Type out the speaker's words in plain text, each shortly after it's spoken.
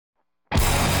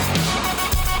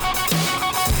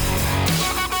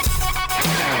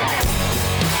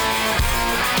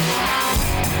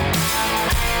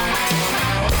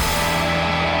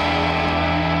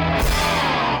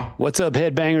What's up,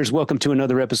 headbangers? Welcome to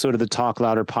another episode of the Talk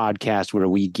Louder podcast, where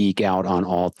we geek out on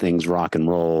all things rock and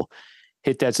roll.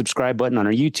 Hit that subscribe button on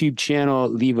our YouTube channel.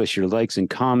 Leave us your likes and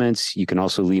comments. You can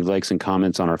also leave likes and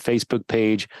comments on our Facebook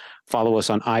page. Follow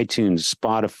us on iTunes,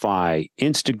 Spotify,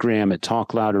 Instagram at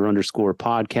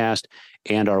talklouder_podcast,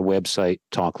 and our website,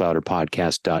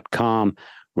 talklouderpodcast.com,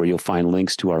 where you'll find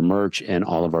links to our merch and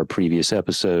all of our previous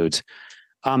episodes.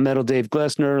 I'm Metal Dave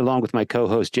Glessner, along with my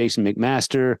co-host Jason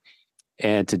McMaster.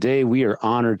 And today we are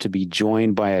honored to be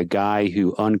joined by a guy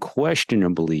who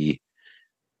unquestionably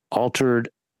altered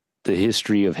the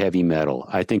history of heavy metal.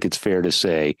 I think it's fair to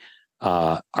say.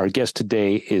 Our guest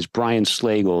today is Brian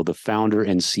Slagel, the founder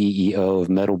and CEO of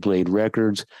Metal Blade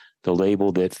Records, the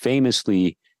label that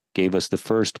famously gave us the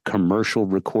first commercial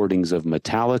recordings of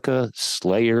Metallica,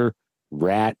 Slayer,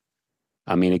 Ratt.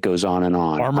 I mean, it goes on and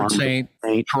on. Armored Saint,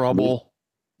 Trouble.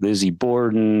 Lizzy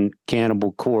Borden,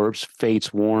 Cannibal Corpse,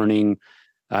 Fate's Warning.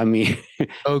 I mean,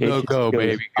 go,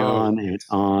 baby, go. On and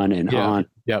on and on.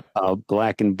 Yep.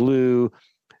 Black and Blue.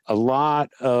 A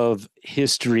lot of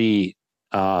history,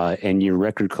 and your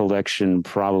record collection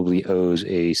probably owes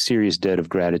a serious debt of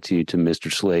gratitude to Mr.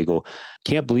 Slagel.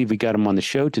 Can't believe we got him on the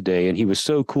show today, and he was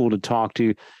so cool to talk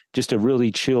to. Just a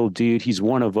really chill dude. He's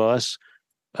one of us.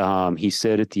 He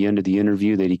said at the end of the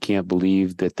interview that he can't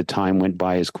believe that the time went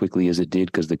by as quickly as it did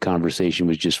because the conversation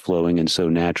was just flowing and so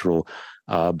natural,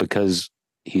 because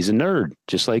he's a nerd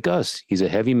just like us. He's a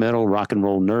heavy metal rock and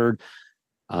roll nerd.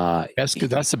 That's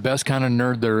the best kind of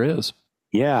nerd there is.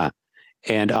 Yeah.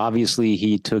 And obviously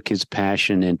he took his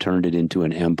passion and turned it into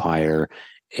an empire.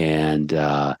 And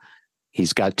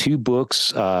he's got two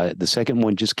books. The second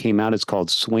one just came out. It's called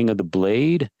Swing of the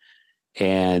Blade.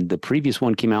 And the previous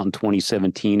one came out in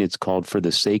 2017. It's called For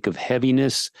the Sake of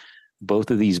Heaviness.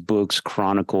 Both of these books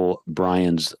chronicle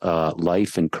Brian's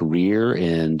life and career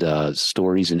and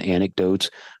stories and anecdotes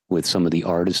with some of the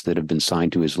artists that have been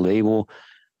signed to his label.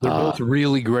 They're both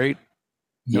really great.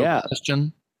 No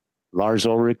question. Lars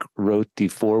Ulrich wrote the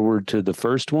foreword to the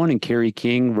first one, and Kerry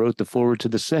King wrote the foreword to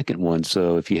the second one.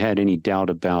 So if you had any doubt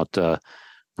about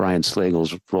Brian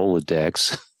Slagel's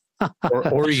Rolodex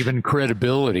or even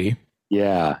credibility.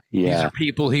 Yeah. These are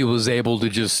people he was able to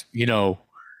just,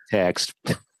 text,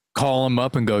 call him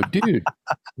up and go, dude, is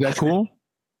that cool?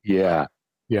 Yeah.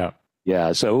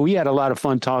 So we had a lot of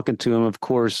fun talking to him. Of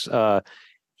course,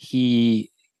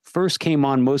 he first came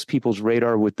on most people's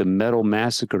radar with the Metal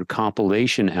Massacre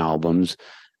compilation albums.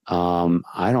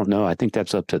 I don't know. I think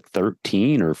that's up to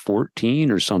 13 or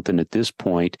 14 or something at this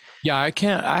point. Yeah,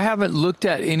 I haven't looked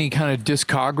at any kind of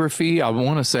discography. I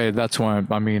want to say that's why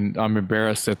I'm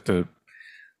embarrassed that the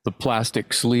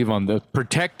plastic sleeve on the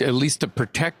at least the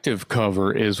protective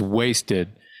cover is wasted,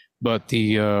 but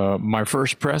the my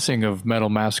first pressing of Metal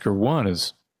Massacre 1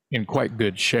 is in quite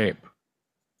good shape.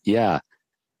 Yeah,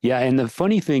 and the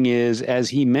funny thing is, as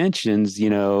he mentions,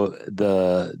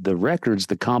 the records,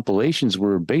 the compilations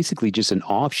were basically just an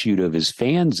offshoot of his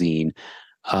fanzine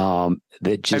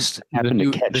that just happened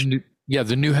to catch.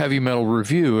 The New Heavy Metal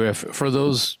Review. For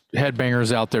those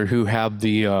headbangers out there who have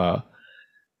the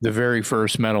very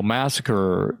first Metal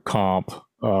Massacre comp,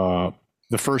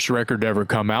 the first record to ever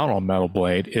come out on Metal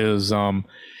Blade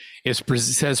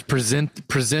says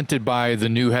presented by the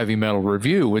New Heavy Metal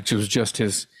Review, which was just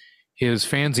his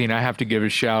fanzine. I have to give a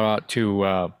shout out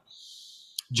to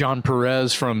John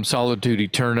Perez from Solitude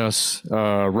Aeternus,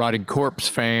 Rotting Corpse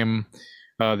fame,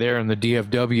 there in the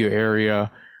DFW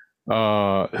area,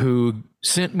 who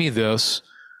sent me this.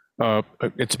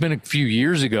 It's been a few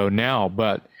years ago now,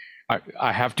 but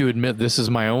I have to admit this is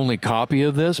my only copy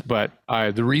of this. But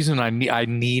the reason I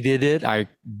needed it, I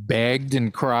begged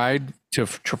and cried to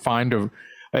find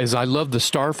is I love the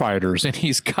Starfighters, and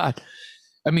he's got.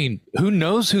 I mean, who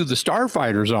knows who the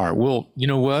Starfighters are? Well, you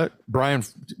know what? Brian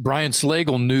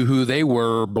Slagel knew who they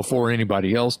were before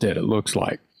anybody else did, it looks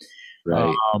like.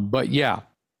 Right. But yeah,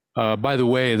 by the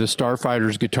way, the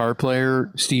Starfighters guitar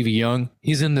player, Stevie Young,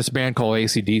 he's in this band called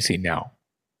AC/DC now.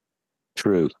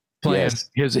 True. Playing,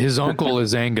 yes. His uncle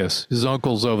is Angus. His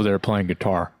uncle's over there playing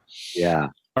guitar. Yeah.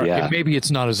 Or maybe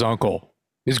it's not his uncle.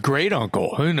 His great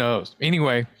uncle. Who knows?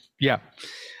 Anyway, yeah.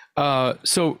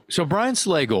 So Brian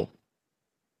Slagel.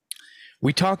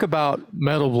 We talk about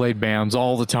Metal Blade bands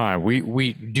all the time.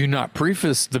 We do not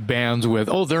preface the bands with,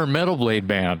 they're a Metal Blade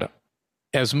band.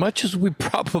 As much as we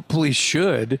probably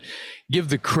should give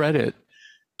the credit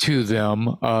to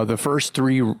them. The first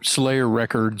three Slayer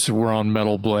records were on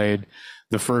Metal Blade.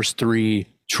 The first three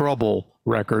Trouble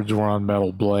records were on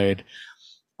Metal Blade.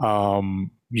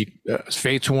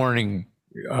 Fate's Warning,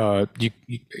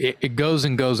 it goes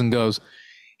and goes and goes.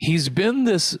 He's been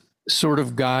this sort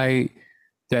of guy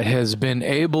that has been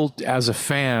able, as a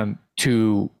fan,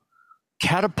 to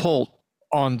catapult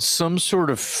on some sort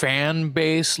of fan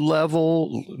base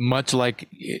level, much like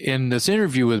in this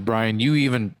interview with Brian, you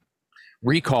even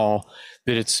recall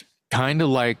that it's kind of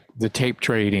like the tape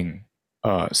trading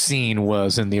scene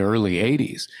was in the early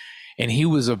 80s. And he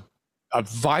was a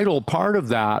vital part of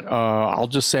that. I'll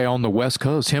just say on the West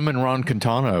Coast, him and Ron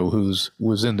Quintano,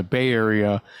 was in the Bay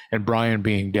Area, and Brian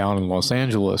being down in Los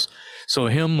Angeles. So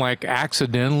him like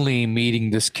accidentally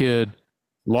meeting this kid,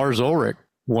 Lars Ulrich,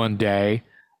 one day,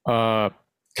 kind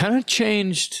of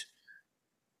changed,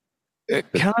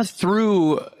 it kind of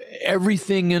threw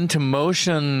everything into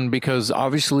motion, because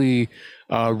obviously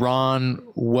Ron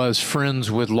was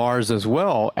friends with Lars as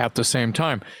well at the same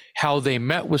time. How they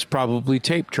met was probably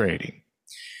tape trading.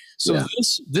 So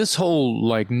this whole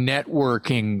like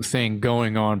networking thing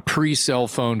going on, pre-cell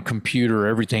phone, computer,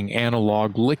 everything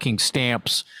analog, licking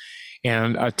stamps,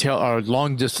 and a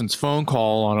long distance phone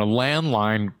call on a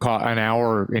landline an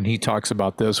hour, and he talks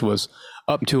about this, was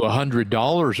up to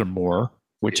 $100 or more,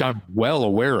 which I'm well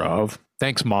aware of.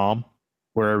 Thanks, Mom,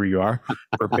 wherever you are,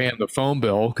 for paying the phone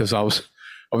bill, because I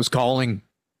was calling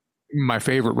my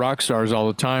favorite rock stars all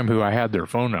the time who I had their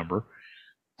phone number.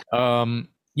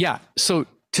 Yeah, so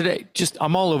today,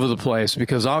 I'm all over the place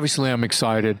because obviously I'm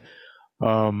excited.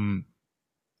 Brian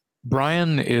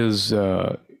is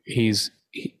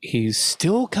he's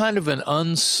still kind of an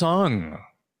unsung,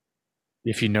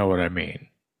 if you know what I mean.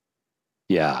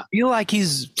 Yeah, I feel like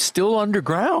he's still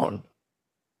underground.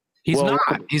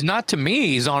 He's not to me.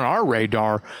 He's on our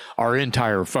radar our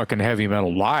entire fucking heavy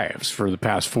metal lives for the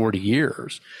past 40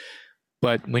 years.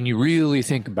 But when you really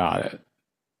think about it,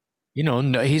 you know,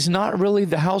 no, he's not really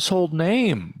the household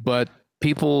name, but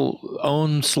people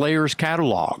own Slayer's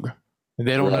catalog.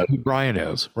 They don't know who Brian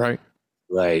is, right?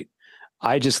 Right.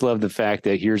 I just love the fact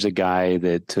that here's a guy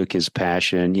that took his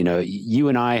passion. You know, you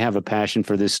and I have a passion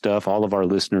for this stuff. All of our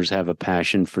listeners have a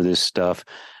passion for this stuff.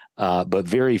 But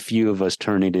very few of us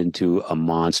turn it into a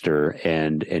monster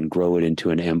and grow it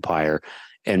into an empire.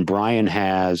 And Brian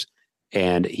has,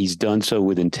 and he's done so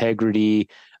with integrity.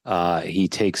 He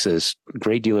takes a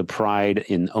great deal of pride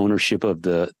in ownership of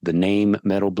the name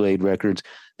Metal Blade Records.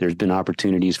 There's been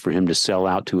opportunities for him to sell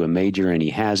out to a major, and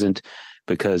he hasn't,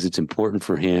 because it's important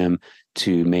for him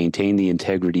to maintain the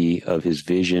integrity of his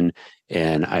vision.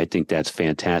 And I think that's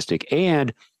fantastic.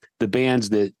 And the bands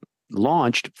that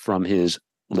launched from his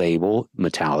label,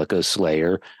 Metallica,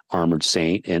 Slayer, Armored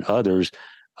Saint, and others,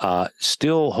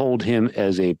 still hold him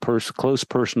as a close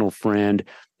personal friend.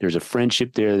 There's a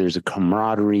friendship there. There's a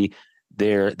camaraderie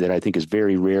there that I think is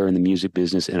very rare in the music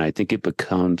business. And I think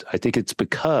it's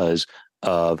because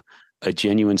of a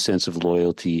genuine sense of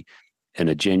loyalty and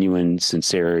a genuine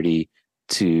sincerity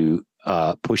to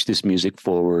push this music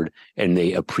forward. And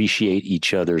they appreciate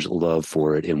each other's love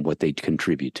for it and what they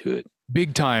contribute to it.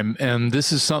 Big time. And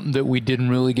this is something that we didn't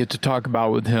really get to talk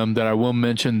about with him, that I will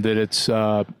mention, that it's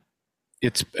a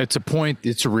point,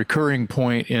 it's a recurring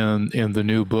point in the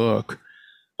new book,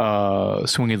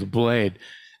 Swinging the Blade.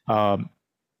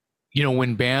 You know,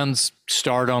 when bands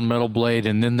start on Metal Blade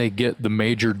and then they get the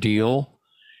major deal,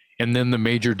 and then the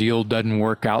major deal doesn't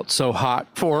work out so hot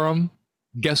for them,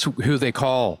 guess who they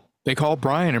call? They call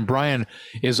Brian, and Brian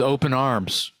is open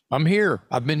arms. I'm here.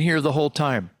 I've been here the whole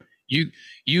time.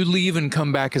 You leave and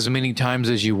come back as many times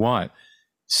as you want.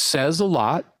 Says a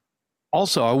lot.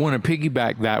 Also, I want to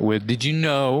piggyback that with, did you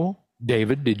know,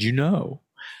 David,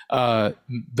 the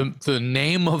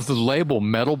name of the label,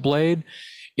 Metal Blade,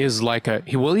 is like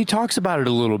he talks about it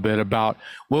a little bit about,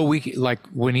 like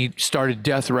when he started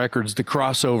Death Records, the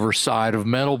crossover side of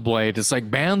Metal Blade, it's like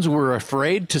bands were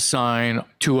afraid to sign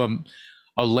to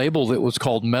a label that was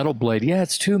called Metal Blade. Yeah,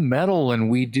 it's too metal, and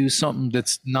we do something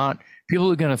that's not, people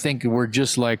are going to think we're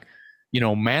just like, you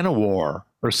know, Manowar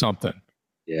or something.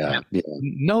 Yeah.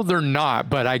 No, they're not,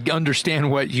 but I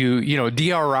understand what you know,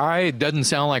 DRI doesn't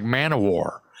sound like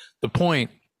Manowar. The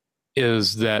point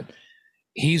is that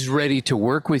he's ready to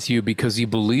work with you because he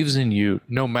believes in you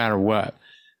no matter what.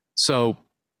 So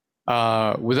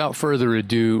without further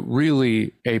ado,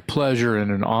 really a pleasure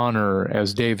and an honor,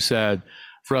 as Dave said,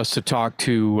 for us to talk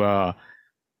to,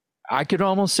 I could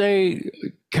almost say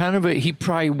kind of he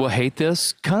probably will hate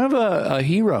this, kind of a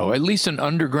hero, at least an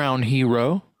underground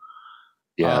hero.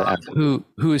 Yeah, who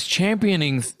is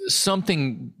championing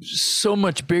something so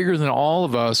much bigger than all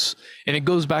of us. And it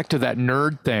goes back to that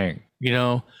nerd thing, you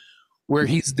know, where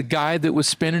he's the guy that was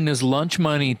spending his lunch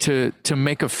money to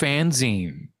make a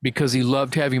fanzine because he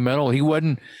loved heavy metal. He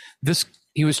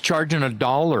was charging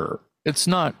 $1.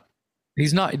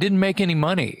 It didn't make any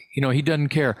money. You know, he doesn't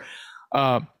care.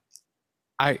 I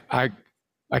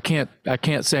I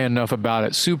can't say enough about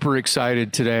it. Super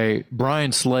excited today.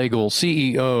 Brian Slagel,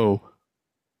 CEO,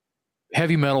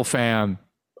 heavy metal fan,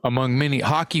 among many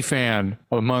hockey fan,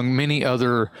 among many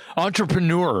other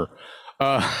entrepreneur,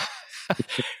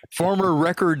 former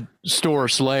record store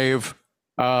slave,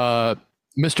 Mr.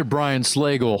 Brian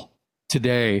Slagel,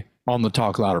 today on the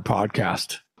Talk Louder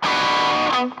podcast.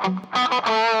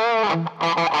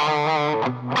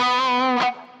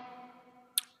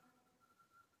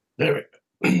 There we go.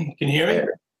 Can you hear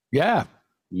me? Yeah.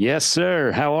 Yes,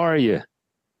 sir. How are you?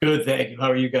 Good, thank you. How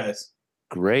are you guys?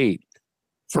 Great.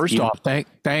 First off,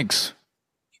 thanks.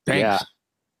 Yeah.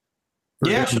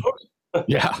 Yeah, sure.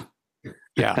 Yeah.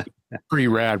 Yeah. Pretty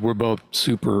rad. We're both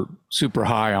super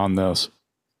high on this.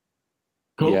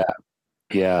 Cool. Yeah.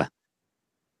 Yeah.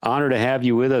 Honor to have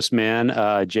you with us,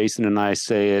 man. Jason and I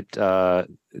say it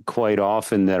quite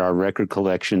often that our record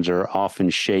collections are often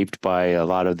shaped by a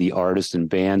lot of the artists and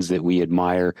bands that we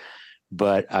admire.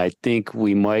 But I think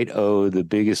we might owe the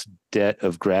biggest debt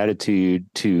of gratitude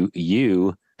to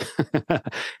you.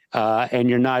 And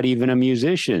you're not even a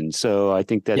musician. So I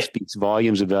think that speaks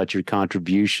volumes about your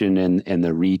contribution and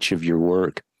the reach of your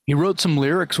work. He wrote some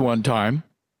lyrics one time.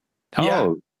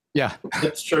 Oh, yeah.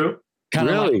 That's true.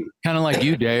 Really? Kind of like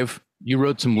you, Dave. You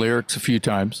wrote some lyrics a few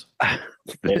times.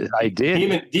 I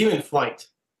did. Demon Flight.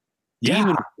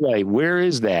 Demon Flight. Where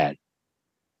is that?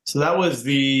 So that was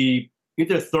the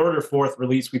either third or fourth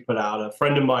release we put out. A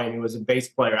friend of mine who was a bass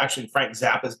player, actually Frank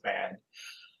Zappa's band.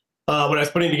 When I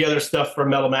was putting together stuff for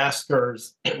Metal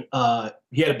Massacres, he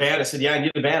had a band. I said, yeah, I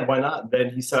need a band. Why not? And then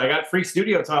he said, I got free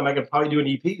studio time. I could probably do an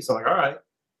EP. So I'm like, all right.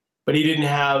 But he didn't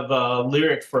have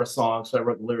lyrics for a song. So I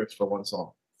wrote the lyrics for one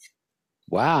song.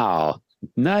 Wow.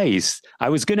 Nice. I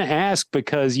was going to ask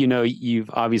because, you've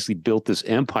obviously built this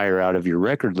empire out of your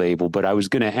record label, but I was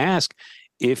going to ask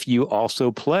if you also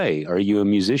play. Are you a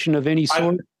musician of any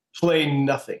sort? I play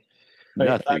nothing.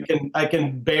 Nothing. I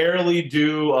can barely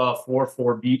do a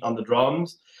 4/4 beat on the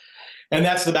drums, and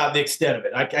that's about the extent of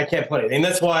it. I can't play anything.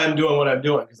 That's why I'm doing what I'm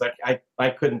doing, because I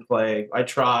couldn't play. I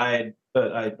tried,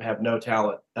 but I have no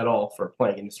talent at all for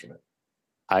playing an instrument.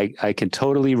 I can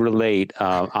totally relate.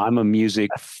 I'm a music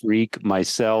freak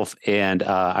myself, and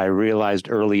I realized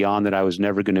early on that I was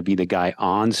never going to be the guy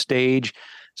on stage.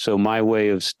 So my way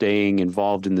of staying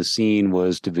involved in the scene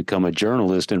was to become a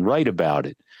journalist and write about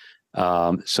it.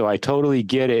 So I totally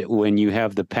get it when you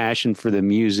have the passion for the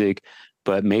music,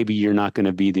 but maybe you're not going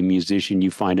to be the musician.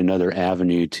 You find another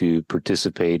avenue to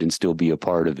participate and still be a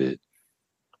part of it.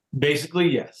 Basically,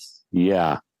 yes.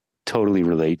 Yeah, totally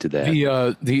relate to that.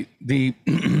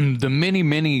 The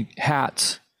many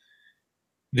hats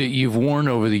that you've worn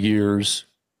over the years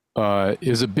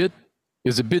is a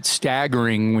bit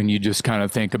staggering when you just kind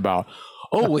of think about,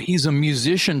 oh, well, he's a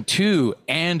musician too,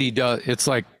 and he does. It's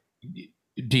like,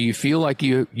 do you feel like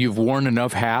you've worn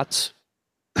enough hats?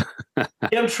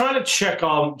 Yeah, I'm trying to check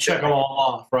them all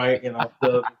off, right?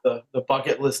 The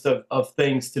bucket list of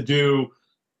things to do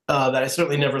that I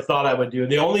certainly never thought I would do.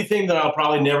 The only thing that I'll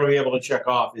probably never be able to check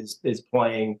off is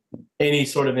playing any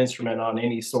sort of instrument on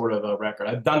any sort of a record.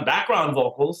 I've done background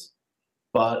vocals,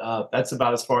 but that's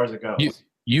about as far as it goes.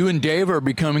 You and Dave are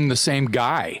becoming the same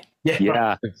guy.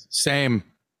 Yeah. Same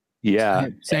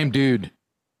dude.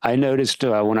 I noticed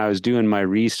when I was doing my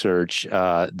research,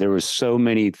 there was so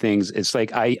many things. It's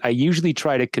like I usually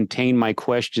try to contain my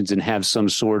questions and have some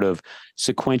sort of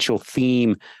sequential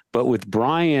theme. But with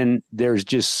Brian, there's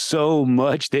just so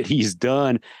much that he's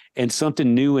done, and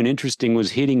something new and interesting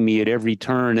was hitting me at every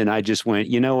turn. And I just went,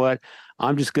 you know what?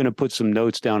 I'm just going to put some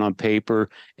notes down on paper.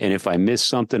 And if I miss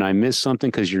something, I miss something,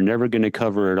 because you're never going to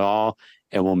cover it all,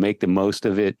 and we'll make the most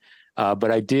of it.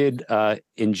 But I did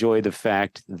enjoy the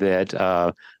fact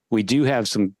that we do have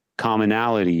some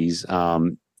commonalities.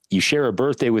 You share a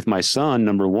birthday with my son,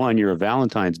 number one. You're a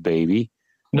Valentine's baby.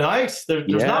 Nice. There's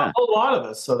not a whole lot of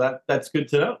us, so that's good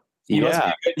to know.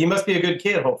 He must be a good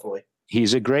kid, hopefully.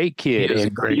 He's a great kid. He's a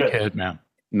great kid, man.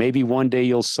 Maybe one day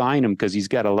you'll sign him, because he's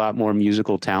got a lot more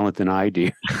musical talent than I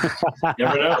do.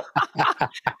 Never know.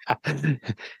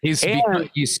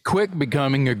 He's quick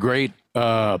becoming a great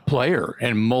player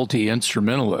and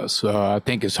multi-instrumentalist. I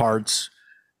think his heart's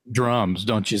drums,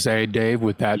 don't you say, Dave,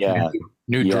 with that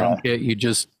new drum kit? You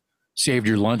just saved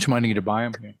your lunch money to buy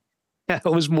them. It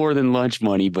was more than lunch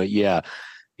money, but yeah.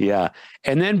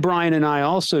 And then Brian and I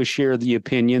also share the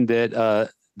opinion that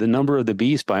The Number of the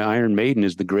Beast by Iron Maiden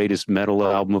is the greatest metal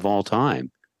album of all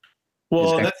time.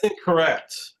 Well, that's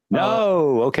incorrect.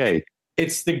 No, okay.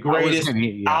 It's the greatest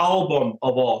album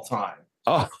of all time.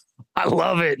 Oh, I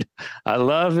love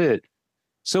it.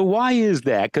 So why is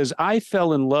that? Because I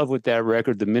fell in love with that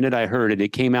record the minute I heard it.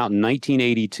 It came out in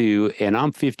 1982, and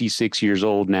I'm 56 years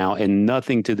old now, and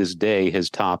nothing to this day has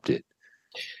topped it.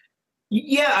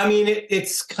 Yeah, I mean,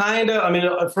 it's kind of, I mean,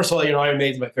 first of all, Iron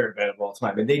Maiden's my favorite band of all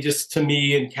time. And they just, to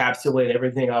me, encapsulate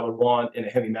everything I would want in a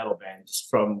heavy metal band, just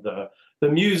from the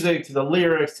music to the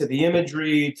lyrics to the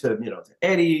imagery to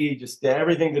Eddie, just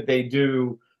everything that they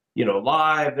do,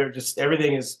 live. They're just,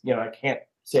 everything is, I can't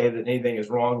say that anything is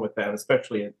wrong with them,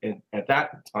 especially at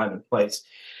that time and place.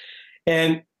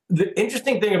 And the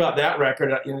interesting thing about that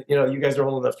record, you guys are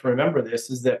old enough to remember this,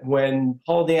 is that when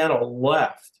Paul Di'Anno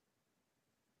left,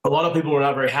 a lot of people were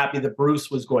not very happy that Bruce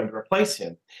was going to replace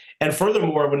him. And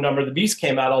furthermore, when Number of the Beast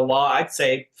came out, I'd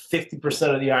say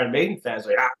 50% of the Iron Maiden fans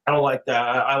were like, I don't like that.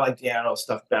 I like Di'Anno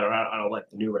stuff better. I don't like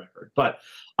the new record. But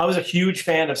I was a huge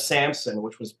fan of Samson,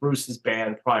 which was Bruce's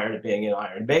band prior to being in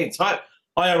Iron Maiden. So I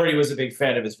already was a big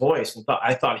fan of his voice, and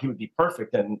I thought he would be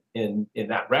perfect in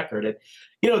that record. And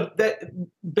that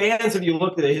bands, if you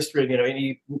look at the history of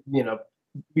any you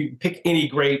pick any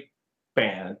great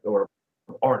band or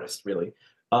artist really.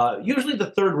 Usually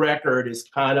the third record is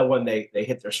kind of when they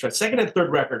hit their strides. Second and third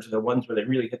records are the ones where they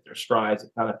really hit their strides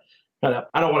and kind of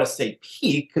I don't want to say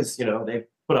peak, because they've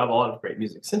put out a lot of great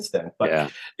music since then,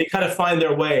 but they kind of find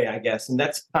their way, I guess. And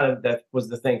that was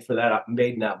the thing for that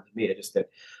Maiden album to me.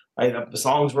 The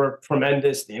songs were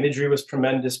tremendous, the imagery was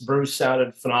tremendous, Bruce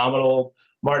sounded phenomenal,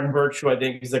 Martin Birch, who I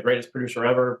think is the greatest producer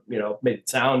ever, made it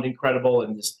sound incredible,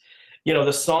 and just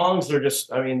the songs are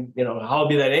just, I'll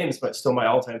Be Thy Name is still my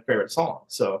all-time favorite song.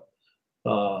 So,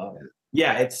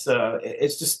 it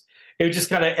just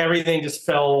kind of, everything just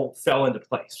fell into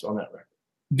place on that record.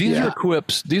 These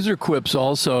are quips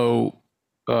also.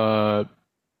 I've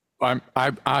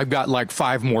got like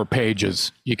 5 more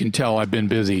pages. You can tell I've been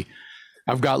busy.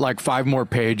 I've got like 5 more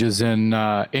pages in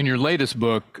your latest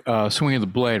book, Swing of the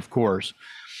Blade, of course.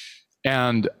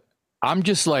 And I'm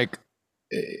just like,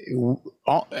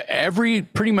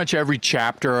 pretty much every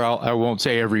chapter, I won't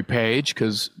say every page,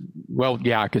 because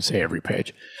I could say every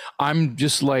page. I'm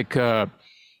just like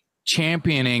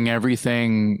championing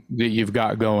everything that you've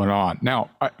got going on.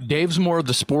 Now, Dave's more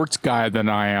the sports guy than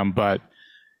I am, but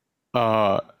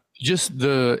just in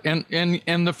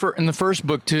the first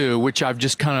book too, which I've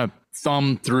just kind of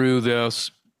thumbed through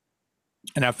this,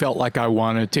 and I felt like I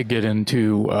wanted to get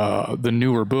into the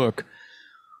newer book.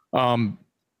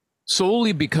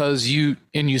 Solely because you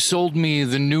sold me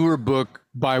the newer book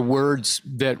by words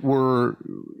that were,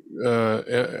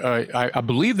 I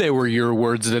believe they were your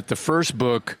words, that the first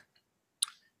book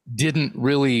didn't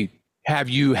really have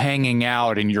you hanging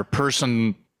out in your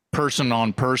person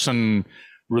on person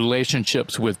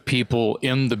relationships with people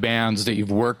in the bands that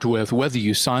you've worked with, whether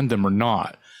you signed them or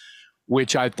not,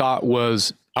 which I thought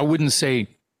was, I wouldn't say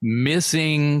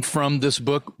missing from this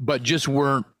book, but just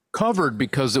weren't covered,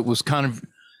 because it was kind of,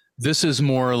 this is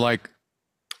more like,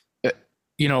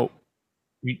 you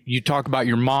talk about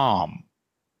your mom.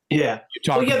 Yeah. You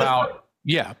talk about,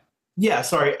 Yeah,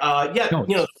 sorry.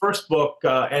 The first book,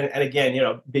 and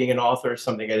again, being an author is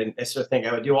something I didn't necessarily think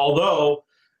I would do. Although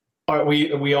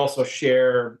we also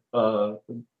share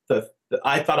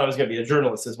I thought I was going to be a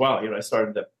journalist as well. I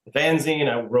started the fanzine.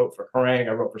 I wrote for Kerrang.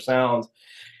 I wrote for Sounds,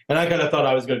 and I kind of thought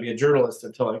I was going to be a journalist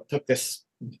until I took this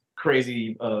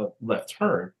crazy left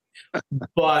turn.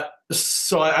 But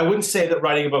so I wouldn't say that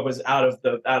writing a book was out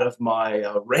of my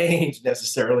range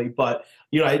necessarily, but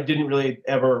I didn't really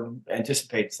ever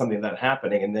anticipate something like that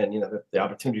happening. And then the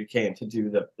opportunity came to do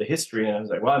the history, and I was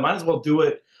like, well, I might as well do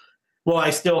it. Well, I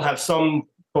still have some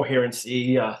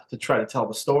coherency to try to tell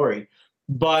the story,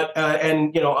 but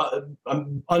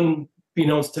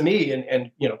unbeknownst to me,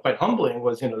 and quite humbling,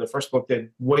 was the first book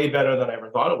did way better than I ever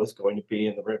thought it was going to be,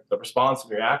 and the response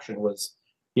and reaction was,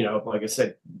 like I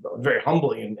said, very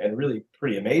humbling and really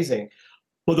pretty amazing.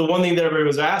 Well, the one thing that everybody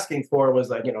was asking for was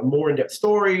more in-depth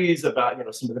stories about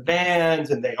some of the bands,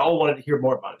 and they all wanted to hear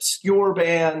more about obscure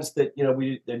bands that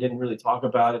they didn't really talk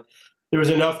about it. There was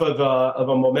enough of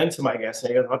a momentum, I guess.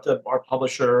 And I got to our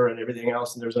publisher and everything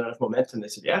else, and there was enough momentum. They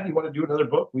said, "Yeah, if you want to do another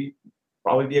book, we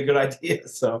probably be a good idea."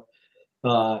 So,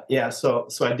 so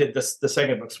I did the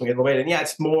second book, Swing of the Blade, and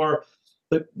it's more.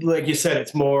 Like you said,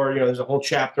 it's more, there's a whole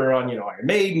chapter on, Iron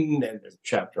Maiden, and there's a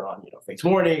chapter on, Fate's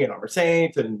Warning and Armor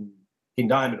Saint and King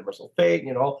Diamond and Mercyful Fate,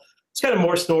 it's kind of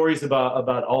more stories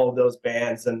about all of those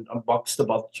bands, and amongst a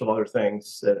bunch of other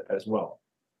things as well.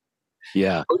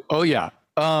 Yeah. Oh yeah.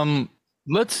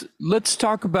 Let's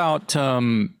talk about,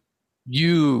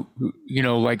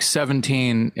 like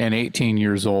 17 and 18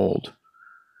 years old.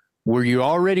 Were you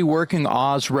already working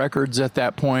Oz Records at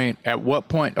that point? At what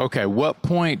point? Okay, what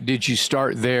point did you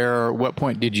start there? What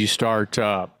point did you start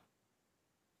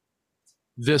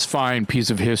this fine piece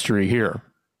of history here?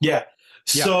 Yeah.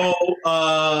 So,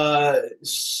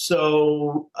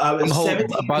 so I was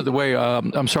 17. By the way,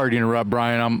 I'm sorry to interrupt,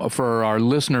 Brian. For our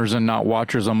listeners and not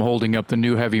watchers, I'm holding up the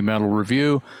New Heavy Metal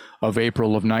Review of April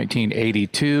of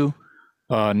 1982,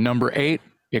 number 8.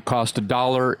 It cost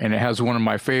 $1, and it has one of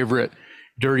my favorite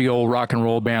dirty old rock and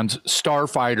roll bands,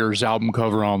 Starfighters album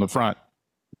cover on the front.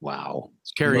 Wow.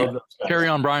 Carry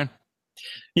on, Brian.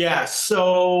 Yeah.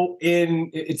 So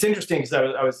it's interesting because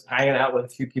I was hanging out with a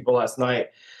few people last night,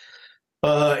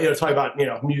 talking about,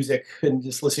 music and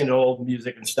just listening to old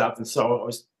music and stuff. And so I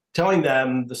was telling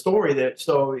them the story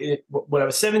when I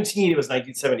was 17, it was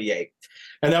 1978.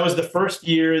 And that was the first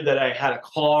year that I had a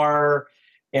car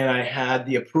and I had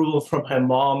the approval from my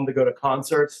mom to go to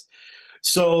concerts.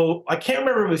 So I can't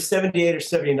remember if it was 78 or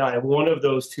 79. One of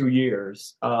those 2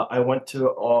 years, I went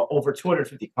to over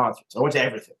 250 concerts. I went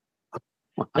to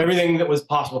everything that was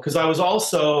possible, because I was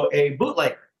also a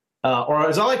bootlegger, or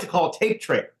as I like to call, a tape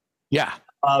trader. Yeah.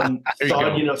 So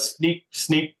I'd,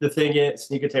 sneak the thing in,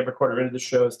 sneak a tape recorder into the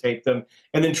shows, tape them,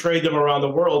 and then trade them around the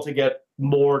world to get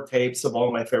more tapes of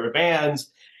all my favorite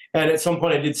bands. And at some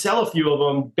point I did sell a few of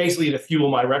them, basically to fuel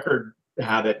my record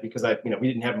habit, because we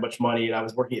didn't have much money, and I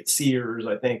was working at Sears.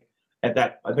 I think when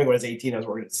I was 18, I was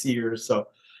working at Sears. So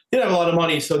didn't have a lot of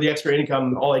money. So the extra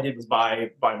income, all I did was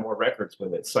buy more records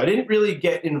with it. So I didn't really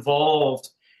get involved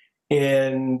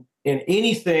in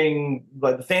anything.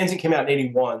 Like the fanzine came out in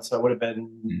 81, so I would have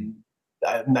been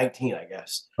 19, I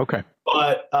guess. Okay.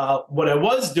 But what I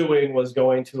was doing was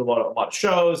going to a lot of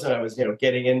shows, and I was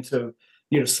getting into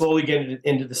slowly getting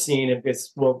into the scene. And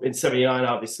in 79,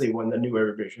 obviously, when the new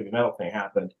British Heavy Metal thing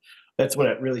happened, that's when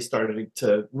it really started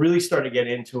to get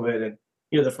into it. And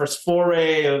the first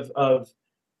foray of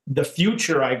the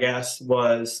future, I guess,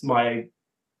 was my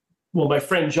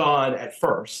friend John at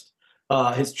first.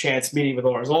 His chance meeting with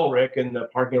Lars Ulrich in the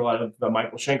parking lot of the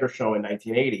Michael Schenker show in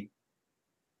 1980.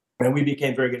 And we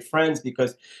became very good friends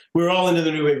because we were all into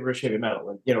the new wave of British heavy metal,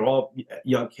 and all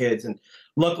young kids. And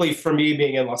luckily for me,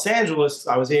 being in Los Angeles,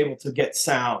 I was able to get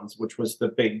Sounds, which was the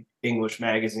big English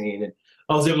magazine, and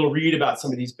I was able to read about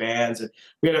some of these bands. And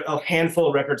we had a handful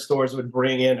of record stores that would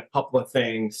bring in a couple of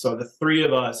things. So the three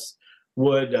of us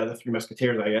would, the Three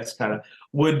Musketeers, I guess,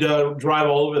 would drive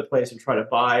all over the place and try to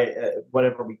buy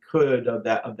whatever we could of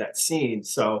that scene.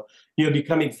 So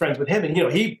becoming friends with him, and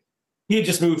he had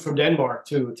just moved from Denmark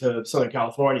to Southern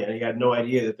California, and he had no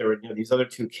idea that there were these other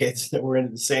two kids that were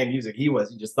into the same music he was.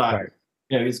 He just thought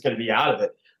he was going to be out of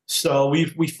it. So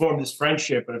we formed this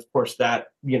friendship, and of course that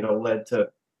led to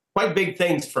quite big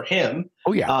things for him.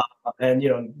 Oh yeah, and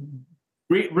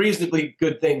reasonably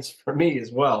good things for me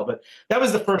as well. But that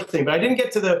was the first thing. But I didn't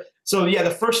get to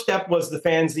the first step was the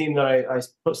fanzine that I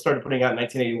started putting out in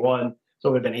 1981. So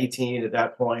I would have been 18 at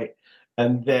that point,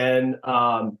 and then.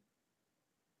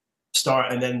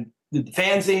 And then the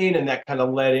fanzine, and that kind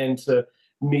of led into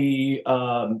me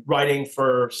writing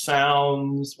for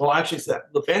Sounds. Well, actually,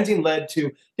 the fanzine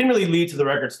didn't really lead to the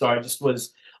record store. I just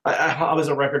was, I was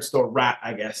a record store rat,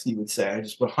 I guess you would say. I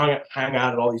just would hang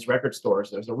out at all these record stores.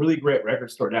 There's a really great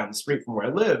record store down the street from where I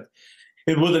lived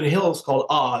in Woodland Hills called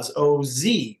Oz,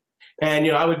 O-Z. And,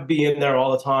 I would be in there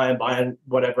all the time buying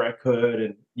whatever I could.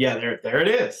 And yeah, there it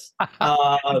is.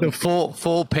 The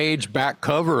full page back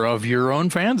cover of your own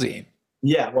fanzine.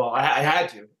 Yeah, well, I had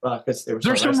to because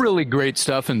there's some really great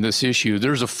stuff in this issue.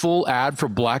 There's a full ad for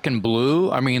Black and Blue.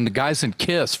 I mean, the guys in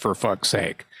Kiss, for fuck's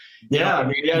sake. Yeah,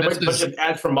 a bunch of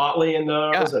ads for Motley in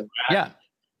those. Yeah.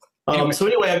 So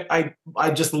anyway,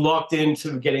 I just locked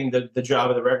into getting the job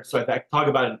at the record store. I talk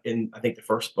about it in, I think, the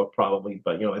first book probably.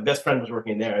 But my best friend was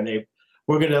working there, and they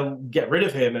were going to get rid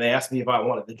of him, and they asked me if I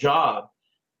wanted the job.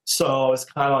 So it's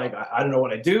kind of like, I don't know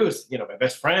what I do. It's, my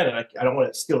best friend, and I don't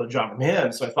want to steal a job from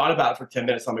him. So I thought about it for 10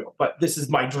 minutes. I'm like, but this is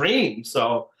my dream.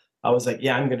 So I was like,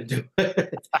 yeah, I'm going to do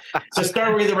it. So I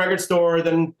started with the record store.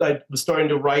 Then I was starting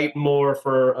to write more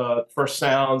for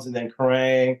Sounds, and then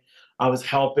Kerrang. I was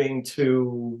helping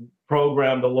to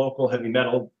program the local heavy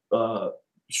metal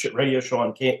radio show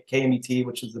on KMET,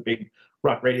 which is the big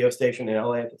rock radio station in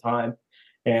LA at the time.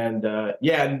 And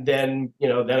and then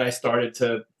then I started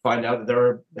to find out that there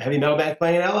were heavy metal bands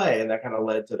playing in LA, and that kind of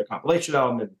led to the compilation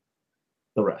album and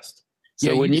the rest.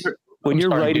 So when you're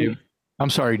writing, I'm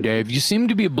sorry, Dave, you seem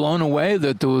to be blown away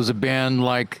that there was a band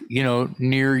like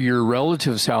near your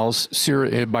relative's house,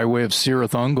 by way of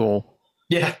Sirathungal.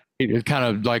 Yeah. It kind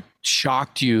of like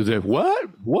shocked you that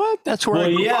what? That's where Well,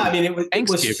 I grew yeah, up. I mean, it was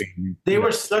Thanksgiving. they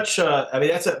were such a, I mean,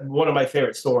 that's one of my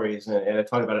favorite stories, and I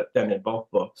talk about them in both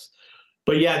books.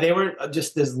 But yeah, they were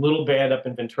just this little band up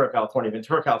in Ventura, California.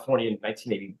 Ventura, California in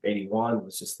 1981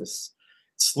 was just this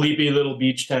sleepy little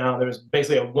beach town. There was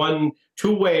basically a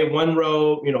two-way, one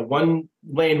row, one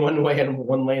lane one way and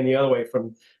one lane the other way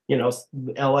from,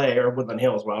 LA or Woodland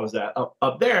Hills where I was at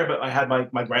up there. But I had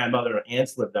my grandmother and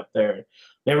aunts lived up there.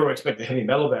 Never expected a heavy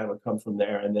metal band would come from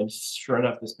there. And then sure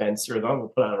enough, this band, Sirthong,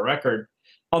 would put out a record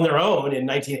on their own in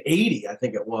 1980, I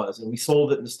think it was. And we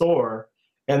sold it in the store.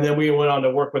 And then we went on to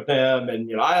work with them. And,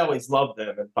 I always loved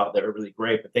them and thought they were really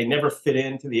great, but they never fit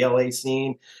into the LA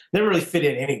scene, never really fit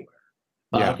in anywhere.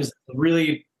 Because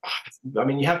really, I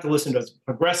mean, you have to listen to it. It's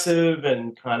progressive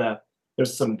and kind of,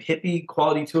 there's some hippie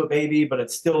quality to it maybe, but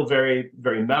it's still very,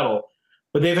 very metal.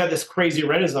 But they've had this crazy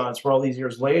renaissance for all these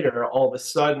years later. All of a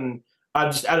sudden,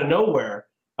 just out of nowhere,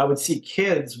 I would see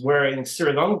kids wearing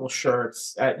Sirthong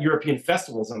shirts at European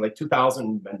festivals in like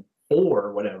 2004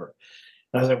 or whatever.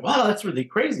 And I was like, wow, that's really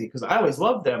crazy because I always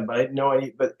loved them, but I had no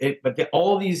idea. But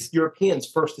all these Europeans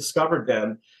first discovered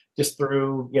them just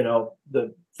through,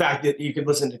 the fact that you could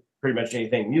listen to pretty much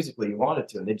anything musically you wanted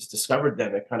to. And they just discovered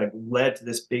them. It kind of led to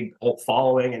this big cult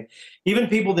following. And even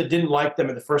people that didn't like them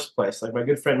in the first place, like my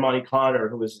good friend Monty Connor,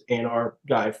 who was an A&R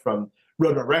guy from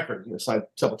Roadrunner Records, signed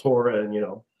Sepultura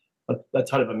and, a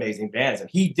ton of amazing bands. And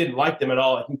he didn't like them at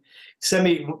all. He sent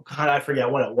me, God, I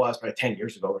forget when it was, probably 10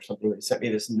 years ago or something. He sent me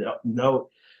this note.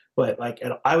 But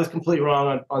and I was completely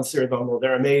wrong on Sirthong.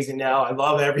 They're amazing now. I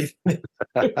love everything.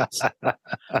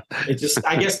 It just,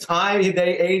 I guess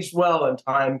they aged well and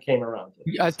time came around.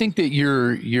 I think that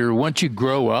you're once you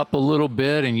grow up a little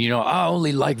bit and I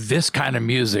only like this kind of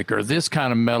music or this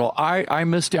kind of metal. I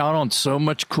missed out on so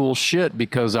much cool shit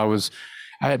because I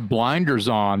had blinders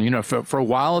on. For a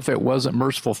while, if it wasn't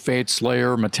Mercyful Fate,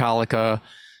 Slayer, Metallica,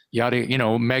 yada,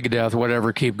 Megadeth,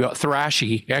 whatever, keep going,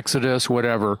 Thrashy, Exodus,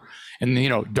 whatever,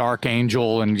 and Dark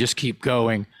Angel, and just keep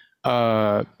going,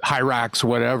 Hyrax,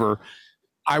 whatever.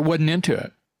 I wasn't into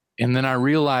it, and then I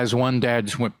realized one day I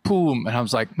just went boom, and I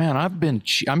was like, man,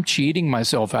 I'm cheating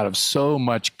myself out of so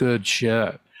much good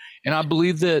shit, and I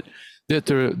believe that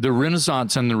the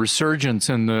Renaissance and the resurgence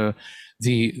and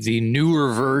the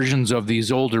newer versions of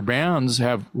these older bands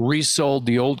have resold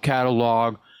the old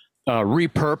catalog,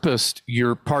 repurposed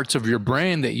your parts of your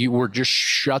brain that you were just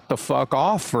shut the fuck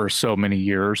off for so many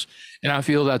years. And I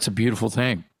feel that's a beautiful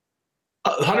thing.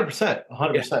 100%.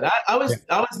 I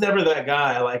was never that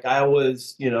guy. Like I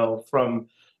was, from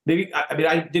maybe, I mean,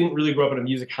 I didn't really grow up in a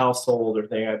music household or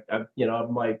thing. I had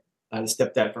a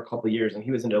stepdad for a couple of years and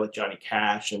he was into like Johnny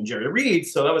Cash and Jerry Reed.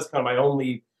 So that was kind of my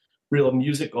only real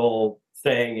musical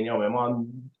thing. And, my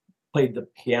mom played the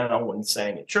piano and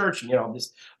sang at church and,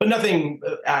 but nothing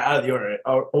out of the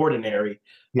ordinary.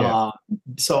 Yeah.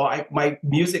 So my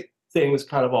music thing was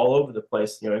kind of all over the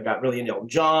place. I got really into Elton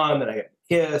John, then I got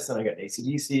Kiss, and I got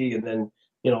AC/DC, and then,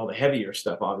 all the heavier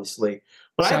stuff, obviously.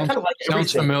 But I kind of like everything.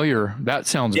 Sounds familiar. That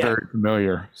sounds very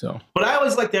familiar. So, but I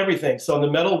always liked everything. So in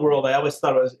the metal world, I always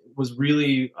thought it was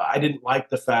really, I didn't like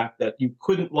the fact that you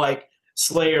couldn't like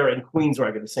Slayer and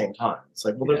Queensryche at the same time. It's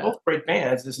like, well, they're both great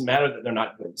bands. It doesn't matter that they're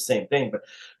not doing the same thing. But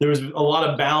there was a lot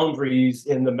of boundaries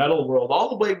in the metal world, all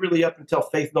the way really up until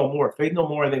Faith No More. Faith No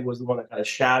More, I think, was the one that kind of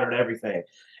shattered everything.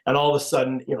 And all of a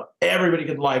sudden, everybody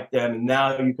could like them. And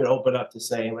now you could open up to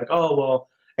saying like, oh, well,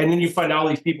 and then you find all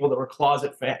these people that were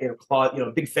closet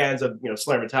big fans of,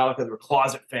 Slayer, Metallica, that were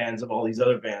closet fans of all these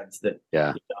other bands that,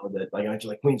 that like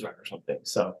actually like Queensryche or something.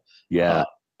 So,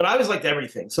 but I always liked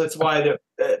everything. So that's why the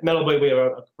Metal Blade, we have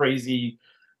a crazy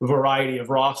variety of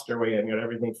roster. We have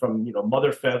everything from,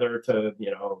 Mother Feather to,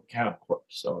 Cannibal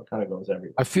Corpse. So it kind of goes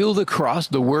everywhere. I feel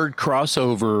the word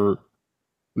crossover,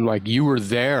 like you were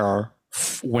there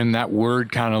when that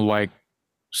word kind of like,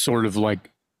 sort of like,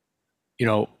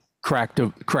 cracked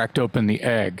open the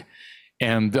egg.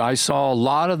 And I saw a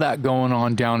lot of that going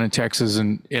on down in Texas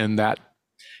and in that,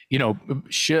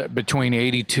 shit between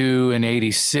 82 and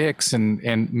 86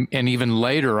 and even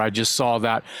later, I just saw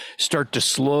that start to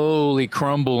slowly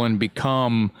crumble and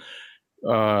become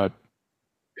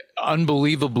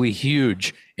unbelievably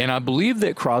huge. And I believe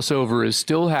that crossover is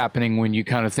still happening when you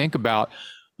kind of think about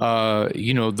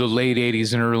the late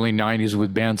 80s and early 90s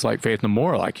with bands like Faith No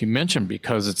More, like you mentioned,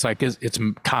 because it's like it's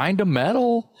kind of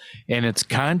metal and it's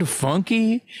kind of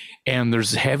funky and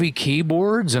there's heavy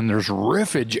keyboards and there's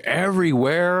riffage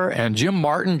everywhere. And Jim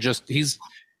Martin he's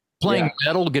playing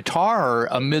metal guitar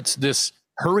amidst this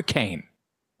hurricane.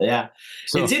 Yeah.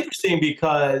 So, It's interesting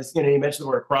because, you mentioned the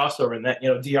word crossover, and that,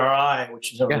 DRI,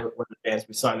 which is one of the bands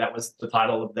we signed, that was the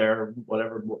title of their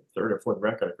whatever third or fourth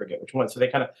record, I forget which one. So they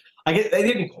kind of, they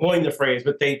didn't coin the phrase,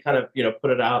 but they kind of,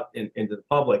 put it out into the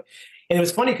public. And it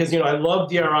was funny because, I love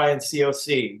DRI and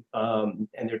COC,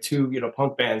 and they're two,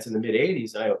 punk bands in the mid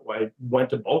 '80s. I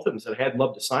went to both of them and said, hey, I'd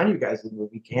love to sign you guys. And, well,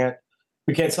 we can't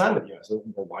sign with you. I said,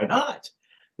 well, why not?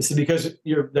 This is because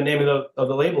the name of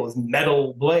the label is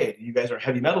Metal Blade. You guys are a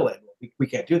heavy metal label. We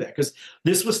can't do that, because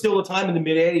this was still a time in the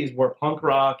mid '80s where punk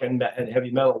rock and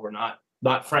heavy metal were not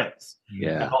friends.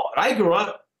 Yeah. At all. I grew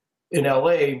up in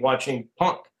LA watching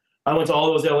punk. I went to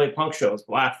all those LA punk shows: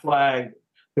 Black Flag,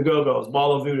 the Go-Go's,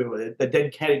 Wall of Voodoo, the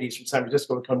Dead Kennedys from San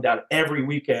Francisco would come down every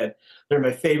weekend. They're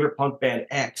my favorite punk band,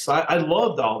 X. I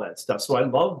loved all that stuff. So I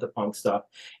loved the punk stuff.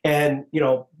 And,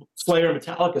 Slayer and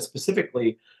Metallica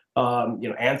specifically,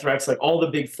 Anthrax, like all the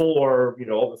big four,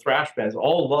 all the thrash bands,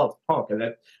 all loved punk. And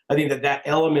I think that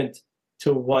element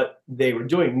to what they were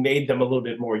doing made them a little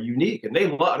bit more unique. And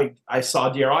I saw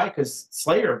DRI because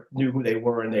Slayer knew who they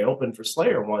were, and they opened for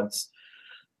Slayer once.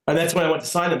 And that's when I went to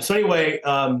sign them. So anyway,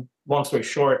 long story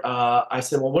short, I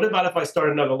said, well, what about if I start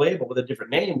another label with a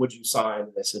different name? Would you sign?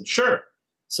 And they said, sure.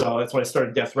 So that's when I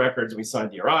started Death Records, and we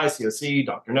signed DRI, COC,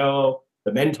 Dr. No,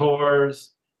 The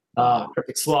Mentors,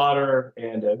 Cryptic Slaughter,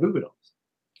 and Goo Goo Dolls.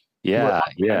 Yeah.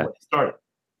 Yeah. Started.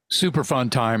 super fun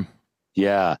time.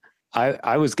 Yeah.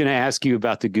 I was going to ask you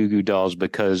about the Goo Goo Dolls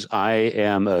because I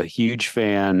am a huge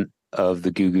fan of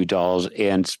the Goo Goo Dolls,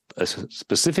 and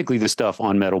specifically the stuff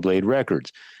on Metal Blade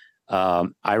Records.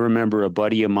 I remember a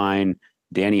buddy of mine,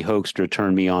 Danny Hoekstra,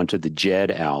 turned me on to the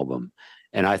Jed album,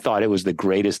 and I thought it was the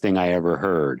greatest thing I ever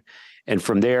heard. And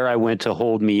from there, I went to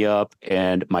Hold Me Up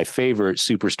and my favorite,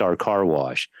 Superstar Car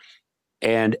Wash.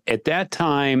 And at that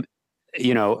time,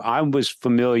 I was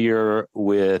familiar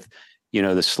with,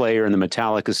 the Slayer and the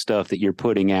Metallica stuff that you're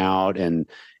putting out, and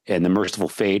the Mercyful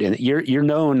Fate. And you're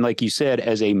known, like you said,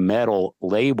 as a metal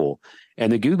label. And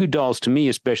the Goo Goo Dolls, to me,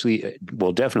 especially,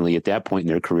 well, definitely at that point in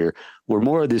their career, were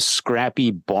more of this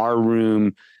scrappy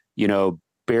barroom,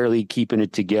 barely keeping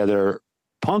it together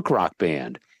punk rock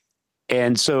band.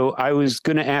 And so I was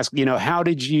going to ask, how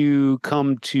did you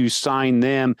come to sign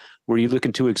them? Were you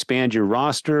looking to expand your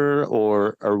roster,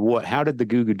 or what? How did the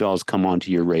Goo Goo Dolls come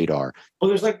onto your radar? Well,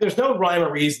 there's no rhyme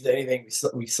or reason to anything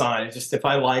we sign. It's just, if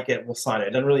I like it, we'll sign it.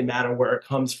 It doesn't really matter where it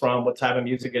comes from, what type of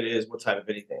music it is, what type of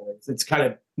anything. It's kind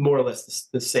of more or less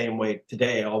the same way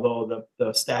today, although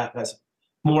the staff has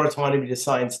more autonomy to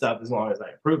sign stuff as long as I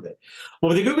approve it. Well,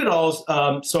 with the Goo Goo Dolls,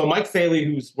 so Mike Faley,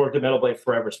 who's worked at Metal Blade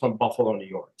forever, is from Buffalo, New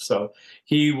York. So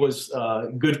he was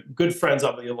good friends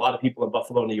of a lot of people in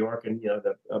Buffalo, New York, and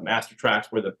the Master Tracks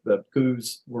where the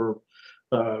Goos were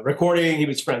recording. He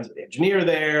was friends with the engineer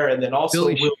there, and then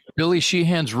also Billy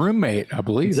Sheehan's roommate, I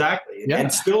believe. Exactly, yeah.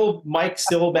 And Mike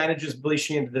still manages Billy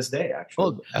Sheehan to this day, actually.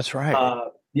 Oh, that's right.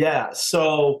 Yeah.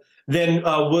 So then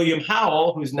William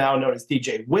Howell, who's now known as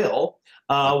DJ Will,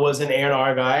 was an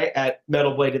A&R guy at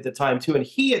Metal Blade at the time too, and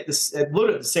he at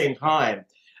literally at the same time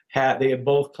they had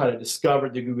both kind of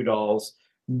discovered the Goo Goo Dolls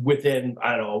within,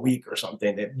 I don't know, a week or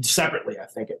something. Separately, I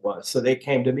think it was. So they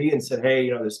came to me and said, "Hey,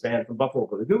 this band from Buffalo,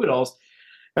 the Goo Goo Dolls,"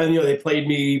 and they played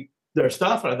me their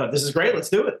stuff, and I thought, this is great, let's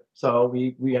do it. So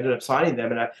we ended up signing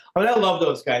them, and I love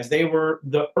those guys. They were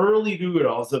the early Goo Goo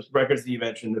Dolls, the records that you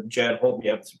mentioned, the Jed, Hold Me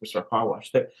Up, Superstar Car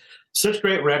Wash. They're such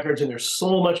great records, and they're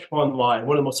so much fun live.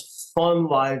 One of the most fun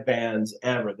live bands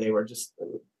ever. They were just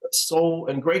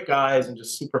and great guys, and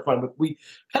just super fun. But we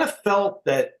kind of felt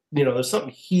that there's something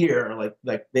here,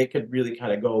 like they could really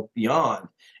kind of go beyond.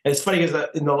 And it's funny because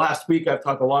in the last week I've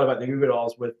talked a lot about the Goo Goo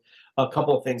Dolls with a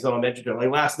couple of things that I'll mention to. Like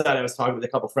last night, I was talking with a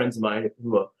couple of friends of mine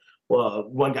who,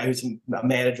 one guy who's a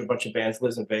manager of a bunch of bands,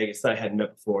 lives in Vegas, that I hadn't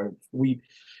met before. And we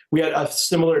had a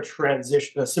similar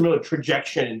transition, a similar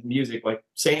trajectory in music, like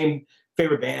same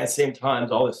favorite bands, same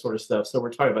times, all this sort of stuff. So we're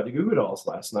talking about the Goo Goo Dolls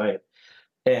last night,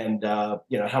 and how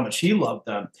much he loved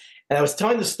them. And I was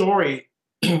telling the story.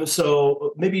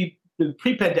 So maybe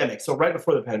pre-pandemic, so right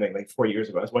before the pandemic, like 4 years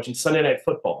ago, I was watching Sunday Night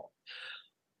Football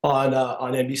on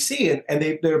NBC, and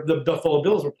the Buffalo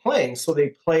Bills were playing, so they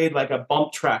played like a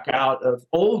bump track out of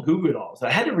old Goo Goo Dolls. And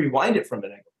I had to rewind it from it.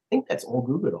 I go, I think that's old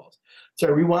Goo Goo Dolls. So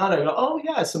I rewound. I go, oh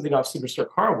yeah, it's something off Superstar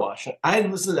Car Wash. And I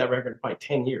hadn't listened to that record in probably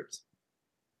 10 years.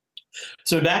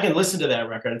 So back and listen to that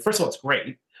record. And first of all, it's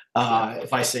great,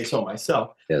 if I say so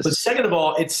myself. Yes. But second of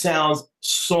all, it sounds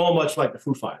so much like the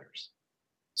Foo Fighters.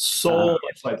 So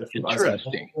much like the Foo Fighters.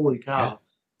 Interesting. Like, holy cow. Yeah.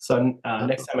 So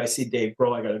next time I see Dave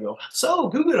Grohl, I got to go, so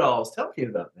Goo Goo Dolls, tell me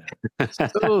about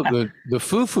that. So the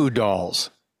Foo Foo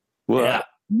Dolls. Well, yeah.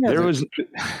 there was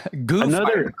Goo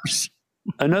another. Fighters.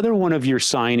 Another one of your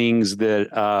signings that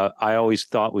I always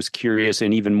thought was curious,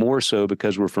 and even more so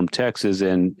because we're from Texas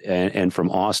and from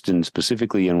Austin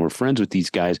specifically, and we're friends with these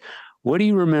guys. What do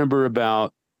you remember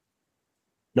about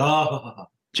Oh,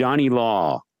 Johnny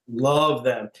Law? love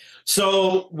them.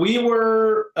 So we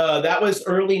were, that was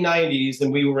early 90s,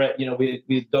 and we were at,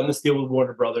 we'd done this deal with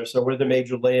Warner Brothers, so we're the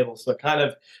major label. So it kind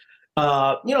of,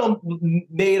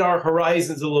 made our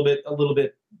horizons a little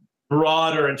bit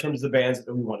broader in terms of the bands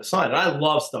that we want to sign. And I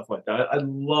love stuff like that. I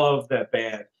love that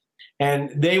band. And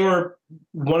they were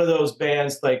one of those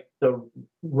bands, like the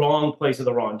wrong place at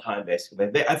the wrong time,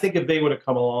 basically. I think if they would have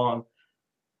come along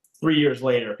 3 years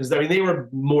later, because I mean, they were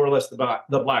more or less the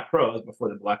Black Crowes before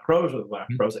the Black Crowes were the Black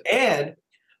Crowes. And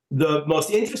the most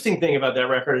interesting thing about that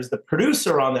record is the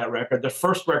producer on that record, the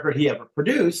first record he ever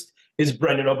produced, is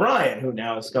Brendan O'Brien, who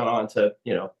now has gone on to,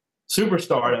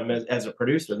 superstardom as a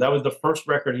producer. That was the first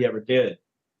record he ever did.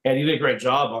 And he did a great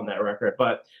job on that record.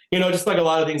 But, just like a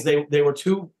lot of things, they were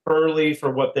too early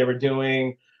for what they were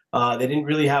doing. They didn't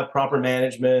really have proper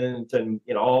management, and,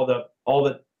 all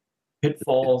the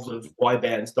pitfalls of why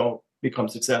bands don't become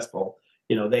successful.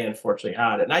 They unfortunately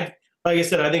had it. And like I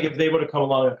said, I think if they would have come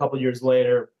along a couple of years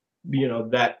later,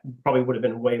 that probably would have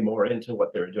been way more into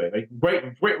what they were doing. Like,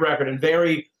 great record, and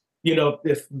very,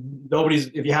 if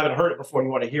you haven't heard it before and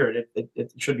you want to hear it,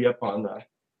 it should be up on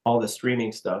all the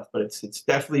streaming stuff. But it's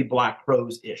definitely Black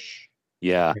Crowes-ish.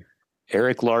 Yeah.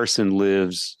 Eric Larson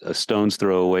lives a stone's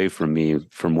throw away from me,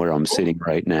 from where I'm sitting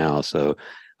right now. So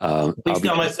please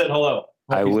tell him I said hello.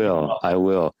 I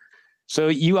will. So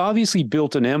you obviously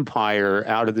built an empire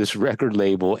out of this record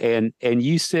label, and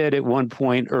you said at one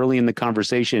point early in the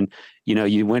conversation,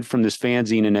 you went from this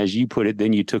fanzine, and as you put it,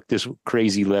 then you took this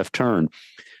crazy left turn.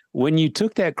 When you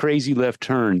took that crazy left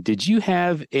turn, did you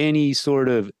have any sort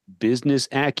of business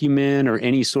acumen or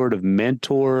any sort of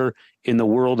mentor in the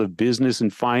world of business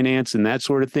and finance and that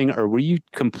sort of thing? Or were you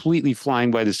completely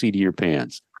flying by the seat of your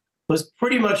pants? Was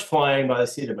pretty much flying by the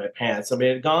seat of my pants. I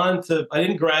mean, I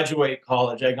didn't graduate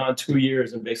college. I'd gone 2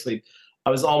 years, and basically I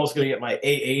was almost going to get my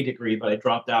AA degree, but I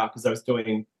dropped out because I was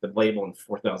doing the label and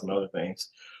 4,000 other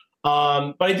things.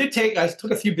 But I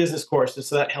took a few business courses,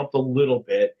 so that helped a little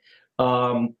bit.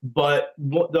 But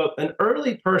an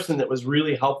early person that was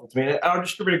really helpful to me, our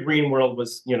distributor Green World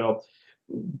was,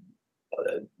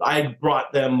 I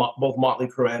brought them both Motley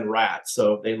Crue and Ratt,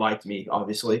 so they liked me,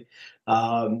 obviously.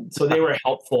 So they were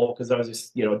helpful because I was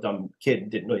just, a dumb kid and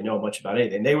didn't really know much about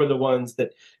anything. They were the ones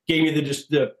that gave me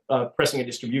the pressing and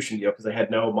distribution deal because I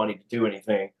had no money to do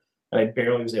anything, and I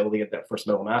barely was able to get that first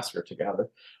Metal Massacre together.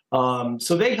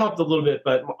 So they helped a little bit,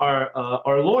 but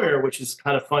our lawyer, which is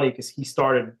kind of funny because he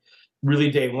started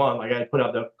really day one. Like, I put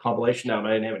out the compilation now, and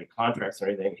I didn't have any contracts or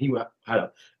anything. He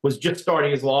was just starting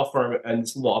his law firm and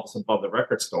this law office above the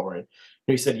record store. And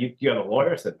he said, you have a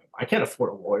lawyer? I said, I can't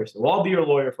afford a lawyer. So, well, I'll be your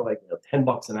lawyer for like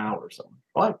 $10 an hour or something.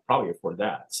 Well, I probably afford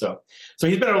that. So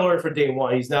he's been our lawyer for day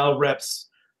one. He's now reps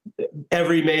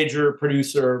every major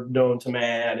producer known to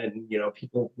man, and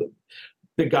people.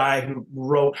 The guy who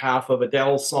wrote half of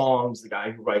Adele's songs, the guy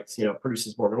who writes,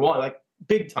 produces Morgan Wallen, like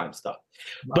big time stuff.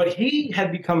 Wow. But he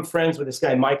had become friends with this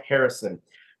guy, Mike Harrison,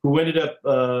 who ended up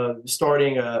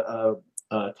starting a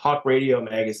talk radio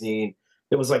magazine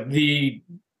that was like the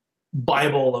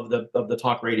Bible of the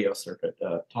talk radio circuit.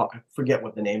 I forget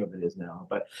what the name of it is now,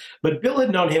 but Bill had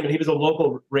known him, and he was a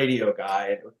local radio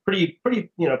guy, pretty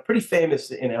famous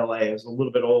in LA. He was a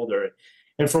little bit older,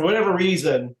 and for whatever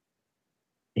reason,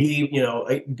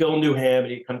 Bill knew him,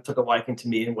 and he kind of took a liking to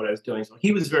me and what I was doing. So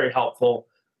he was very helpful.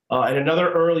 And another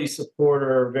early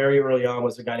supporter, very early on,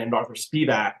 was a guy named Arthur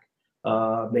Spivak.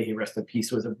 May he rest in peace.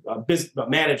 Who was a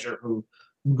manager who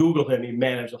Googled him. He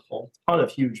managed a whole ton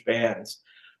of huge bands.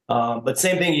 But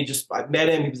same thing. I met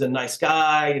him. He was a nice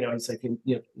guy. He's like,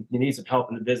 if you need some help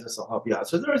in the business, I'll help you out.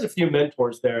 So there was a few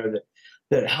mentors there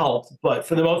that helped. But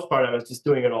for the most part, I was just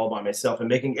doing it all by myself and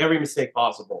making every mistake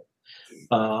possible.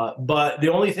 But the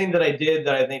only thing that I did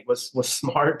that I think was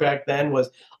smart back then was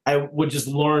I would just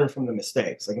learn from the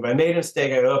mistakes. Like, if I made a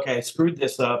mistake, I go, okay, I screwed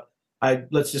this up.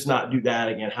 Let's just not do that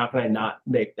again. How can I not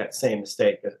make that same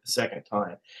mistake a second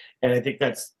time? And I think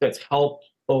that's helped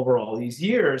over all these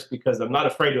years, because I'm not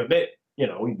afraid to admit,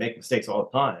 we make mistakes all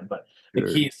the time, but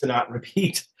the key is to not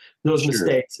repeat those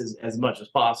mistakes as much as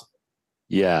possible.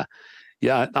 Yeah.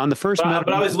 Yeah, on the first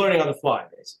but I was learning on the fly,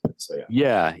 basically. So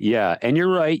yeah, and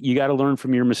you're right. You got to learn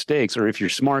from your mistakes, or if you're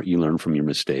smart, you learn from your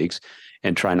mistakes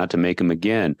and try not to make them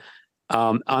again.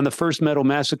 On the first Metal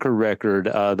Massacre record,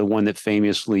 the one that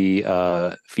famously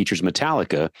features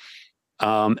Metallica,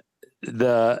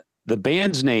 the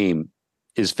band's name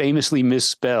is famously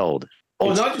misspelled.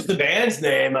 Oh, not just the band's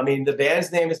name. I mean, the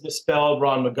band's name is misspelled.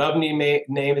 Ron McGovney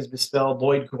name is misspelled.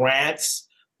 Lloyd Grant's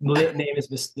name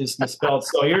is misspelled.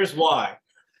 So here's why.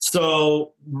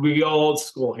 So we go old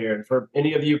school here. And for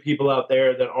any of you people out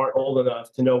there that aren't old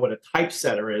enough to know what a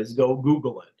typesetter is, go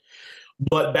Google it.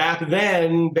 But back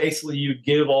then, basically, you'd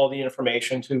give all the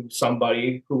information to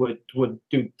somebody who would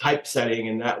do typesetting,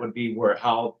 and that would be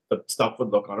how the stuff would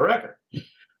look on a record.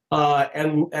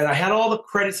 And I had all the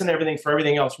credits and everything for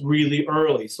everything else really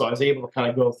early, so I was able to kind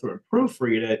of go through and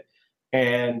proofread it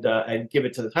and give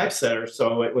it to the typesetter,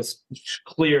 so it was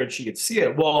clear and she could see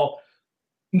it. Well,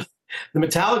 the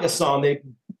Metallica song,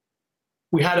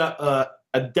 we had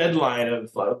a deadline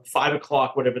of 5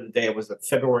 o'clock, whatever the day it was,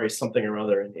 February something or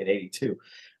other in '82,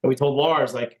 and we told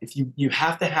Lars, like, if you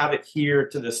have to have it here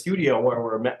to the studio where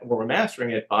we're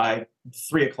mastering it by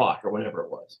 3 o'clock or whatever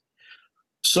it was.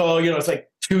 So, it's like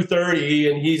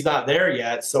 2:30 and he's not there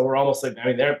yet. So we're almost like,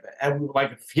 there. And we were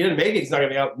like, if he didn't make it, he's not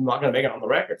going to make it on the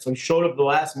record. So he showed up at the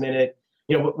last minute,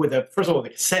 first of all,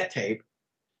 with a cassette tape.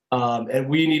 And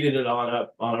we needed it on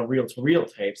a reel-to-reel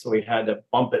tape. So we had to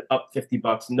bump it up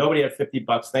 $50. Nobody had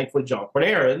 $50. Thankfully, John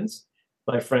Cornarins,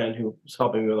 my friend who was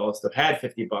helping me with all this stuff, had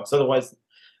 $50. Otherwise,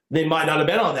 they might not have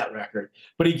been on that record.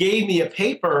 But he gave me a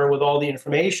paper with all the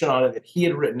information on it that he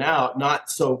had written out, not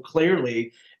so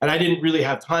clearly. And I didn't really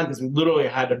have time because we literally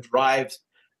had to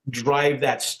drive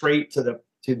that straight to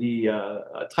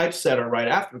the typesetter right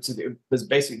afterwards. It was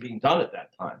basically being done at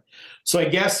that time. So I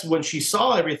guess when she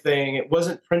saw everything, it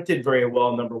wasn't printed very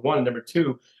well, number one. Number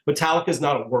two, Metallica is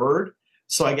not a word.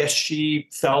 So I guess she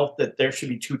felt that there should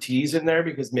be 2 T's in there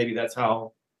because maybe that's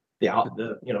how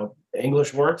the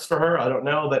English works for her. I don't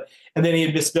know. And then he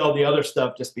had misspelled the other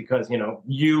stuff just because,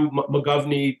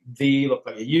 McGovney, the looked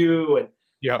like a U. And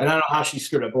I don't know how she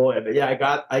screwed up Lloyd, but yeah, I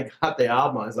got the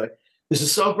album. I was like, this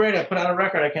is so great. I put out a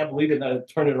record. I can't believe it. And I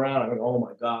turned it around. I went, oh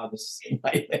my God, this is a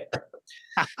nightmare.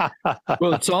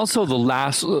 Well, it's also the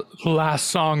last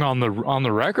song on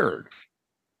the record.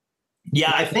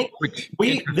 Yeah, I think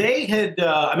they had.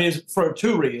 It's for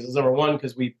 2 reasons. Number one,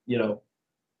 because when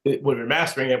we were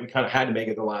mastering it, we kind of had to make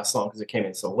it the last song because it came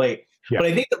in so late. Yeah. But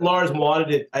I think that Lars wanted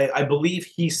it. I believe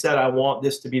he said, "I want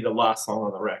this to be the last song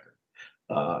on the record."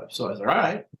 So I was like, all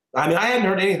right. I mean, I hadn't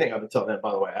heard anything up until then.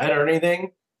 By the way, I hadn't heard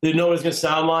anything. Didn't know what it was going to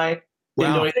sound like.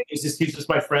 Didn't know anything. He's just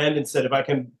my friend and said, if I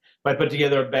put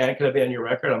together a band, can I be on your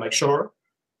record? I'm like, sure.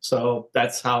 So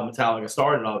that's how Metallica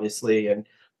started, obviously. And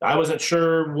I wasn't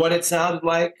sure what it sounded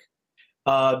like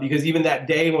because even that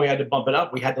day when we had to bump it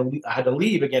up, I had to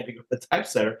leave again to go to the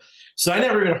typesetter. So I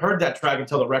never even heard that track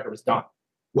until the record was done.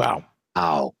 Wow.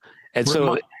 And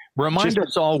so remind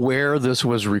us all where this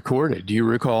was recorded. Do you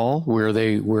recall where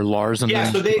Lars and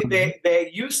so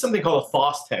they used something called a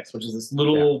Fostex, which is this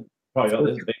little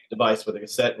probably this big device with a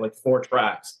cassette, like 4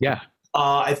 tracks. Yeah.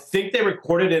 I think they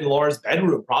recorded in Lars'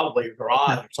 bedroom, probably a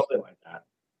garage or something like that.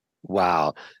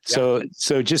 Wow. So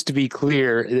just to be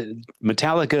clear,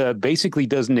 Metallica basically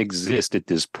doesn't exist at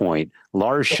this point.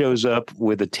 Lars shows up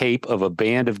with a tape of a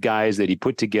band of guys that he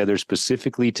put together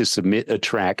specifically to submit a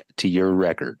track to your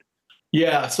record.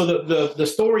 Yeah. So the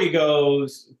story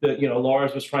goes that,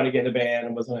 Lars was trying to get in a band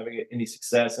and wasn't having any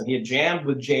success. And he had jammed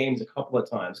with James a couple of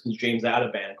times because James had a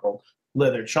band called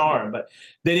Leather Charm, but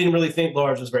they didn't really think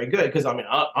Lars was very good because,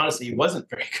 honestly, he wasn't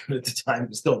very good at the time. He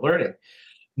was still learning.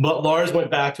 But Lars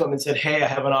went back to him and said, hey, I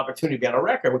have an opportunity to be on a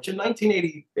record, which in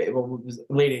 1980, it was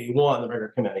late 81, the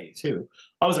record came out in 82.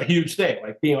 That was a huge thing.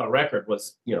 Like being on a record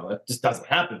was, it just doesn't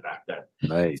happen back then.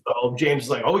 Right. So James was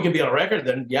like, oh, we can be on a record?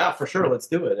 Then yeah, for sure, let's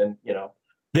do it. And,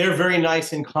 they're very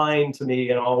nice and kind to me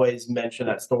and always mention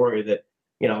that story that,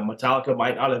 Metallica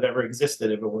might not have ever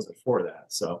existed if it wasn't for that.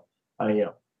 So,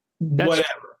 whatever.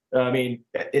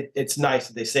 It's nice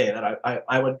that they say that.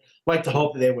 I would like to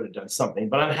hope that they would have done something,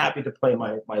 but I'm happy to play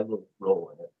my little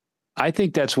role in it. I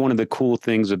think that's one of the cool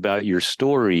things about your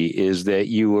story is that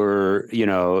you were,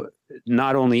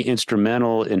 not only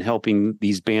instrumental in helping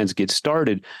these bands get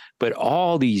started, but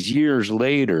all these years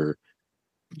later,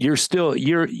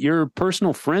 you're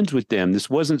personal friends with them. This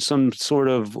wasn't some sort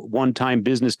of one-time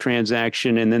business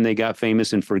transaction and then they got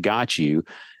famous and forgot you.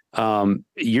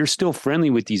 You're still friendly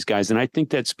with these guys. And I think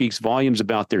that speaks volumes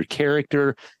about their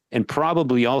character and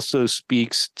probably also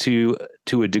speaks to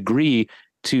a degree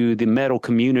to the metal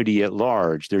community at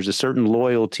large. There's a certain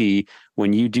loyalty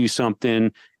when you do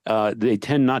something, they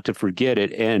tend not to forget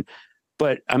it.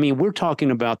 But we're talking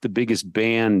about the biggest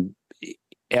band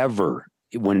ever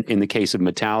when in the case of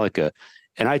Metallica.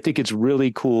 And I think it's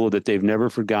really cool that they've never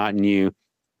forgotten you.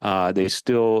 They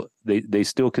still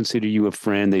consider you a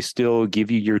friend. They still give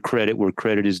you your credit where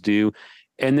credit is due.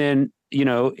 And then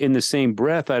in the same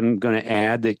breath, I'm going to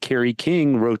add that Kerry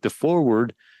King wrote the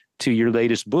foreword to your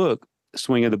latest book,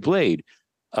 Swing of the Blade.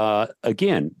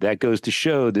 Again, that goes to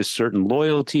show this certain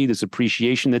loyalty, this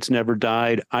appreciation that's never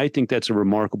died. I think that's a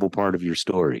remarkable part of your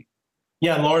story.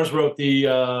 Yeah, Lars wrote the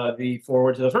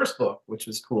foreword to the first book, which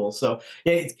was cool. So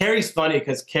yeah, Carrie's funny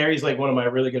because Carrie's like one of my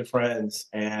really good friends,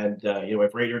 and we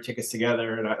have radio tickets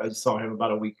together. And I just saw him about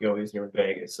a week ago. He was here in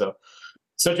Vegas, so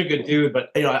such a good dude.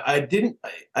 But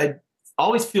I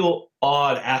always feel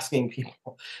odd asking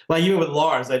people, like even with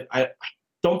Lars. I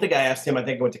don't think I asked him. I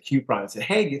think I went to Q-Prime and said,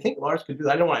 "Hey, do you think Lars could do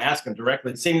that?" I didn't want to ask him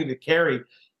directly. Same thing with Carrie.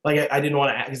 Like I didn't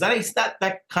want to ask because he's not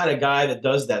that kind of guy that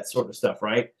does that sort of stuff,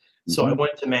 right? So I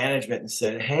went to management and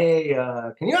said, "Hey,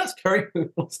 can you ask Curry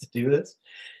who wants to do this?"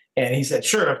 And he said,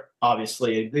 "Sure."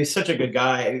 Obviously, he's such a good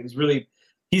guy.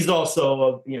 He's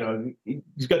also,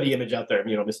 he's got the image out there,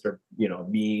 Mr.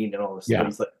 Mean and all this stuff.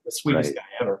 He's like the sweetest guy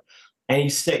ever. And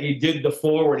he did the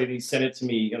forward and he sent it to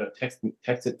me,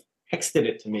 texted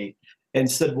it to me and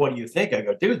said, "What do you think?" I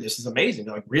go, "Dude, this is amazing."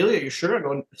 They're like, "Really? Are you sure?" I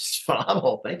go, "It's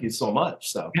phenomenal. Thank you so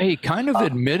much." So he kind of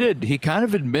admitted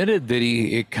that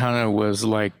it kind of was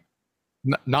like,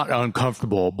 not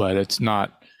uncomfortable, but it's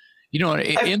not,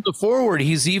 in the forward,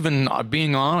 he's even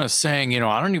being honest, saying,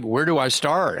 I don't even, where do I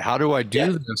start? How do I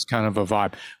do this kind of a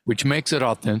vibe, which makes it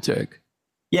authentic.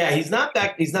 Yeah, he's not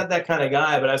that kind of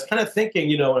guy, but I was kind of thinking,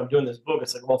 when I'm doing this book,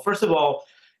 it's like, well, first of all,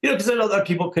 because I know other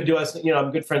people could do us, I'm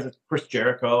good friends with Chris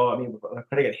Jericho. I mean, I'm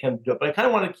trying to get him to do it, but I kind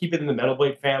of want to keep it in the Metal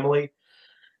Blade family.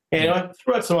 And I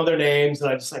threw out some other names,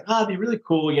 and I just like, it'd be really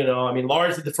cool, I mean,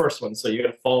 Lars did the first one, so you got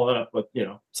to follow it up with,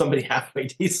 somebody halfway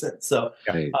decent. So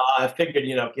I figured,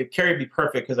 Kerry would be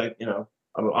perfect because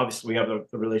obviously we have the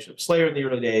relationship with Slayer in the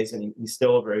early days, and he's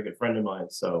still a very good friend of mine.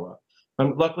 So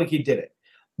luckily he did it.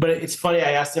 But it's funny.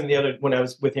 I asked him when I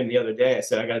was with him the other day. I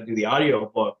said, "I got to do the audio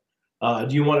book.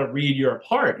 Do you want to read your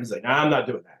part?" He's like, "Nah, I'm not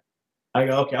doing that." I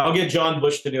go, "Okay, I'll get John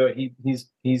Bush to do it. He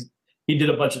did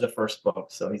a bunch of the first book,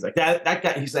 so he's like that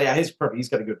guy." He's like, "Yeah, he's perfect. He's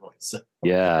got a good voice." So,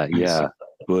 yeah.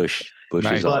 Bush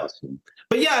is awesome.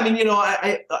 But yeah, I mean,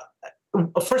 I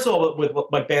first of all, with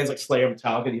like bands like Slayer,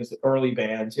 Metallica, these early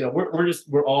bands,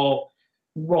 we're all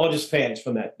just fans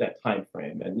from that time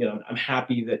frame, and I'm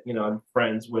happy that I'm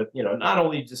friends with not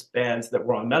only just bands that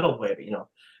were on Metal Blade, but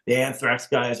the Anthrax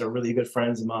guys are really good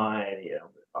friends of mine.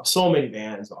 So many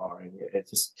bands are, and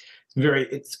it's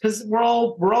because we're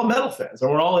all metal fans,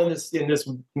 and we're all in this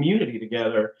community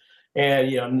together.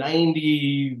 And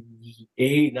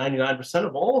 99%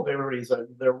 of all of everybody's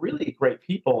they're really great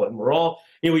people, and we're all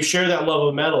we share that love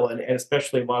of metal, and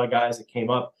especially a lot of guys that came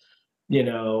up.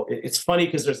 It's funny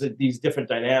because there's these different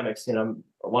dynamics. A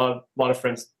lot of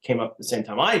friends came up at the same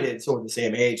time I did, so we're the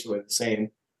same age, so we're the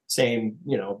same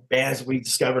bands that we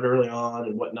discovered early on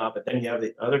and whatnot. But then you have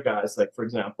the other guys, like for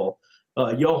example,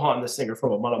 Johan, the singer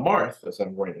from Amon Amarth, as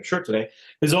I'm wearing a shirt today,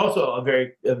 is also a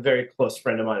very close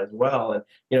friend of mine as well.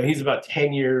 And he's about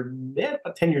 10 years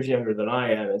younger than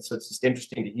I am, and so it's just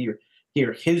interesting to hear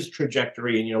his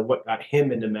trajectory and what got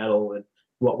him into metal and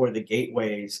what were the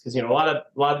gateways. Because a lot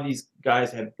of these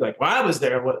guys had, like, when I was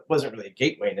there, it wasn't really a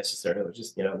gateway necessarily. It was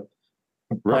just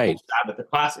right, with the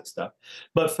classic stuff.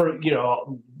 But for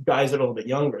guys that are a little bit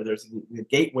younger, there's the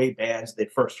gateway bands they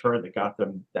first heard that got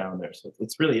them down there. So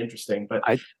it's really interesting.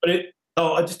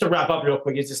 Just to wrap up real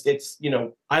quick, it's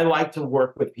I like to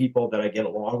work with people that I get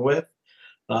along with.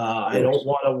 I don't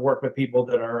want to work with people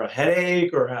that are a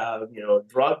headache or have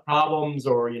drug problems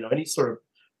or any sort of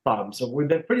problem. So we've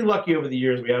been pretty lucky over the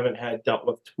years. We haven't dealt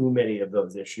with too many of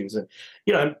those issues. And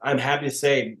I'm happy to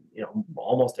say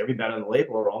almost every band on the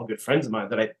label are all good friends of mine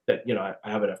that I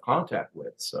have enough contact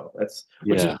with. So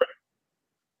which is great.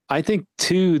 I think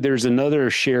too, there's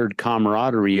another shared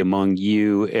camaraderie among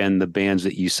you and the bands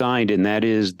that you signed, and that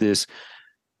is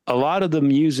a lot of the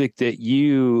music that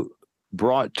you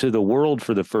brought to the world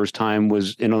for the first time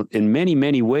was in many,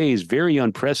 many ways very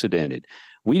unprecedented.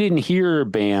 We didn't hear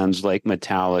bands like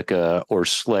Metallica or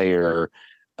Slayer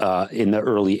in the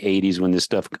early 80s when this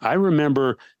stuff. I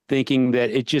remember thinking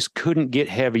that it just couldn't get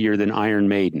heavier than Iron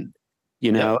Maiden,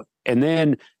 and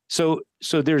then so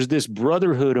there's this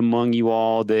brotherhood among you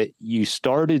all that you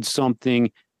started something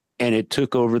and it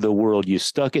took over the world. You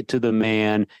stuck it to the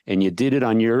man and you did it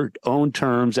on your own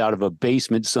terms out of a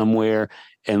basement somewhere.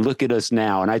 And look at us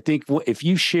now. And I think if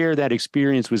you share that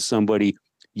experience with somebody,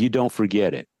 you don't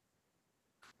forget it.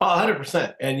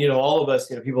 100%. And all of us,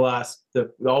 people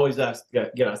always get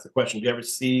asked the question: do you ever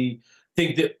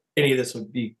think that any of this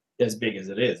would be as big as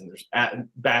it is? And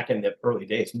back in the early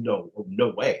days, no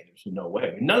way. There's no way.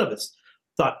 I mean, none of us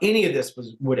thought any of this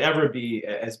would ever be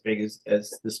as big as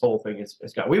this whole thing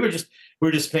has got. We were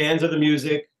just fans of the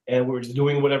music, and we were just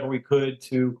doing whatever we could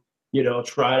to,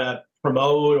 try to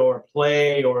promote or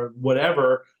play or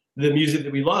whatever the music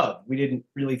that we loved. We didn't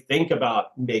really think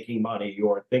about making money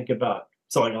or think about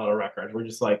selling a lot of records. We're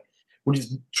just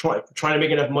trying to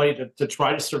make enough money to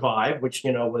try to survive, which,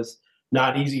 was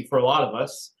not easy for a lot of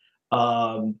us.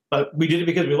 But we did it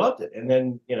because we loved it. And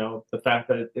then, the fact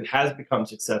that it has become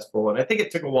successful. And I think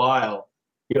it took a while,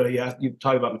 you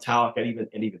talk about Metallica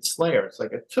and even Slayer. It's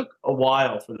like, it took a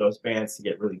while for those bands to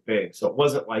get really big. So it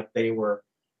wasn't like they were,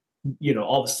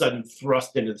 all of a sudden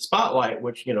thrust into the spotlight,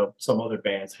 which, some other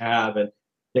bands have, and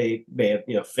they may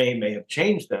have, fame may have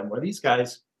changed them, where these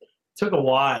guys took a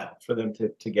while for them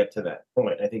to get to that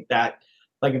point. I think that,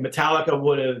 like, if Metallica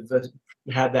would have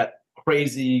had that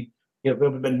crazy, it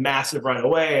would have been massive right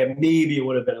away, and maybe it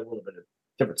would have been a little bit of a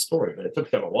different story, but it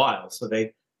took them a while, so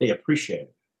they appreciate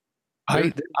it.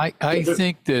 I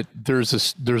think that there's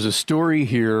a story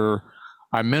here.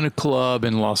 I'm in a club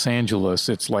in Los Angeles.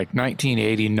 It's like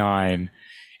 1989,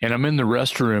 and I'm in the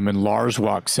restroom, and Lars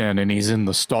walks in, and he's in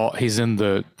the stall. He's in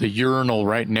the urinal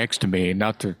right next to me.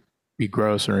 Not to be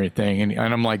gross or anything,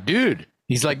 and I'm like, dude.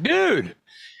 He's like, dude.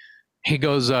 He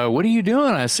goes, what are you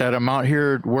doing? I said, I'm out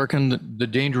here working the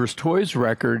Dangerous Toys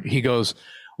record. He goes,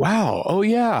 wow. Oh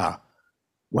yeah.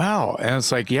 Wow. And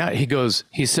it's like, yeah.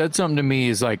 He said something to me.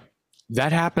 He's like,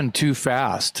 that happened too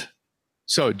fast.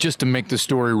 So just to make the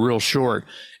story real short,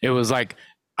 it was like,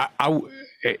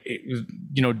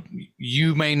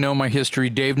 you may know my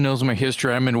history. Dave knows my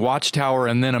history. I'm in Watchtower.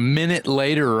 And then a minute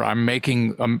later, I'm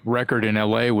making a record in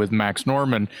LA with Max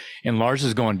Norman, and Lars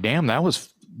is going, damn,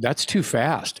 that's too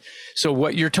fast. So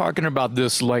what you're talking about,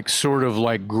 this like sort of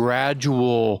like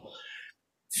gradual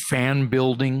fan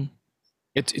building,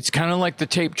 it's kind of like the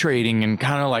tape trading, and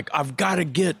kind of like, I've got to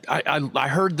get, I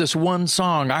heard this one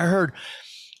song. I heard,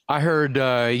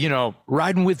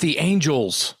 Riding with the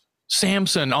Angels,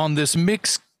 Samson, on this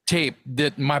mixtape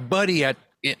that my buddy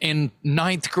in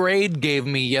 9th grade gave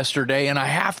me yesterday, and I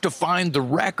have to find the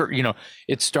record.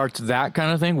 It starts that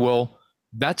kind of thing. Well,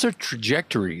 that's a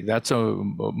trajectory. That's a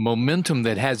momentum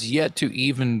that has yet to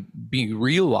even be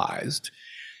realized.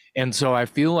 And so I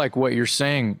feel like what you're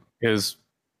saying is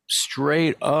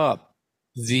straight up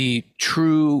the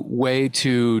true way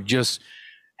to just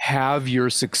have your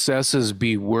successes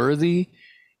be worthy,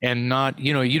 and not,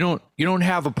 you don't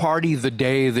have a party the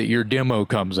day that your demo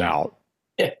comes out.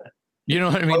 Yeah. You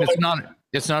know what I mean?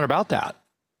 It's not about that.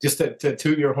 Just to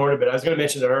toot your horn a bit, I was going to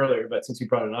mention it earlier, but since you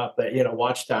brought it up, that,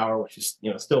 Watchtower, which is,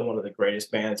 still one of the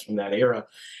greatest bands from that era.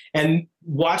 And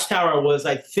Watchtower was,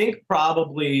 I think,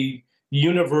 probably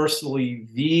universally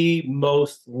the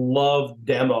most loved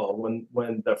demo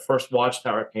when the first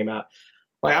Watchtower came out.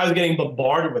 Like, I was getting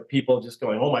bombarded with people just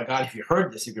going, "Oh my God, if you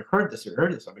heard this, if you heard this, if you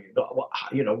heard this." I mean,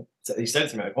 they said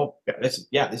to me, like, "Oh, this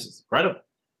is incredible."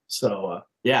 So,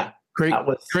 yeah.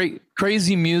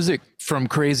 Crazy music from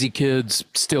crazy kids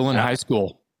still in high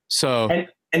school. So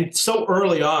and so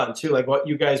early on too, like what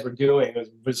you guys were doing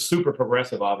was super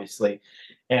progressive, obviously,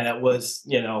 and it was,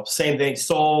 same thing,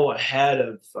 so ahead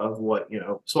of what,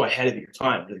 so ahead of your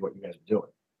time, really, what you guys were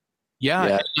doing.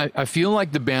 Yeah. I feel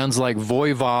like the bands like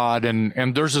Voivod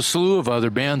and there's a slew of other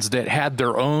bands that had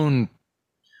their own.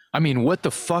 I mean, what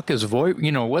the fuck is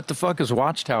what the fuck is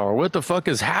Watchtower? What the fuck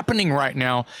is happening right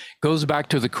now goes back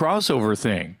to the crossover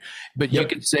thing. But you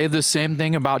could say the same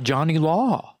thing about Johnny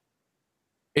Law.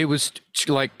 It was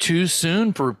like too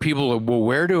soon for people to, well,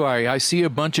 where do I see a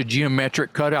bunch of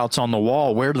geometric cutouts on the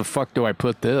wall. Where the fuck do I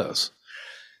put this?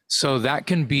 So that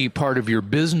can be part of your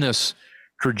business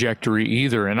trajectory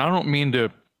either. And I don't mean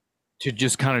to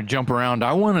just kind of jump around.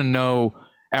 I want to know,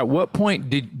 at what point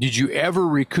did you ever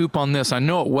recoup on this? I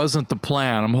know it wasn't the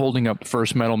plan. I'm holding up the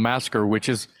first Metal Massacre, which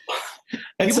is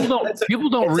people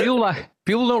don't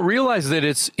realize that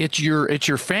it's your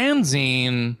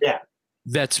fanzine. Yeah.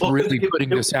 That's really putting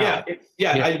this out.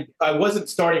 I wasn't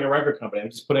starting a record company. I'm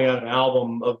just putting out an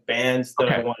album of bands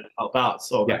that I wanted to help out.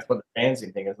 So that's what the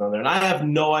fanzine thing is on there. And I have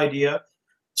no idea.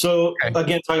 So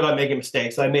again, talking about making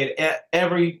mistakes, I made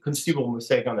every conceivable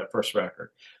mistake on that first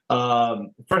record.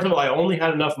 First of all, I only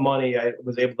had enough money. I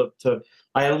was able to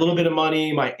I had a little bit of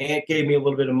money. My aunt gave me a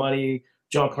little bit of money.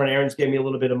 John Carnairns gave me a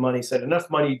little bit of money. Said enough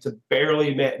money to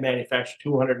barely manufacture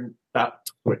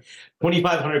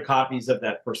 2,500 copies of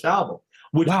that first album.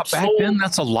 Which back then,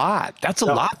 that's a lot. That's a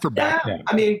lot for back then.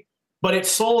 I mean, but it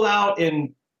sold out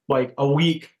in like a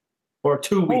week or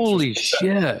 2 weeks. Holy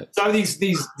shit! So these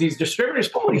distributors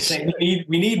call me saying we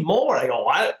need more. I go,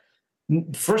 what?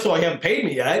 First of all, you haven't paid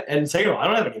me yet, and second of all, I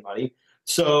don't have any money.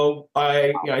 So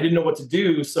I didn't know what to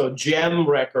do. So Gem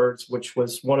Records, which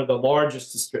was one of the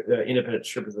largest independent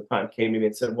distributors at the time, came to me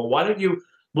and said, well, why don't you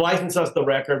license us the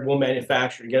record? We'll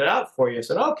manufacture and get it out for you. I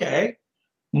said, okay,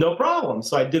 no problem.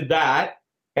 So I did that,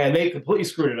 and they completely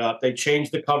screwed it up. They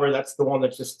changed the cover. That's the one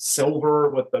that's just silver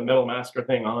with the Metal Master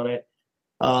thing on it.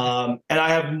 And I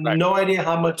have no idea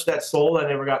how much that sold. I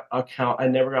never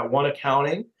got one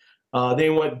accounting. They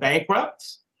went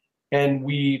bankrupt, and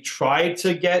we tried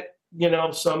to get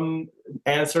some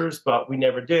answers, but we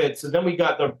never did. So then we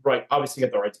got the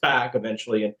rights back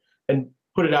eventually, and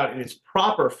put it out in its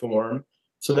proper form.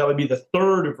 So that would be the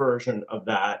third version of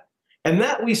that. And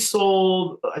that we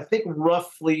sold, I think,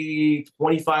 roughly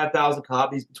 25,000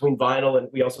 copies between vinyl, and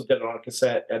we also did it on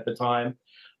cassette at the time.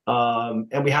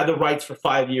 And we had the rights for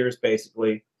 5 years,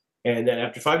 basically. And then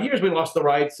after 5 years, we lost the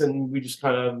rights, and we just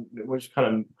kind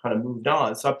of moved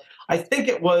on. So I think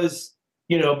it was,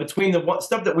 between the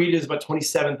stuff that we did is about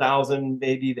 27,000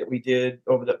 maybe that we did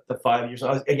over the 5 years.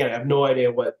 Again, I have no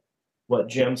idea what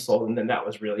Gem sold, and then that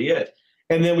was really it.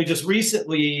 And then we just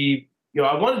recently,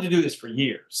 I wanted to do this for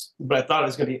years, but I thought it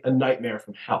was going to be a nightmare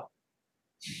from hell.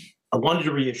 I wanted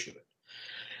to reissue it.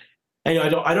 And I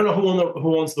don't know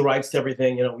who owns the rights to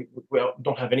everything. We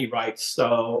don't have any rights.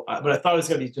 So, but I thought it was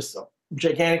going to be just a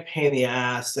gigantic pain in the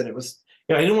ass, and it was.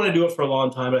 I didn't want to do it for a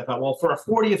long time, but I thought, well, for our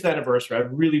 40th anniversary, I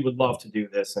really would love to do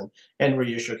this and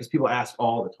reissue it, because people ask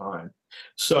all the time.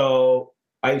 So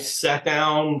I sat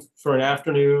down for an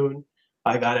afternoon.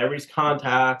 I got everybody's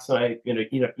contacts, and I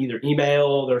either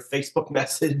emailed or Facebook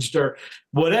messaged or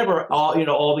whatever.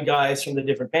 All the guys from the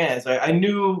different bands. I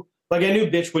knew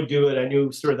Bitch would do it. I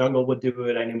knew Sir Dungle would do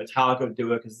it. I knew Metallica would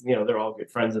do it, because they're all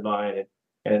good friends of mine.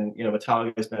 And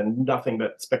Metallica has been nothing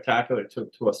but spectacular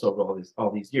to us over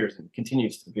all these years, and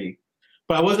continues to be.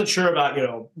 But I wasn't sure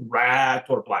about Ratt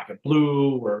or Black and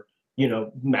Blue or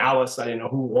Malice. I didn't know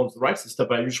who owns the rights to stuff.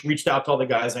 But I just reached out to all the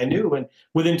guys I knew, and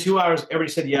within 2 hours, everybody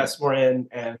said yes, we're in.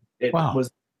 And it was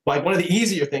like one of the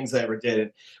easier things I ever did.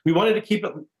 And we wanted to keep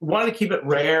it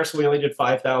rare, so we only did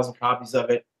 5,000 copies of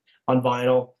it on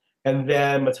vinyl. And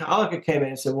then Metallica came in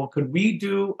and said, well, could we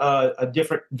do a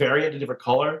different variant, a different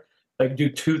color? Like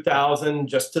do 2,000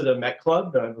 just to the Met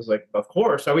Club? And I was like, of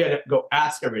course. So we had to go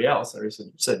ask everybody else. And I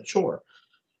said, sure.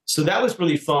 So that was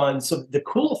really fun. So the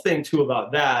cool thing too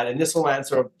about that, and this will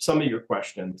answer some of your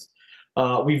questions,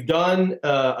 we've done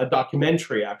a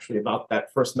documentary actually about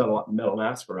that first Metal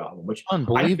Massacre album, which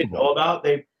I didn't know about.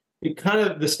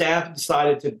 The staff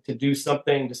decided to do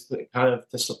something just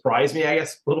to surprise me, I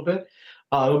guess, a little bit.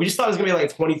 We just thought it was going to be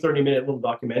like a 20, 30-minute little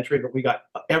documentary, but we got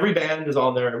every band is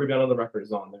on there. Every band on the record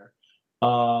is on there.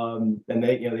 And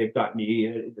they've got me.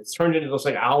 It's turned into this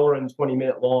like hour and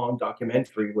 20-minute long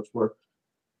documentary, which we're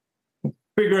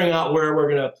figuring out where we're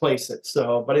going to place it.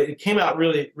 So, but it came out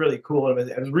really, really cool. And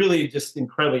it was really just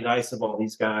incredibly nice of all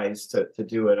these guys to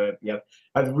do it.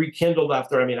 I've rekindled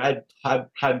after. I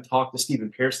hadn't talked to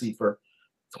Stephen Pearcy for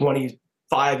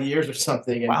 25 years or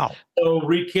something. And wow. So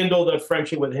rekindled a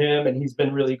friendship with him, and he's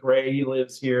been really great. He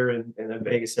lives here in the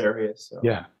Vegas area. So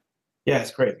yeah, it's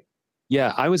crazy.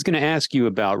 Yeah, I was going to ask you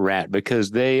about Ratt,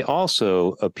 because they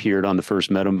also appeared on the first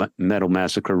Metal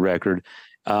Massacre record.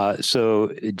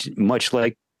 So much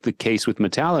like the case with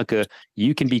Metallica,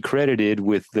 you can be credited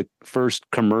with the first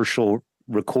commercial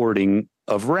recording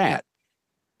of Ratt.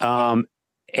 And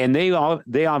they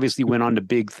obviously went on to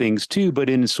big things too, but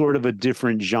in sort of a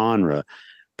different genre.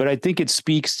 But I think it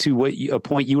speaks to a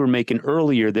point you were making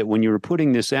earlier, that when you were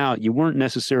putting this out, you weren't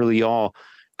necessarily all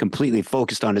completely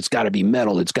focused on it's got to be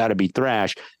metal, it's got to be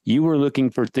thrash. You were looking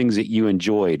for things that you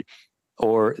enjoyed,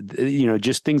 or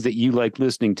just things that you like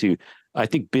listening to. I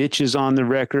think Bitch is on the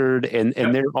record, and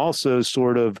they're also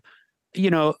sort of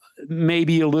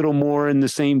maybe a little more in the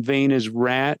same vein as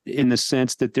Ratt, in the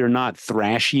sense that they're not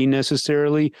thrashy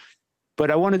necessarily. But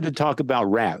I wanted to talk about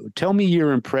Ratt. Tell me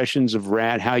your impressions of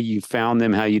Ratt, how you found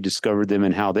them, how you discovered them,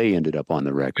 and how they ended up on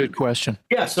the record. Good question.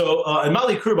 Yeah, so and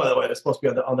Motley Crue, by the way, is supposed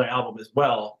to be on their album as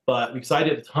well. But because I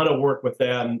did a ton of work with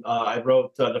them, I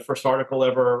wrote the first article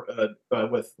ever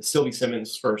with Sylvie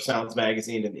Simmons for Sounds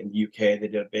Magazine in the UK. They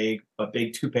did a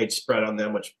big 2-page spread on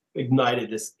them, which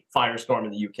ignited this firestorm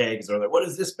in the UK, because they're like, what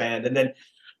is this band? And then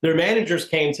their managers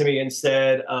came to me and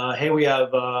said, hey, we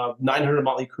have 900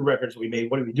 Motley Crue records we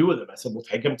made. What do we do with them? I said, we'll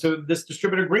take them to this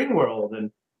distributor, Green World,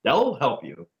 and they'll help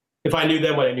you. If I knew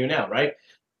then what I knew now, right?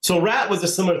 So Ratt was a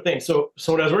similar thing. So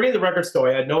when I was working at the record store,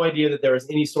 I had no idea that there was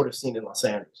any sort of scene in Los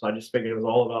Angeles. I just figured it was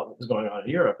all about what was going on in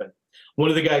Europe. And one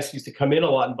of the guys who used to come in a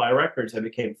lot and buy records I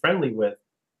became friendly with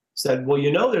said, well,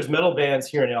 there's metal bands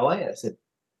here in LA. And I said,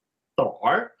 there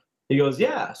are? He goes,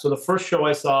 yeah. So the first show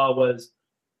I saw was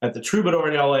at the Troubadour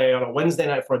in LA on a Wednesday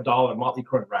night for $1, Motley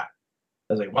Crue and Ratt.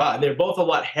 I was like, wow. And they're both a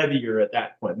lot heavier at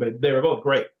that point, but they were both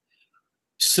great.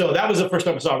 So that was the first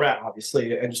time I saw Ratt,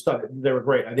 obviously, and just thought they were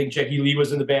great. I think Jackie Lee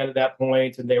was in the band at that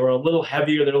point, and they were a little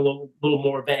heavier. They're a little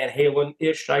more Van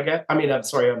Halen-ish, I guess. I mean, I'm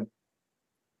sorry,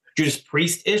 Judas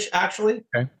Priest-ish, actually.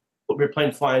 Okay. But we were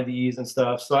playing Flying D's and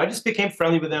stuff. So I just became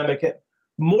friendly with them. I became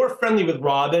more friendly with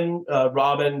Robin.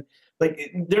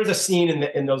 Like there's a scene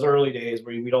in those early days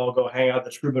where we'd all go hang out at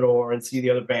the Troubadour and see the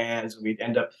other bands, and we'd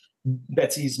end up.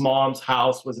 Betsy's mom's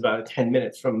house was about 10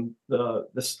 minutes from the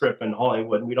Strip in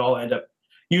Hollywood, and we'd all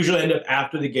usually end up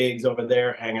after the gigs over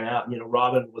there hanging out. And,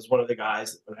 Robin was one of the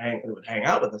guys that would hang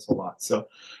out with us a lot. So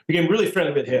became really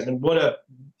friendly with him, and what a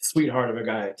sweetheart of a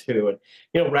guy too.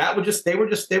 And Ratt they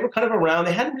were kind of around.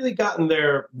 They hadn't really gotten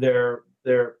their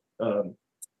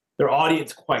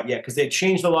audience quite yet, because they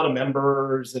changed a lot of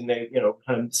members and they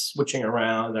kind of switching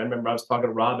around. I remember I was talking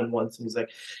to Robin once, and he's like,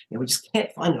 we just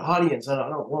can't find an audience. I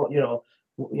don't know,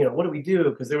 what do we do?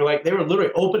 Because they were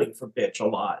literally opening for Bitch a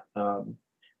lot.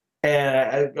 And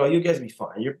I go, you guys will be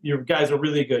fine. Your guys are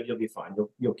really good. You'll be fine.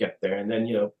 You'll get there. And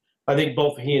then, I think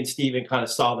both he and Steven kind of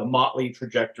saw the Motley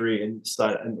trajectory and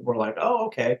were like, oh,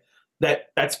 okay,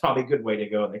 that's probably a good way to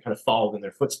go. And they kind of followed in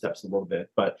their footsteps a little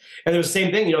bit. And it was the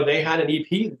same thing. They had an EP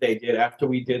that they did after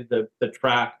we did the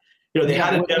track. They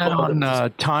had a demo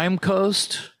on Time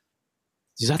Coast.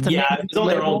 Is that the name? It's on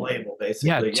their own label,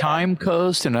 basically. Yeah, Time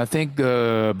Coast, and I think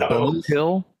Bo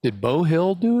Hill. Did Bo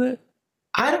Hill do it?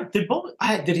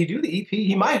 Did he do the EP?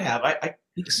 He might have. I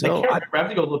think so. I have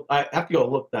to go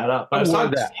look that up.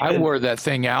 I wore that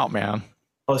thing out, man.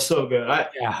 Oh, so good.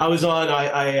 I was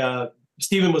on.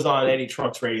 Steven was on Eddie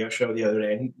Trunk's radio show the other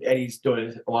day, and Eddie's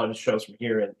doing a lot of his shows from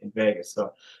here in Vegas.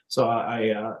 So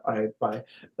I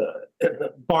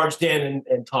barged in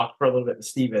and talked for a little bit with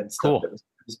Steven. Cool. It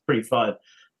was pretty fun.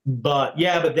 But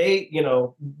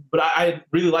I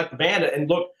really liked the band. And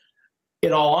look,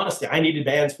 in all honesty, I needed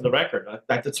bands for the record.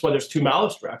 That's why there's 2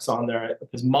 Malice tracks on there,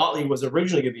 because Motley was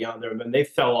originally going to be on there, and then they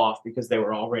fell off because they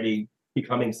were already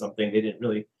becoming something. They didn't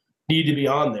really need to be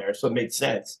on there, so it made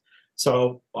sense.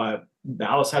 So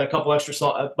Malice had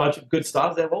a bunch of good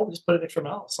stuff. They we'll just put an extra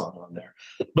Malice song on there.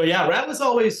 But yeah, Ratt was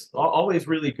always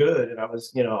really good, and I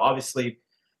was obviously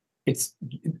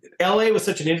LA was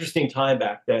such an interesting time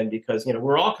back then, because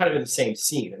we're all kind of in the same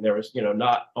scene, and there was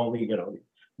not only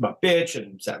about Bitch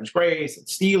and Savage Grace and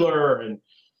Steeler and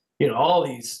all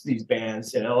these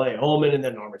bands in LA, Omen, and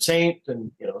then Armored Saint,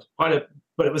 and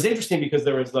but it was interesting because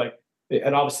there was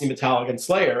and obviously Metallica and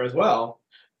Slayer as well.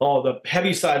 All the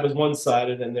heavy side was one side,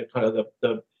 and then the kind of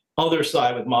the other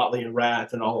side with Motley and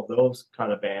Ratt and all of those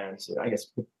kind of bands. I guess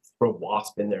throw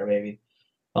Wasp in there maybe.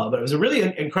 But it was a really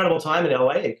incredible time in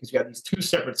LA, because you had these 2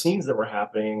 separate scenes that were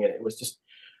happening, and it was just.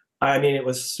 It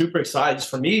was super exciting just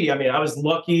for me. I was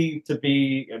lucky to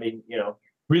be,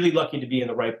 really lucky to be in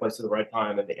the right place at the right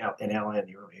time in LA in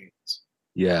the early 80s.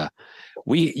 Yeah.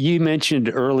 You mentioned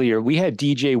earlier, we had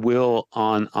DJ Will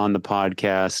on the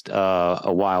podcast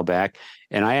a while back,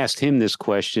 and I asked him this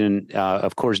question.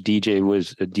 Of course,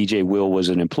 DJ Will was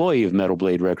an employee of Metal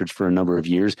Blade Records for a number of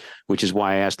years, which is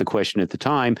why I asked the question at the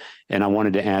time, and I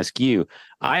wanted to ask you.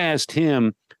 I asked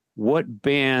him what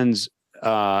bands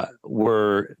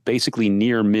were basically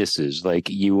near misses. Like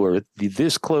you were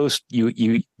this close,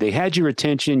 they had your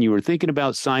attention, you were thinking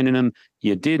about signing them,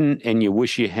 you didn't, and you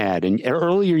wish you had. And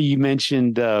earlier you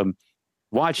mentioned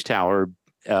Watchtower,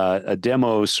 a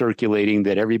demo circulating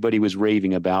that everybody was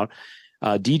raving about.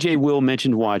 DJ Will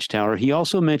mentioned Watchtower. He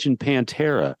also mentioned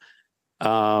Pantera.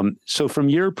 So from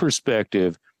your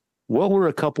perspective, what were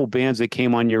a couple bands that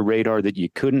came on your radar that you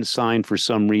couldn't sign for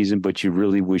some reason, but you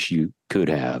really wish you could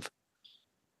have?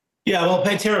 Yeah, well,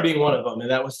 Pantera being one of them,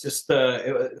 and that was just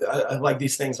like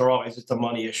these things are always just a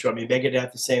money issue. Megadeth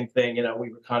had the same thing.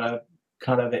 We were kind of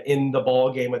in the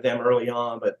ball game with them early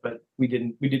on, but we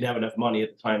didn't have enough money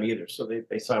at the time either, so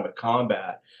they signed with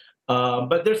Combat.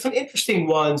 But there's some interesting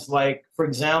ones, like for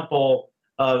example,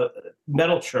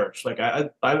 Metal Church. Like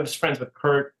I was friends with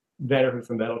Kurt Venner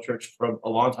from Metal Church for a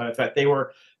long time. In fact, they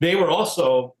were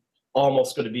also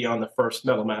almost going to be on the first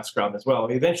Metal Massacre album as well.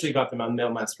 We eventually got them on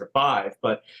Metal Massacre 5,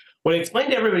 but what I explained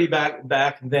to everybody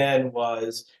back then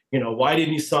was, why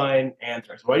didn't you sign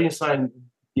Anthrax? Why didn't you sign,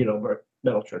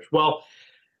 Metal Church? Well,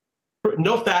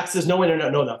 no faxes, no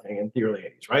internet, no nothing in the early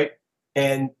 80s, right?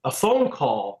 And a phone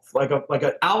call, like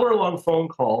an hour-long phone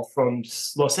call from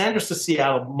Los Angeles to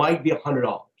Seattle might be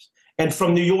 $100, and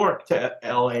from New York to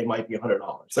LA might be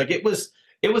 $100. Like it was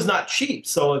not cheap.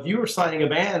 So if you were signing a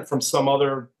band from some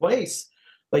other place,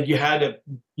 Like you had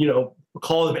to,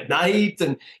 call them at night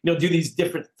and, do these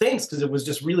different things because it was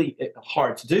just really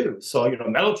hard to do. So,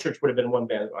 Metal Church would have been one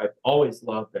band I've always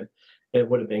loved, and it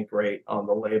would have been great on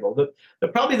the label.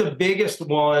 Probably the biggest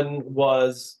one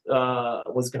was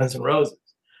Guns N' Roses.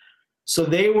 So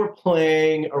they were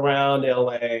playing around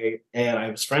LA, and I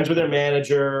was friends with their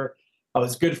manager. I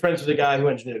was good friends with the guy who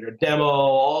engineered their demo,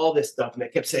 all this stuff. And they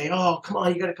kept saying, "Oh, come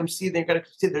on, you got to come see them. You got to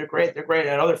come see them. They're great. They're great."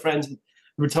 And other friends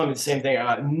were telling me the same thing.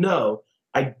 No,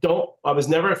 I don't. I was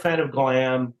never a fan of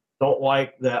glam. Don't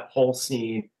like that whole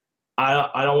scene.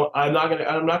 I don't. I'm not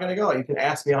gonna go. You can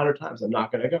ask me 100 times. I'm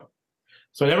not gonna go.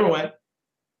 So I never went.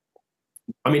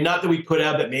 I mean, not that we put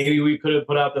out that maybe we could have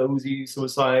put out the Uzi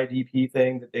Suicide EP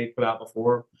thing that they put out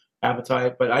before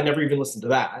Appetite, but I never even listened to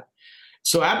that.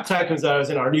 So Appetite comes out. I was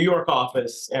in our New York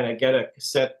office, and I get a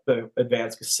cassette, the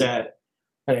advanced cassette,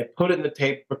 and I put it in the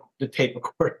tape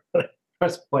recorder. I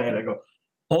press play, and I go,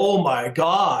 "Oh my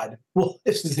God! Well,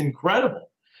 this is incredible."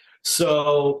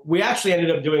 So we actually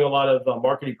ended up doing a lot of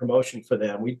marketing promotion for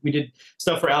them. We did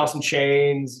stuff for Alice in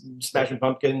Chains, Smashing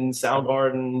Pumpkins,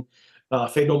 Soundgarden,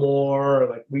 Fade No More.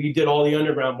 Like we did all the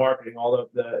underground marketing, all of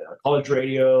the college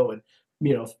radio, and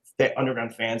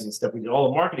underground fans and stuff. We did all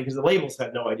the marketing because the labels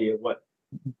had no idea what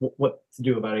to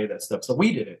do about any of that stuff. So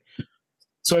we did it.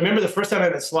 So I remember the first time I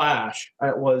met Slash. I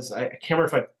can't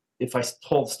remember if I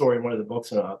told the story in one of the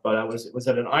books or not, but it was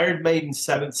at an Iron Maiden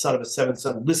Seventh Son of a Seventh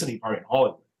Son listening party in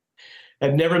Hollywood.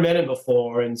 I'd never met him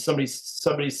before, and somebody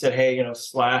said, "Hey,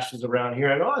 Slash is around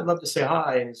here." I go, "Oh, I'd love to say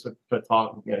hi." And he started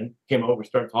talking. He came over,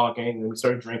 started talking, and we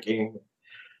started drinking.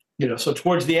 So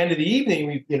towards the end of the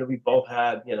evening, we both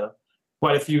had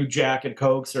quite a few Jack and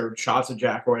Cokes or shots of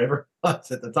Jack or whatever it was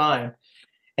at the time.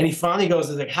 And he finally goes,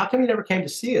 "He's like, how come you never came to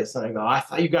see us?" And I go, "I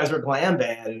thought you guys were a glam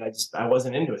band, and I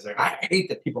wasn't into it." He's like, "I hate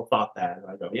that people thought that." And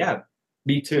I go, "Yeah,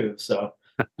 me too." So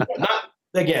not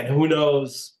again, who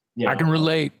knows? I can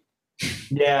relate.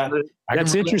 Yeah,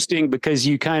 that's interesting because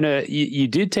you kind of you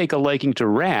did take a liking to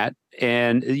Ratt,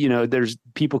 and there's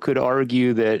people could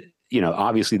argue that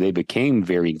obviously they became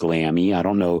very glammy. I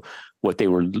don't know what they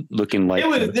were looking like. It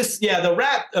was the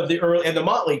Ratt of the early, and the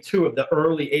Motley too of the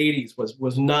early '80s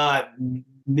was not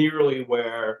nearly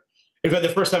where. In fact, the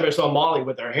first time I saw Motley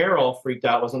with their hair all freaked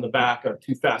out was on the back of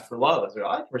Too Fast for Love. I was like,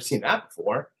 I've never seen that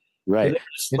before. Right.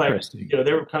 Interesting.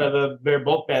 They were kind of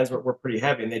both bands were pretty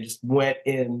heavy, and they just went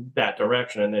in that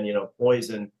direction. And then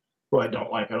Poison, who I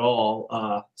don't like at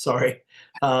all. Sorry.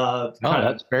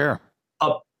 That's fair.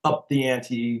 Up the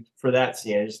ante for that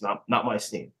scene. It's just not my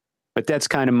scene. But that's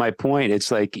kind of my point. It's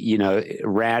like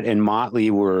Ratt and Motley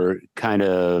were kind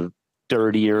of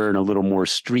dirtier and a little more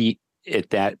street at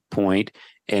that point.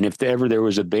 And if ever there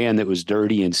was a band that was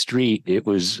dirty and street, it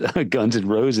was Guns N'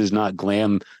 Roses, not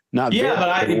glam. Not yeah,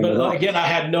 but again, I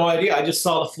had no idea. I just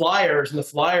saw the flyers, and the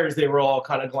flyers, they were all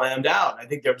kind of glammed out. I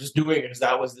think they were just doing it because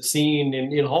that was the scene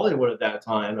in Hollywood at that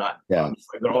time. I'm just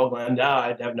like, they're all glammed out.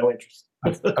 I'd have no interest.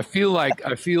 I feel like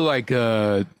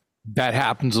that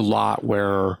happens a lot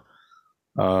where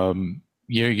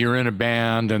you're in a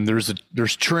band and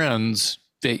there's trends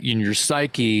that in your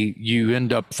psyche you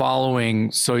end up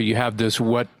following, so you have this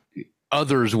what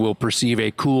others will perceive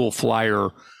a cool flyer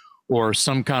or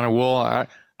some kind of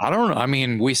I don't know. I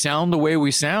mean, we sound the way we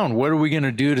sound. What are we going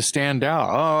to do to stand out?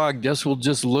 Oh, I guess we'll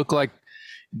just look like.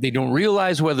 They don't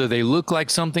realize whether they look like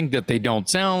something that they don't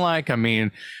sound like. I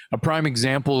mean, a prime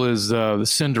example is the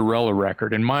Cinderella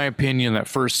record. In my opinion, that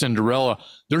first Cinderella,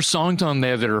 there's songs on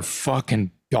there that are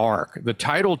fucking dark. The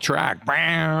title track,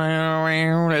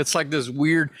 it's like this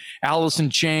weird Alice in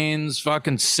Chains,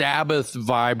 fucking Sabbath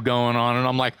vibe going on. And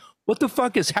I'm like, what the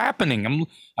fuck is happening?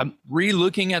 I'm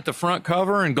re-looking at the front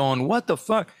cover and going, what the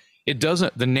fuck? It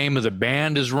doesn't, the name of the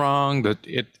band is wrong.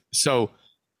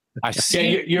 I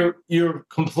see. Yeah, you're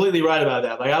completely right about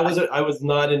that. Like I was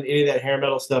not in any of that hair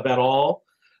metal stuff at all,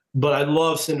 but I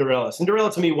love Cinderella.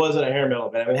 Cinderella to me wasn't a hair metal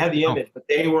band. I mean, it had the image, but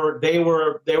they were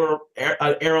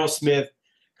an Aerosmith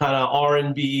kind of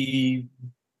R&B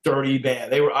dirty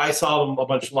band. I saw them a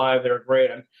bunch live. They were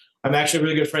great. I'm actually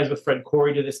really good friends with Fred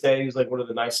Corey to this day. He's like one of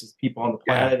the nicest people on the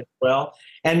planet as well.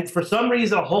 And for some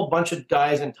reason, a whole bunch of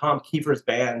guys in Tom Kiefer's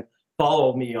band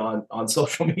follow me on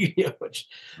social media, which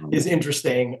is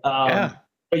interesting. But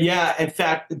yeah, in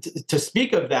fact, to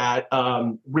speak of that,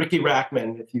 Ricky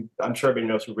Rackman, I'm sure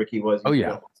everybody knows who Ricky was.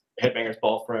 Headbangers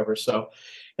Ball forever. So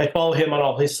I follow him on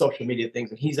all his social media things,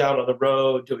 and he's out on the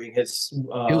road doing his.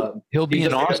 He'll be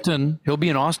in Austin. He'll be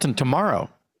in Austin tomorrow.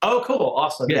 Oh, cool.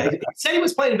 Awesome. Yeah. He said he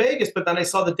was playing Vegas, but then I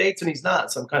saw the dates and he's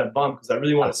not. So I'm kind of bummed because I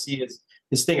really want to see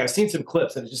his thing. I've seen some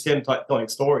clips and it's just him telling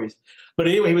stories. But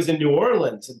anyway, he was in New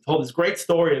Orleans and told this great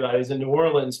story about it. He was in New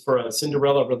Orleans for a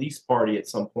Cinderella release party at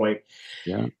some point.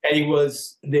 Yeah. And he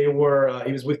was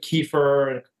with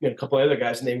Kiefer and a couple of other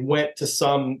guys, and they went to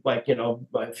some, like,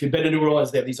 if you've been to New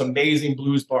Orleans, they have these amazing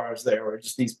blues bars there, where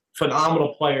just these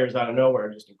phenomenal players out of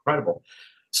nowhere, just incredible.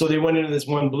 So they went into this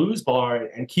one blues bar,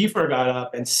 and Kiefer got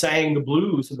up and sang the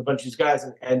blues with a bunch of these guys,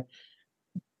 and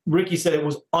Ricky said it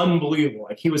was unbelievable.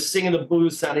 Like, he was singing the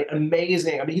blues, sounding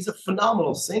amazing. I mean, he's a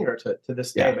phenomenal singer to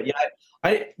this day. But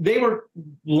yeah, they were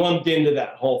lumped into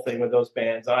that whole thing with those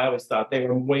bands. I always thought they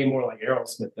were way more like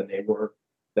Aerosmith than they were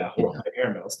that whole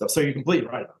hair metal stuff. So you're completely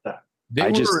right about that. They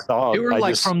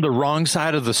were from the wrong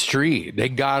side of the street. They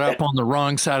got up on the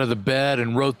wrong side of the bed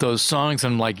and wrote those songs.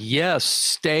 And like, yes,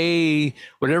 stay,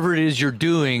 whatever it is you're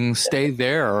doing, stay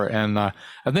there. And I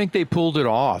think they pulled it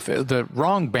off. The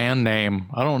wrong band name,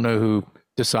 I don't know who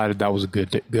decided that was a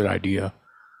good idea.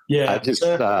 Yeah,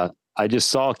 I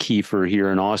just saw Kiefer here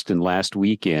in Austin last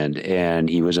weekend, and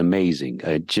he was amazing,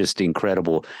 just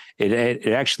incredible.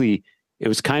 It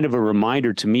was kind of a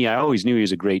reminder to me. I always knew he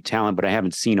was a great talent, but I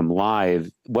haven't seen him live.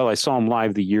 Well, I saw him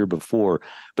live the year before,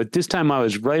 but this time I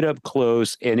was right up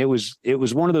close, and it was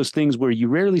one of those things where you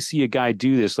rarely see a guy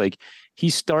do this. Like, he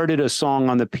started a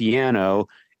song on the piano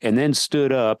and then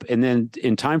stood up, and then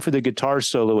in time for the guitar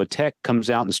solo, a tech comes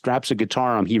out and straps a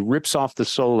guitar on him. He rips off the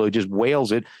solo, just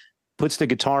wails it, puts the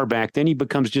guitar back. Then he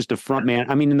becomes just a front man.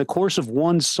 I mean, in the course of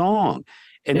one song.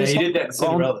 And he did that in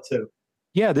Cinderella too.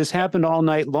 Yeah, this happened all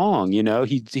night long.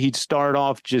 He'd start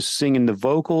off just singing the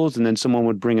vocals, and then someone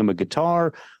would bring him a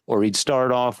guitar, or he'd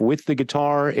start off with the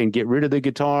guitar and get rid of the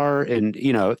guitar. And,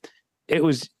 it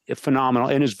was phenomenal.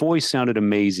 And his voice sounded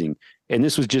amazing. And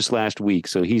this was just last week,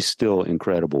 so he's still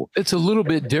incredible. It's a little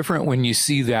bit different when you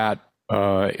see that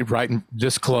right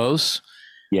this close.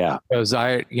 Yeah. Because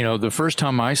the first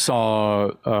time I saw,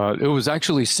 it was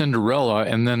actually Cinderella.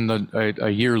 And then a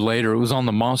year later, it was on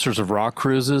the Monsters of Rock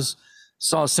cruises.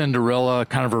 Saw Cinderella,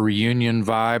 kind of a reunion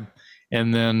vibe,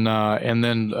 and then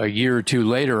a year or two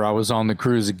later, I was on the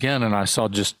cruise again, and I saw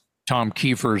just Tom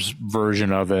Kiefer's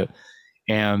version of it,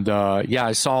 and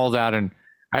I saw that, and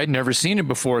I had never seen it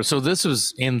before. So this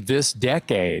was in this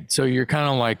decade. So you're kind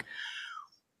of like,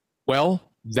 well,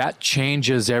 that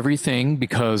changes everything,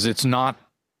 because it's not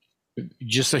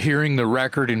just hearing the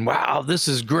record and wow, this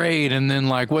is great, and then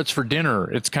like, what's for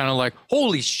dinner? It's kind of like,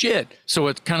 holy shit. So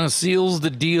it kind of seals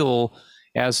the deal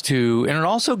as to, and it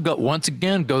also once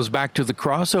again goes back to the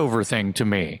crossover thing to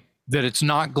me, that it's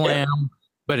not glam,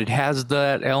 but it has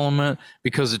that element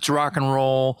because it's rock and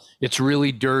roll. It's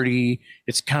really dirty.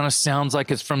 It's kind of sounds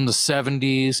like it's from the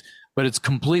 70s, but it's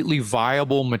completely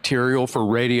viable material for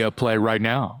radio play right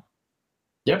now.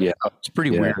 Yep. Yeah. It's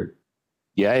pretty weird.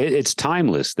 Yeah, it's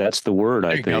timeless. That's the word,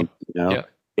 I think. Yeah.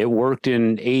 It worked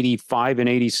in 85 and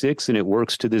 86, and it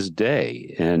works to this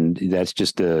day. And that's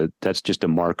just a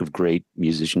mark of great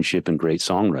musicianship and great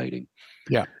songwriting.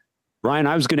 Yeah. Brian,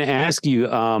 I was going to ask you,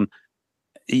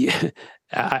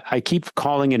 I keep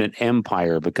calling it an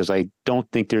empire because I don't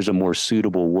think there's a more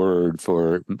suitable word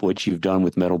for what you've done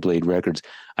with Metal Blade Records.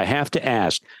 I have to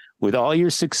ask, with all your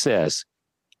success,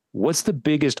 what's the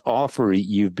biggest offer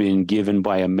you've been given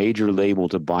by a major label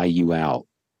to buy you out?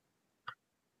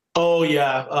 Oh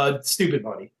yeah, stupid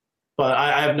money, but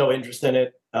I have no interest in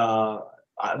it.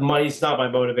 Money's not my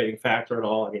motivating factor at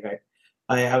all. I mean,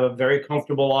 I have a very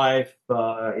comfortable life.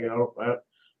 I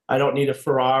don't need a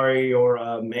Ferrari or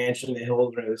a mansion in the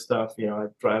hills or any of this stuff. I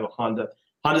drive a Honda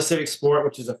Civic Sport,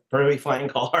 which is a perfectly fine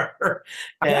car,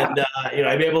 and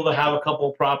I'm able to have a couple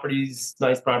properties,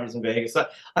 nice properties in Vegas. So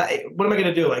what am I going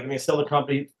to do? Like, I'm going to sell the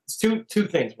company. It's two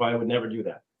things why I would never do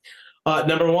that.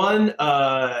 Number one.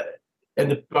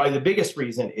 And probably the biggest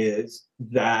reason is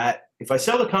that if I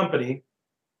sell the company,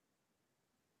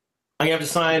 I'm going to have to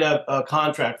sign a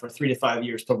contract for 3 to 5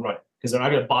 years to run it, because they're not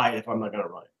going to buy it if I'm not going to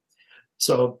run it.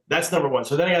 So that's number one.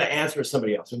 So then I got to answer to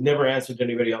somebody else. I've never answered to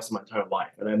anybody else in my entire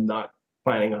life, and I'm not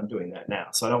planning on doing that now.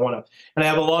 So I don't want to. And I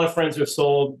have a lot of friends who have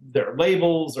sold their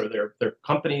labels or their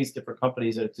companies, different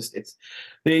companies, and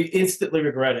they instantly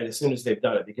regret it as soon as they've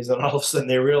done it, because then all of a sudden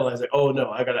they realize, like, oh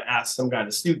no, I got to ask some guy in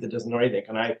a suit that doesn't know anything.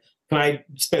 Can I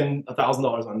spend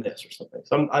 $1,000 on this or something?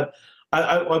 So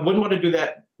I wouldn't want to do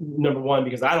that, number one,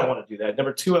 because I don't want to do that.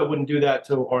 Number two, I wouldn't do that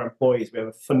to our employees. We have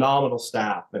a phenomenal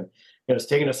staff, and it's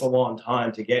taken us a long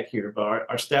time to get here, but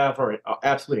our staff are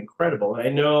absolutely incredible. And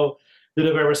I know that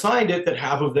if I ever signed it, that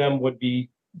half of them would be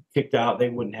kicked out. They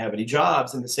wouldn't have any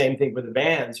jobs. And the same thing with the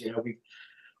bands.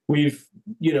 We've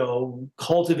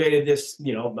cultivated this,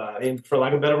 for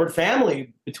lack of a better word,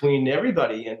 family between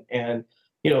everybody. And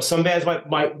some bands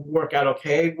might work out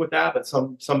okay with that, but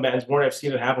some bands weren't. I've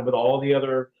seen it happen with all the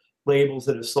other labels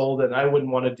that have sold it, and I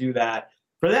wouldn't want to do that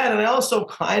for that. And I also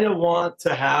kind of want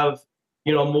to have,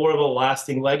 more of a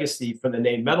lasting legacy for the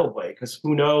name Metal Blade, because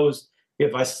who knows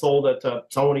if I sold it to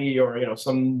Sony or,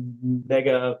 some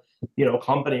mega,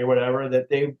 company or whatever, that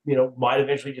they, might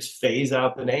eventually just phase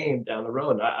out the name down the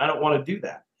road. And I don't want to do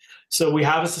that. So we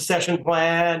have a succession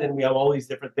plan, and we have all these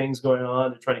different things going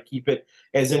on to try to keep it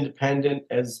as independent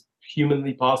as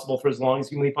humanly possible for as long as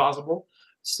humanly possible.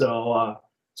 So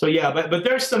yeah, but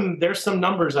there's some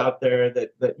numbers out there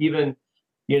that even,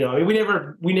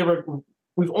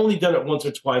 we've only done it once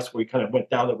or twice where we kind of went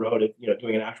down the road of,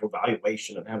 doing an actual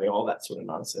valuation and having all that sort of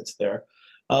nonsense there.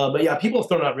 But yeah, people have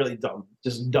thrown out really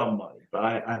just dumb money, but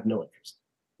I have no interest.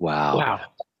 Wow.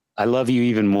 I love you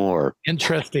even more.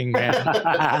 Interesting,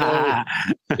 man.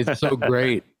 It's so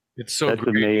great. It's so That's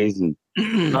great. Amazing.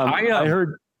 I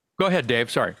heard. Go ahead, Dave.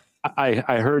 Sorry.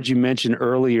 I heard you mention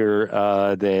earlier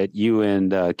that you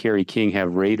and Kerry King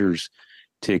have Raiders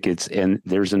tickets, and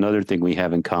there's another thing we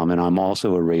have in common. I'm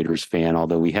also a Raiders fan,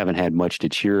 although we haven't had much to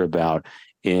cheer about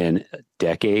in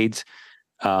decades.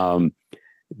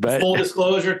 But full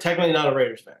disclosure, technically not a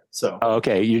Raiders fan. So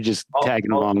okay, you're just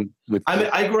tagging along with.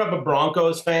 I grew up a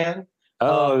Broncos fan.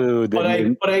 Oh, but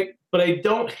I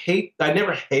don't hate. I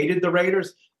never hated the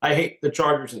Raiders. I hate the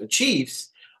Chargers and the Chiefs,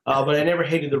 but I never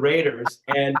hated the Raiders.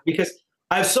 And because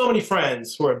I have so many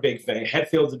friends who are a big fan.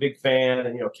 Hetfield's a big fan,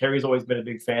 and Kerry's always been a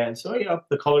big fan. So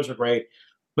the colors are great.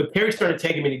 But Kerry started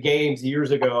taking me to games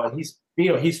years ago, and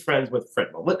he's friends with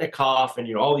Fred Molitnikoff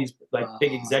and all these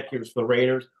big executives for the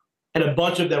Raiders. And a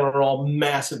bunch of them are all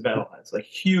massive metalheads, like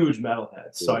huge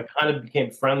metalheads. So I kind of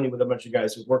became friendly with a bunch of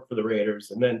guys who worked for the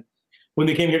Raiders. And then when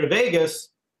they came here to Vegas,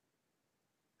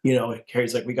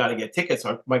 Kerry's like, we got to get tickets.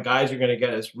 My guys are going to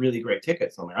get us really great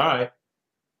tickets. I'm like, all right.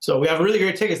 So we have really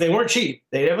great tickets. They weren't cheap.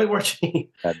 They definitely weren't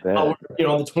cheap. I bet. On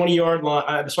the 20-yard line,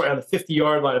 on the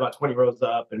 50-yard line, about 20 rows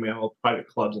up, and we have all private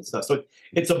clubs and stuff. So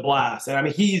it's a blast. And I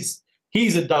mean, he's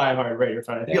a diehard Raider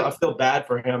fan. I feel bad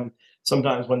for him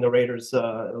sometimes when the Raiders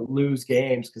lose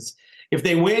games, because if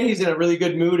they win, he's in a really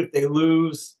good mood. If they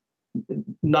lose,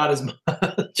 not as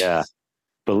much. Yeah.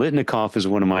 Bolitnikoff is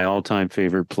one of my all-time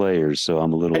favorite players, so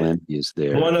I'm a little envious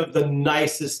there. One of the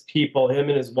nicest people, him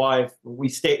and his wife.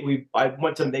 I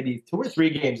went to maybe 2 or 3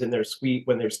 games in their suite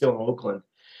when they're still in Oakland.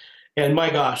 And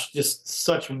my gosh, just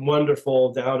such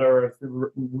wonderful, down-to-earth,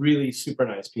 really super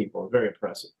nice people. Very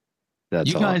impressive.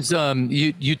 That's guys,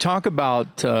 you talk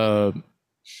about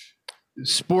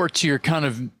sports. You're kind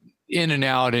of in and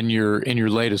out in your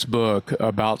latest book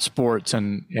about sports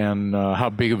and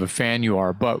how big of a fan you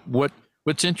are. But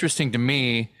what's interesting to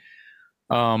me,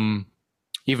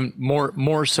 even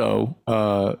more so,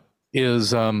 is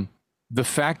the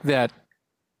fact that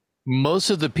most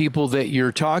of the people that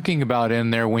you're talking about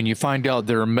in there, when you find out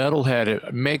they're a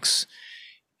metalhead,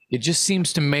 it just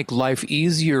seems to make life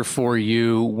easier for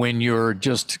you when you're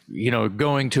just,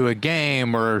 going to a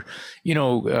game or,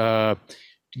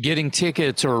 getting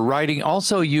tickets or writing.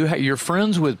 Also, you're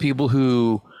friends with people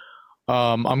who,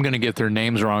 I'm going to get their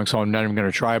names wrong, so I'm not even going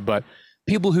to try, but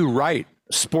people who write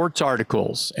sports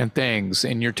articles and things.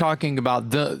 And you're talking about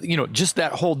just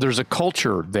that there's a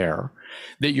culture there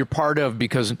that you're part of,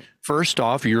 because first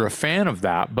off, you're a fan of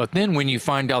that. But then when you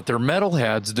find out they're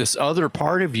metalheads, this other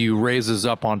part of you raises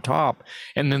up on top.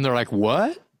 And then they're like,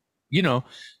 what? Do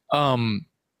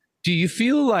you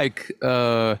feel like,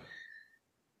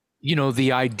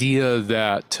 the idea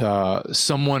that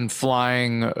you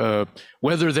flying,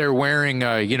 whether they're wearing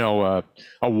a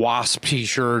Wasp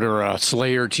t-shirt or a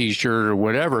Slayer t-shirt or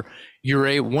whatever,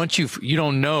 once you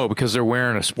don't know because they're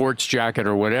wearing a sports jacket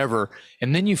or whatever,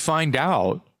 and then you find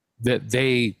out that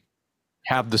they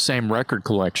have the same record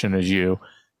collection as you.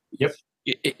 Yep.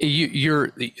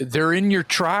 They're in your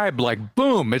tribe, like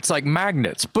boom, it's like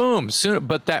magnets, boom. Soon,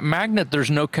 but that magnet,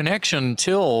 there's no connection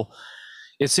until.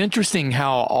 It's interesting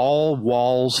how all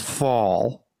walls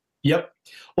fall. Yep.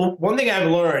 Well, one thing I've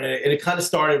learned, and it kind of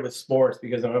started with sports,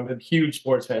 because I'm a huge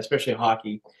sports fan, especially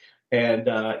hockey. And,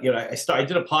 I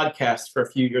did a podcast for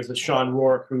a few years with Sean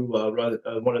Rourke, who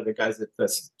one of the guys that's the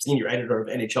senior editor of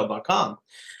NHL.com.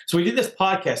 So we did this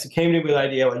podcast. It came to me with the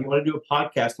idea, you want to do a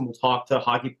podcast and we'll talk to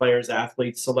hockey players,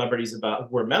 athletes, celebrities about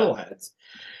who are metalheads.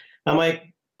 I'm like,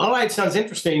 all right, sounds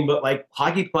interesting, but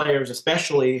hockey players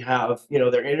especially have,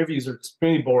 their interviews are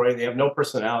extremely boring. They have no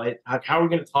personality. How are we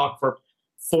going to talk for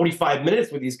 45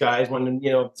 minutes with these guys when,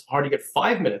 it's hard to get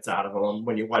 5 minutes out of them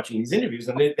when you're watching these interviews?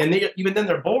 And they even then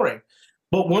they're boring.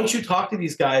 But once you talk to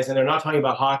these guys and they're not talking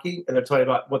about hockey and they're talking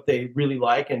about what they really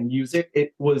like and music,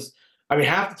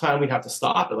 half the time we'd have to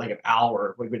stop at an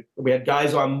hour. We had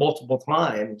guys on multiple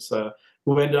times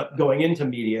who ended up going into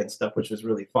media and stuff, which was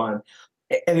really fun.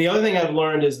 And the other thing I've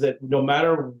learned is that no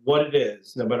matter what it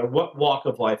is, no matter what walk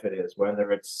of life it is,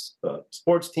 whether it's a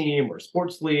sports team or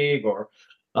sports league or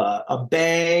a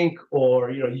bank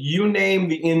or, you name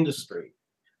the industry,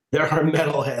 there are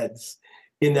metalheads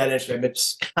in that industry. I mean,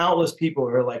 just countless people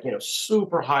who are like,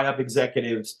 super high up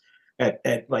executives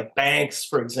at like banks,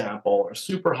 for example, or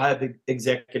super high up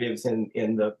executives in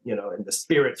the, in the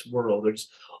spirits world. There's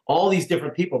all these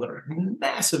different people that are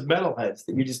massive metalheads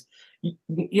that you just,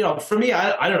 for me,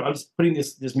 I don't know. I'm just putting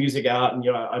this music out, and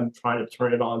I'm trying to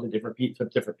turn it on to different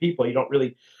people. You don't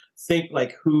really think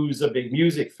like who's a big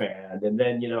music fan, and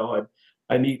then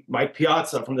I meet Mike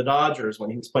Piazza from the Dodgers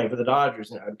when he was playing for the Dodgers,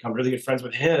 and I become really good friends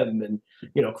with him, and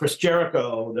Chris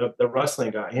Jericho, the wrestling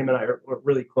guy. Him and I are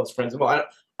really close friends. Well,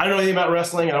 I don't know anything about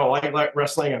wrestling. I don't like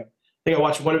wrestling. I think I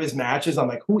watched one of his matches. I'm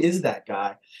like, who is that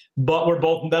guy? But we're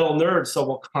both metal nerds, so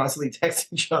we'll constantly text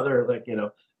each other, like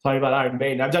talking about Iron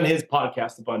Maiden. I've done his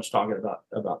podcast a bunch, talking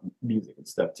about music and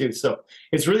stuff too. So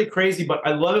it's really crazy, but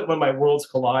I love it when my worlds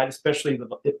collide, especially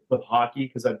with hockey,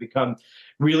 because I've become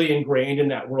really ingrained in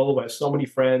that world. I have so many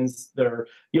friends that are,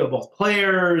 both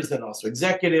players and also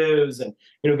executives and,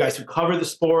 guys who cover the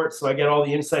sport. So I get all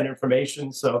the inside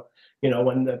information. So,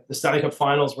 when the Stanley Cup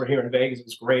finals were here in Vegas, it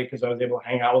was great because I was able to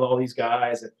hang out with all these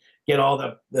guys and get all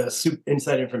the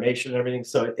inside information and everything.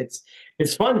 So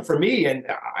it's fun for me. And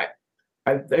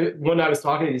when I was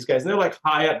talking to these guys, and they're like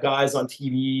high up guys on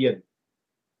TV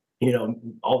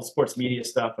and all the sports media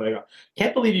stuff, and I go,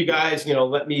 can't believe you guys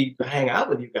let me hang out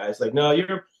with you guys. Like, no,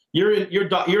 you're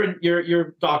doctored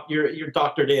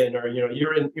in, or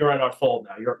you're in our fold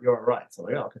now. You're all right. So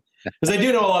I'm like, oh, okay, because I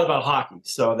do know a lot about hockey,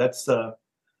 so that's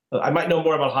I might know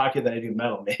more about hockey than I do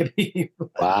metal, maybe.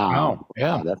 Wow.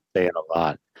 Yeah, That's saying a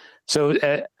lot. So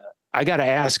I got to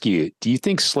ask you, do you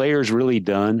think Slayer's really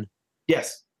done?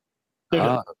 Yes.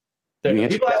 People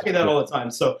ask me that all the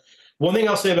time. So one thing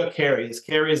I'll say about Carrie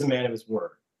is a man of his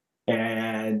word,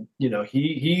 and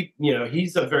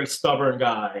he's a very stubborn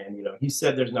guy, and he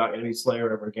said there's not going to be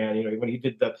Slayer ever again. When he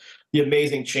did the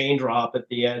amazing chain drop at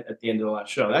the end of the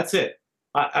last show, that's it.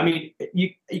 I mean,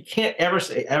 you can't ever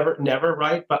say ever, never,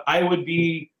 right? But I would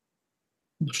be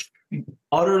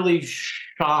utterly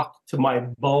shocked to my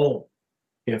bone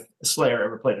if Slayer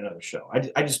ever played another show.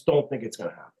 I just don't think it's going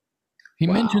to happen. he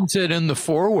mentions it in the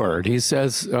foreword. He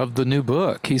says of the new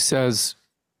book, he says,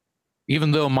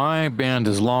 even though my band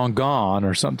is long gone,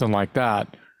 or something like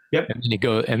that. Yep.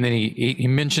 And then he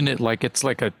mentioned it like it's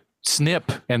like a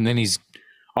snip, and then he's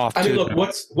off. I mean, look,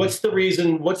 what's the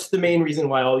reason? What's the main reason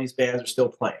why all these bands are still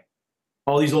playing?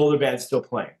 All these older bands still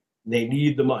playing. They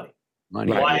need the money.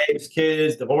 Wives,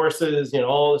 kids, divorces,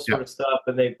 all this sort of stuff,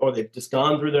 and they've just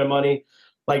gone through their money.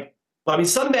 Like, I mean,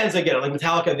 some bands, I get it. Like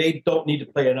Metallica, they don't need to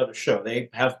play another show. They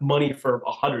have money for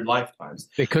 100 lifetimes.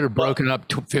 They could have broken up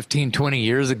 15, 20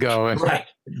 years ago. And right.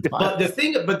 But the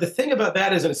thing about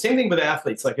that is, and the same thing with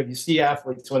athletes. Like if you see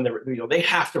athletes when they're, they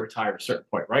have to retire at a certain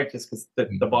point, right? Just because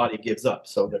the body gives up.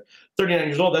 So they're 39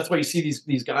 years old. That's why you see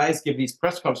these guys give these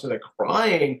press conferences. They're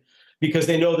crying because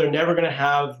they know they're never going to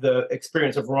have the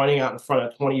experience of running out in front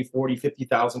of 20, 40,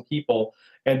 50,000 people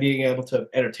and being able to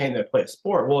entertain them, play a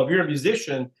sport. Well, if you're a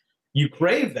musician, you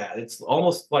crave that. It's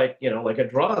almost like, like a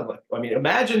drug. Like, I mean,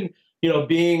 imagine,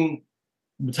 being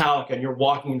Metallica and you're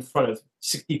walking in front of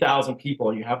 60,000 people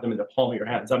and you have them in the palm of your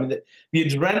hands. I mean, the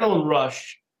adrenaline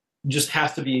rush just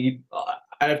has to be,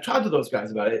 I've talked to those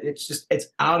guys about it. It's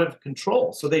out of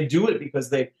control. So they do it because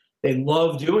they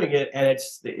love doing it. And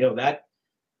it's,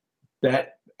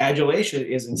 that adulation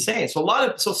is insane. So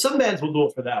some bands will do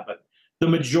it for that, but the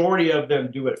majority of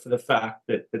them do it for the fact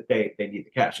that they need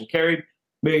the cash. And Carrie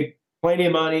made plenty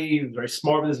of money. He was very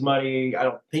smart with his money. I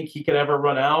don't think he could ever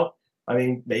run out. I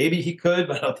mean, maybe he could,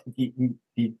 but I don't think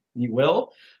he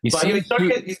will. He's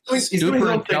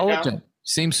super intelligent.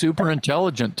 Seems super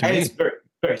intelligent to me. He's very,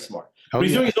 very smart. But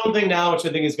he's doing his own thing now, which I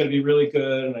think is going to be really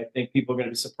good. And I think people are going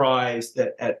to be surprised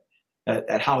at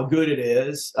how good it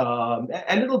is.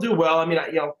 And it'll do well. I mean,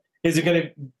 is it going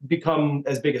to become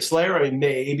as big as Slayer? I mean,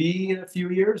 maybe in a few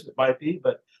years it might be,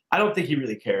 but I don't think he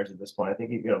really cares at this point. I think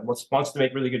he wants to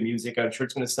make really good music. I'm sure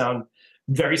it's going to sound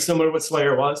very similar to what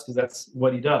Slayer was because that's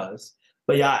what he does.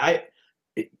 But yeah,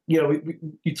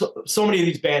 so many of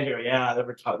these bands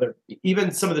are, they're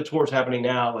even some of the tours happening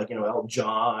now, like Elton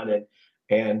John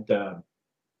and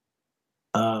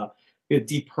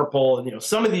Deep Purple, and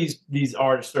some of these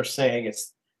artists are saying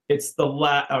it's the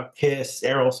last Kiss,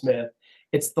 Aerosmith,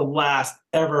 it's the last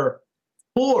ever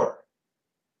tour.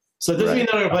 So it doesn't mean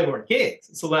they're not going to play more gigs.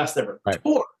 It's the last ever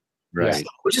tour, right? So,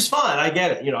 which is fine. I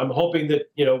get it. I'm hoping that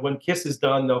when Kiss is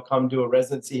done, they'll come do a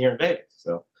residency here in Vegas.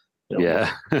 So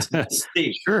Yeah.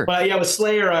 Steve. Sure. But yeah, with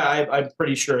Slayer, I'm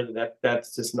pretty sure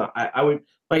that's just not. I would,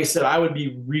 like I said, I would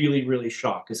be really, really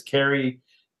shocked because Carrie.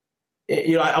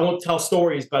 I won't tell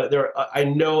stories, but I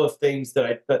know of things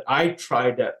that I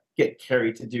tried to get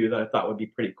Carrie to do that I thought would be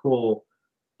pretty cool.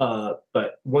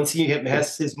 But once he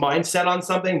has his mind set on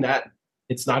something, that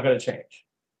it's not going to change.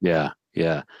 Yeah.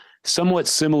 Yeah. Somewhat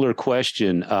similar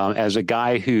question. As a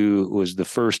guy who was the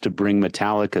first to bring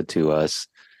Metallica to us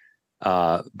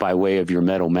by way of your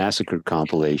Metal Massacre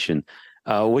compilation,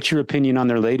 what's your opinion on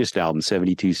their latest album,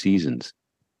 72 Seasons?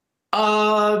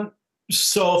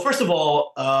 So first of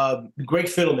all, Greg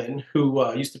Fiddleman,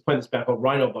 who used to play this band called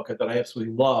Rhino Bucket that I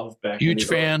absolutely love back Huge in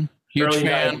the fan. Huge early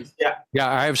fan. 90s. Yeah. Yeah,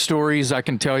 I have stories I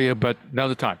can tell you, but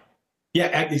another time. Yeah,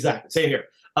 exactly. Same here.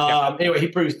 Anyway, he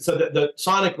produced, so the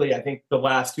sonically, I think the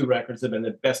last two records have been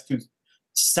the best two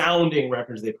sounding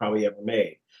records they probably ever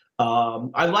made.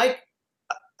 I like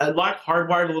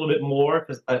Hardwired a little bit more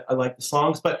because I like the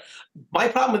songs, but my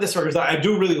problem with this record is I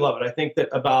do really love it. I think that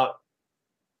about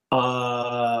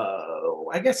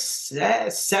I guess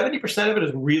 70% of it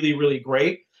is really, really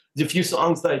great. There's a few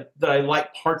songs that I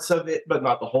like parts of it, but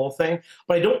not the whole thing.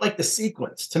 But I don't like the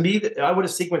sequence. To me, I would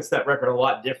have sequenced that record a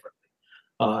lot differently.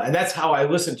 And that's how I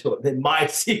listen to it in my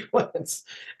sequence.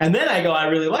 And then I go, I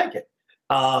really like it.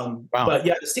 Wow. But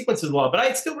yeah, the sequence is a lot, but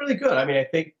it's still really good. I mean, I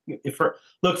think for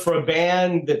a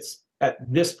band that's at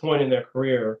this point in their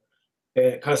career,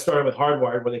 it kind of started with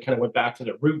Hardwired, where they kind of went back to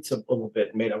their roots a little bit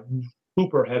and made a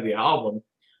super heavy album.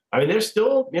 I mean, they're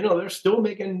still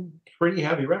making pretty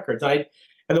heavy records. And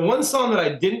the one song that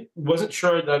I wasn't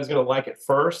sure that I was going to like at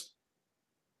first,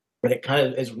 but it kind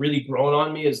of has really grown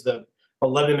on me, is the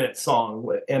 11-minute song.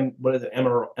 What is it,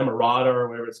 Emirata or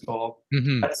whatever it's called?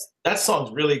 Mm-hmm. That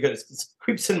song's really good. It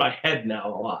creeps in my head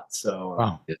now a lot. So,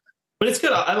 Wow. But it's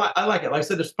good. I like it. Like I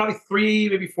said, there's probably 3,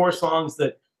 maybe 4 songs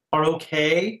that are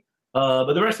okay,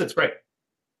 but the rest of it's great.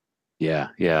 Yeah.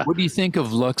 Yeah. What do you think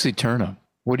of Lux Eterna?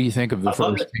 What do you think of the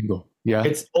first single? Yeah.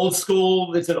 It's old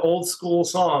school. It's an old school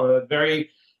song. A very,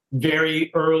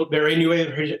 very early, very new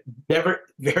wave,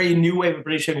 very new wave of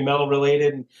British heavy metal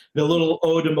related. And the little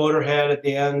ode to Motorhead at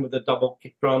the end with the double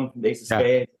kick drum from Ace of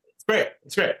Spades. It's great.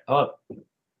 It's great. I love it.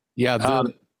 Yeah.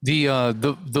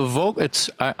 The vocal.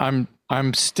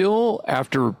 I'm still,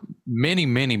 after many,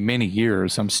 many, many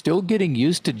years, I'm still getting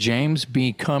used to James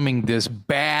becoming this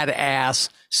badass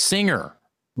singer.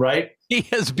 Right. He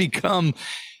has become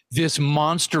this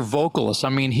monster vocalist. I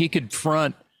mean, he could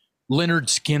front Leonard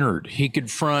Skinner. He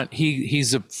could front.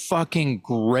 He's a fucking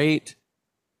great,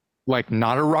 like,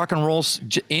 not a rock and roll.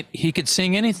 He could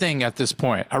sing anything at this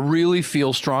point. I really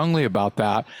feel strongly about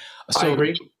that. So I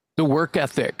agree. The work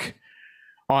ethic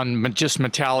on just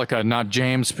Metallica, not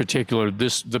James particular,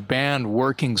 the band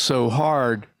working so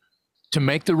hard to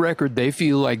make the record they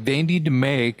feel like they need to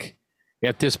make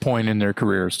at this point in their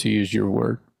careers, to use your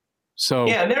word. So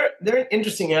yeah, and they're an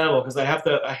interesting animal because I have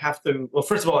to. Well,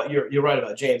 first of all, you're right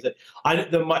about James. That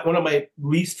one of my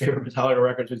least favorite Metallica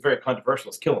records was very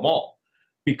controversial. Is "Kill 'Em All,"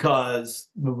 because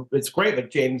it's great,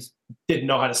 but James didn't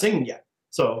know how to sing yet.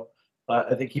 So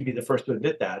I think he'd be the first to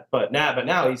admit that. But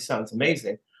now he sounds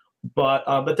amazing. But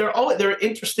they're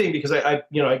interesting because I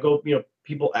go,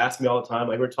 people ask me all the time,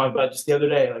 like we were talking about just the other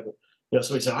day, like,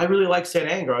 somebody said, I really like Saint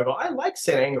Anger. I go, I like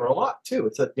Saint Anger a lot too.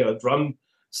 It's drum,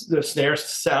 the snare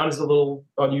sound is a little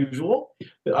unusual,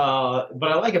 but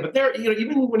I like it. But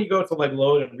even when you go to like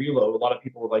Load and Reload, a lot of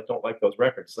people don't like those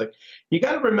records. Like, you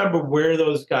got to remember where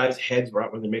those guys' heads were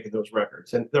at when they're making those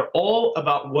records, and they're all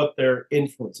about what their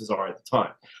influences are at the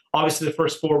time. Obviously, the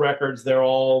first 4 records, they're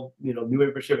all new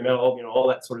wave British heavy metal, all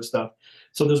that sort of stuff.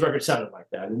 So those records sounded like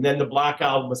that. And then the Black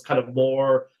Album was kind of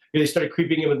more. They started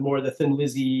creeping in with more of the Thin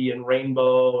Lizzy and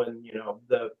Rainbow and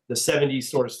the 70s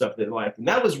sort of stuff they liked, and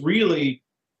that was really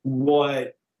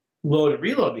what Load and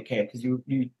Reload became, because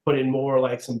you put in more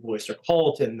like some Boyster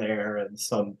Cult in there and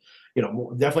some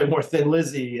definitely more Thin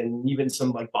Lizzy and even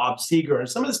some like Bob Seger and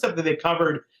some of the stuff that they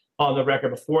covered on the record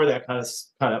before that kind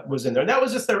of was in there. And that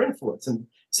was just their influence. And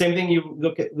same thing, you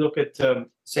look at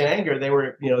Saint Anger, they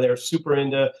were super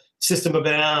into System of a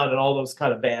Down and all those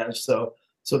kind of bands. So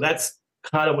that's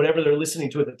kind of whatever they're listening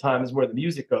to at the time is where the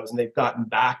music goes, and they've gotten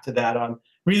back to that on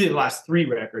really the last 3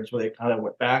 records where they kind of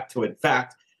went back to it. In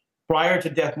fact, prior to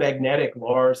Death Magnetic,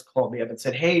 Lars called me up and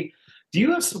said, hey, do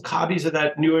you have some copies of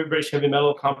that new British heavy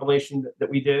metal compilation that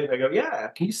we did? I go, yeah.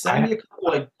 Can you send me a couple?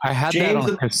 Like, I had James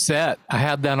that on cassette. I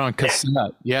had that on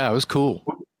cassette. Yeah, it was cool.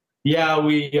 Yeah,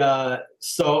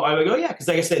 so I would go, yeah, because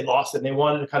I guess they lost it and they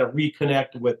wanted to kind of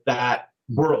reconnect with that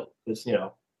world because,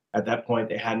 at that point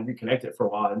they hadn't reconnected for a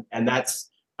while. And that's,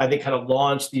 I think kind of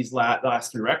launched these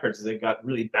last 3 records as they got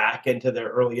really back into their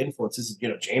early influences.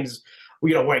 James,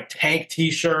 wearing tank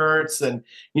T-shirts and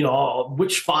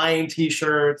Which Fine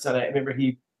T-shirts. And I remember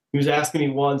he was asking me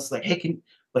once, like, hey,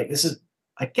 this is,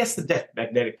 I guess, the Death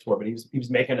Magnetic tour, but he was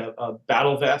making a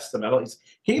battle vest, a metal. Can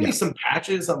you give me some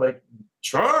patches? I'm like,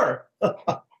 sure.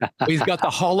 He's got the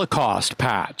Holocaust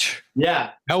patch.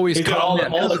 Yeah. He's got all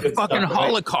the good fucking stuff,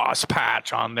 Holocaust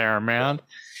patch on there, man.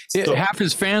 So, half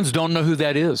his fans don't know who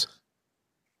that is.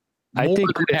 I think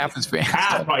half his fans.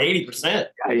 Probably 80%.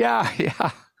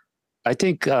 Yeah. I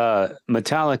think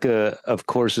Metallica, of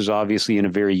course, is obviously in a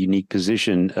very unique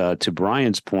position. To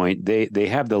Brian's point, they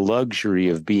have the luxury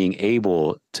of being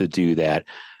able to do that.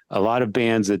 A lot of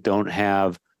bands that don't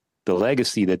have the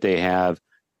legacy that they have,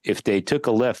 if they took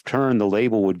a left turn, the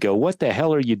label would go, "What the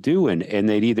hell are you doing?" And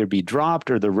they'd either be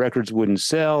dropped or the records wouldn't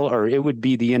sell or it would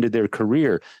be the end of their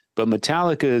career. But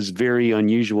Metallica is very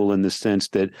unusual in the sense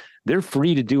that they're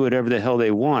free to do whatever the hell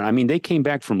they want. I mean, they came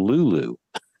back from Lulu.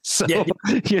 So,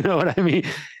 you know what I mean?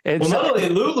 And not only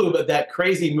Lulu, but that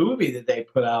crazy movie that they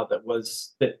put out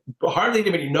that hardly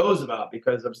anybody knows about,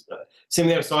 because of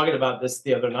I was talking about this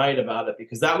the other night about it,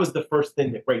 because that was the first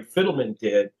thing that Greg Fidelman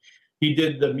did. He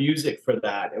did the music for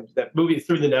that. It was that movie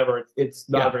Through the Never. It's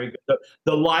not very good.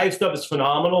 The live stuff is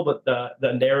phenomenal, but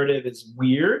the narrative is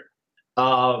weird.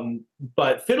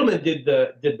 But Fidelman did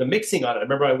the mixing on it. I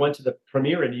remember I went to the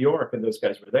premiere in New York and those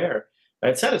guys were there.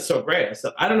 It sounded so great. I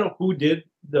said, I don't know who did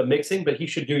the mixing, but he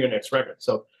should do your next record.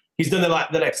 So he's done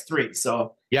the next 3.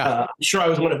 So I'm sure I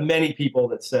was one of many people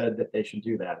that said that they should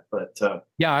do that. But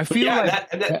I feel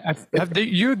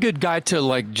you're a good guy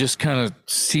to just kind of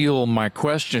seal my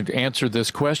question, to answer this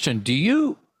question. Do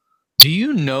you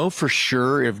know for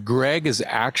sure if Greg is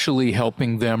actually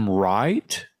helping them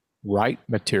write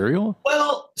material?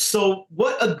 Well, so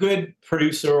what a good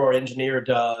producer or engineer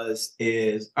does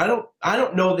is I don't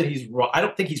know that I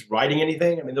don't think he's writing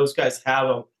anything. I mean, those guys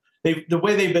have the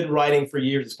way they've been writing for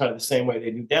years is kind of the same way.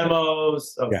 They do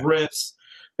demos of riffs.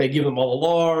 They give them all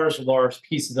the Lars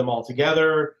pieces them all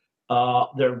together.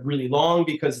 They're really long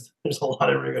because there's a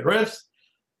lot of really good riffs.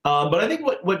 But I think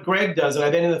what Greg does, and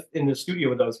I've been in the studio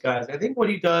with those guys, I think what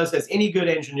he does, as any good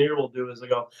engineer will do, is they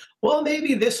go, well,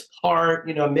 maybe this part,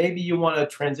 maybe you want to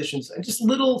transition, and just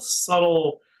little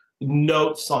subtle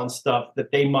notes on stuff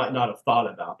that they might not have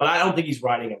thought about. But I don't think he's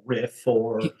writing a riff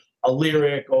or a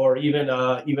lyric or even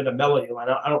a melody line.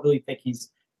 I don't really think he's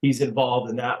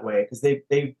involved in that way, because they've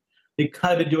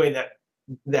kind of been doing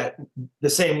that the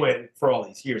same way for all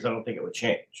these years. I don't think it would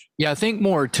change. Yeah, I think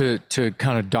more to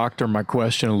kind of doctor my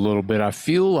question a little bit. I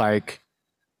feel like,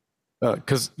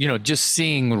 because just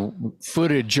seeing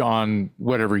footage on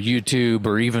whatever YouTube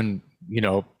or even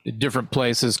different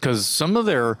places, because some of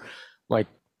their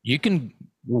you can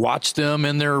watch them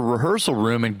in their rehearsal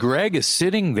room, and Greg is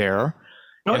sitting there,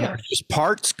 and there's just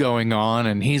parts going on,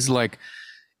 and he's got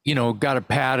a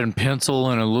pad and pencil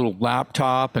and a little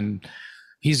laptop, and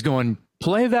he's going,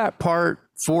 play that part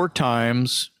 4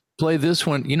 times, play this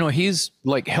one. He's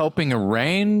helping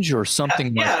arrange or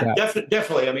something like that. Yeah,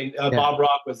 definitely. I mean, Bob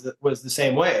Rock was the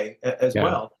same way as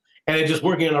well. And just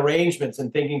working on arrangements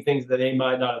and thinking things that they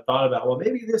might not have thought about. Well,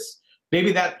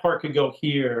 maybe that part could go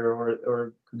here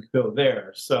or could go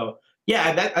there. So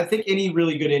I think any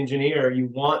really good engineer, you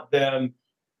want them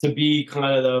to be kind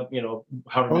of the,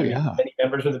 however many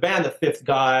members of the band, the 5th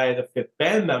guy, the 5th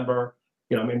band member.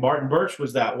 I mean, Martin Birch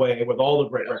was that way with all the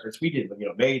great records we did with,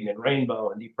 Maiden and Rainbow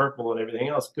and Deep Purple and everything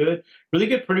else. Really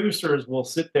good producers will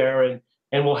sit there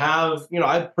and we'll have,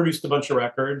 I've produced a bunch of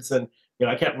records, and,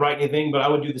 I can't write anything, but I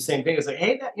would do the same thing. It's like,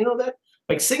 hey,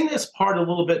 sing this part a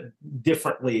little bit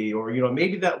differently, or,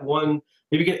 maybe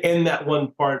you can end that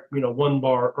one part, 1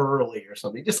 bar early or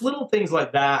something. Just little things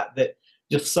like that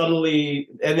just subtly,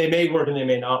 and they may work and they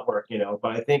may not work,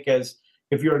 but I think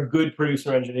if you're a good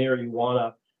producer engineer, you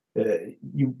want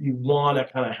to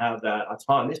kind of have that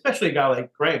autonomy, especially a guy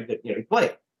like Greg that he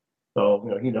played,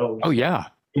 so he knows. Oh yeah,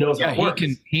 he knows how it works.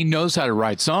 He knows how to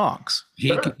write songs.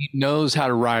 He knows how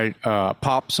to write a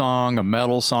pop song, a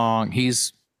metal song.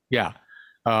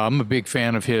 I'm a big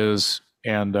fan of his,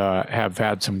 and have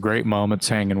had some great moments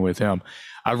hanging with him.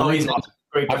 I've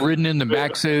ridden in the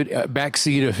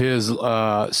backseat of his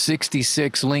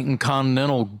 66 Lincoln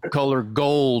Continental color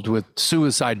gold with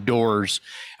suicide doors.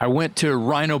 I went to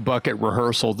Rhino Bucket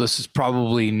rehearsal. This is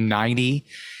probably 90.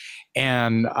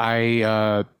 And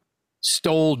I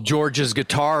stole George's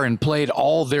guitar and played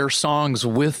all their songs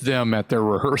with them at their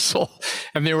rehearsal.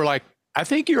 And they were like, I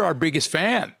think you're our biggest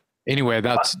fan. Anyway,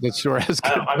 that's where I was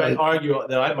going. I might argue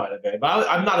that I might have been, but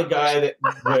I'm not a guy that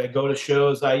when I go to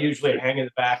shows, I usually hang in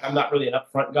the back. I'm not really an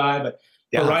upfront guy, but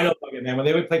Yeah. Rhino Bucket, man. When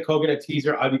they would play Kogan at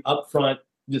Teaser, I'd be up front,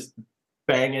 just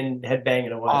head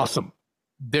banging away. Awesome.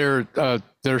 They're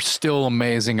still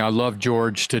amazing. I love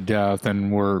George to death,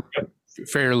 and we're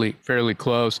fairly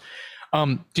close.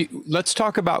 Let's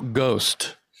talk about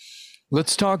Ghost.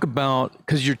 Let's talk about,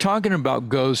 because you're talking about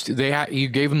Ghost. You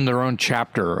gave them their own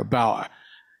chapter about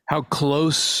how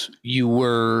close you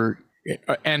were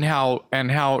and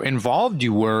how involved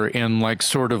you were in like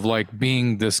sort of like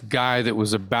being this guy that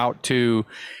was about to,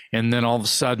 and then all of a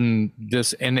sudden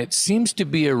this, and it seems to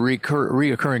be a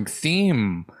reoccurring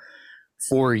theme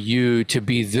for you to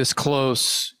be this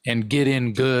close and get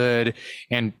in good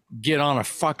and get on a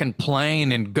fucking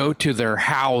plane and go to their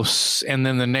house, and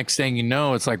then the next thing you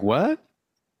know, it's like, what?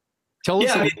 Tell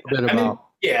us a little bit about.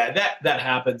 Yeah, that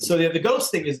happened. So the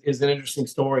Ghost thing is an interesting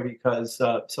story because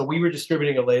so we were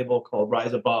distributing a label called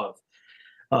Rise Above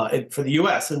for the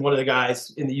U.S. and one of the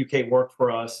guys in the U.K. worked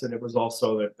for us, and it was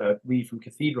also the Lee from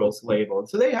Cathedral's label. And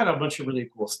so they had a bunch of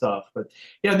really cool stuff. But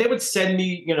they would send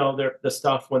me the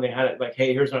stuff when they had it, like,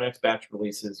 hey, here's our next batch of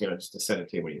releases, just to send it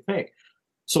to you. What do you think?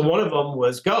 So one of them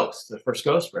was Ghost, the first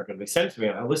Ghost record. They sent it to me,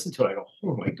 and I listened to it. I go,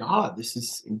 oh my God, this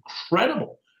is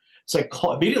incredible. So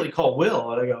I immediately called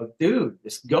Will, and I go, dude,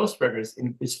 this Ghost record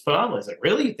is phenomenal. He's like,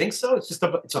 really? You think so?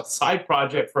 It's a side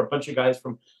project for a bunch of guys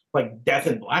from like death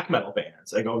and black metal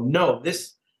bands. I go, no,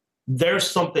 there's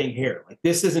something here. Like,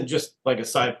 this isn't just like a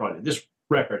side project. This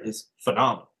record is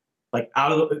phenomenal. Like,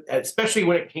 especially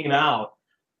when it came out,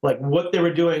 like what they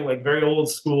were doing, like very old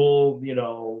school,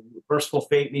 Mercyful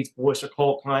Fate meets Voice or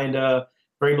Cult, kind of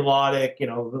very melodic.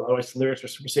 Always the lyrics are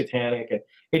super satanic, and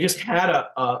it just had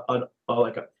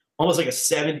almost like a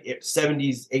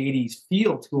 70s, 80s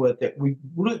feel to it that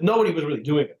nobody was really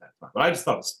doing at that time. But I just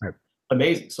thought it was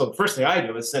amazing. So the first thing I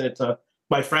do is send it to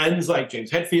my friends like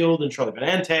James Hetfield and Charlie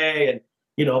Benante and,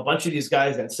 a bunch of these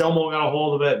guys. And Selmo got a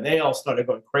hold of it, and they all started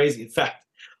going crazy. In fact,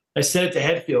 I sent it to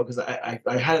Hetfield because I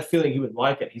had a feeling he would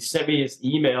like it. He sent me his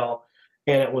email,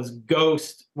 and it was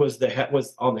Ghost was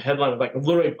on the headline with like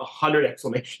literally 100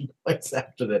 exclamation points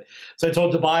after that. So I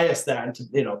told Tobias that, and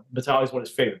Metallica's one of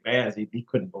his favorite bands. He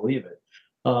couldn't believe it.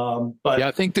 But yeah,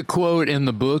 I think the quote in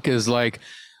the book is like,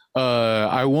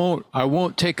 I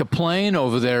won't take a plane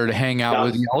over there to hang out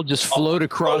with you. I'll just float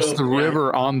across the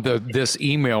river on this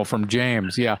email from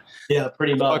James. Yeah,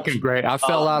 pretty much. Fucking great. I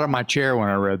fell out of my chair when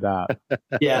I read that.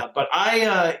 Yeah, but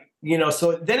I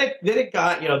so then it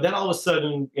got, then all of a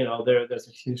sudden, there's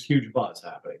a huge buzz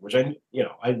happening, which I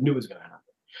knew was going to happen.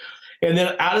 And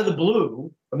then out of the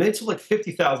blue, I mean, it sold like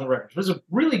 50,000 records. It was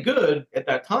really good at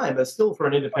that time, but still for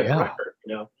an independent record,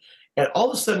 And all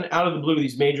of a sudden, out of the blue,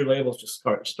 these major labels just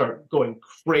start going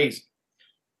crazy.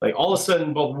 Like, all of a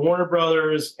sudden, both Warner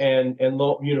Brothers and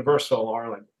Universal are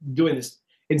like doing this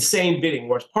insane bidding,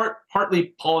 where it's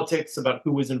partly politics about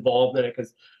who was involved in it,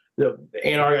 because the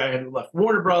A&R guy had left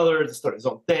Warner Brothers and started his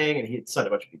own thing, and he had signed a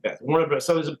bunch of big bands. Warner Brothers,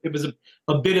 so it was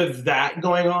a bit of that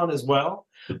going on as well.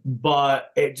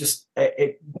 But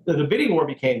the bidding war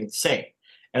became insane,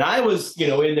 and I was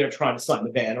in there trying to sign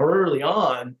the band early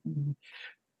on,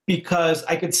 because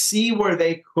I could see where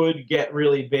they could get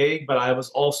really big, but I was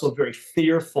also very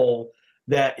fearful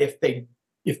that if they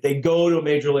go to a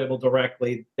major label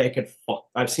directly, they could fuck.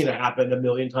 I've seen it happen a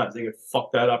million times. They could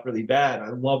fuck that up really bad. I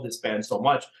love this band so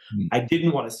much. I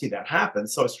didn't want to see that happen.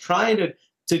 So I was trying to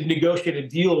negotiate a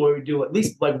deal where we do at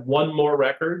least like one more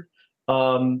record.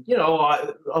 A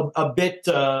bit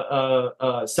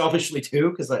selfishly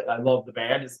too, because I love the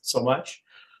band so much.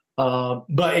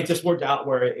 But it just worked out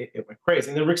where it went crazy.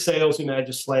 And then Rick Sales, who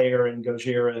manages Slayer and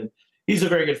Gojira, and he's a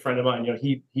very good friend of mine.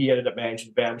 He ended up managing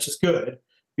the band, which is good,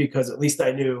 because at least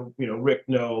I knew, Rick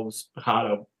knows how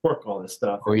to work all this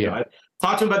stuff. Oh, yeah. I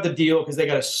talked to him about the deal because they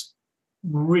got a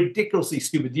ridiculously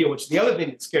stupid deal, which is the other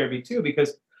thing that scared me too,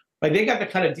 because like they got the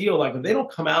kind of deal, like if they don't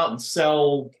come out and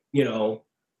sell,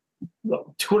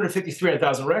 250,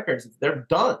 300,000 records, they're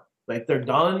done. Like, they're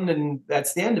done, and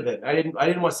that's the end of it. I didn't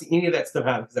want to see any of that stuff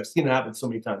happen, because I've seen it happen so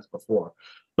many times before.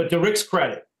 But to Rick's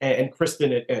credit and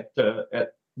Kristen at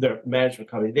their management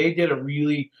company, they did a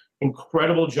really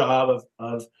incredible job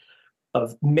of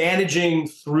managing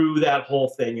through that whole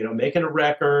thing. Making a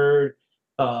record,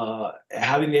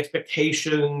 having the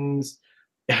expectations,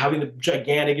 having the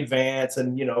gigantic advance,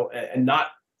 and and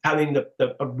not having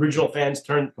the original fans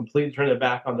completely turn their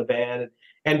back on the band.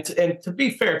 And to be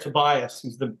fair, Tobias,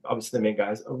 who's obviously the main guy,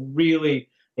 is a really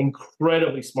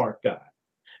incredibly smart guy.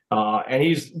 And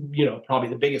he's, probably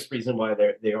the biggest reason why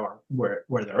they are where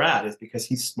they're at, is because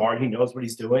he's smart, he knows what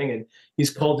he's doing, and he's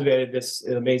cultivated this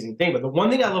amazing thing. But the one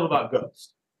thing I love about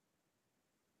Ghost,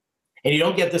 and you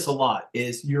don't get this a lot,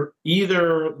 is you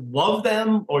either love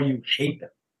them or you hate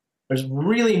them. There's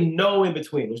really no in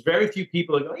between. There's very few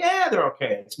people that go, yeah, they're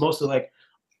okay. It's mostly like,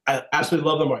 I absolutely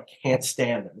love them or I can't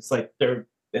stand them. It's like and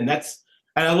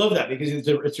I love that because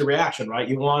it's a reaction, right?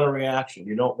 You want a reaction.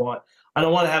 I don't want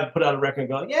to have put out a record and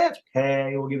go, yeah, it's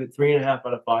okay. We'll give it 3.5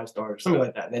 out of 5 stars, something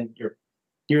like that. And then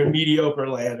you're in mediocre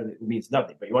land and it means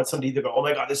nothing. But you want somebody to go, oh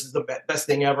my God, this is the best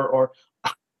thing ever, or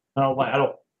I don't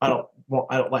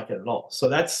like it at all. So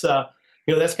that's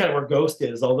that's kind of where Ghost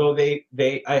is. Although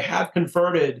I have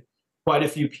converted quite a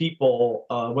few people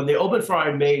when they opened for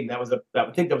Iron Maiden. I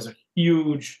think that was a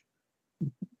huge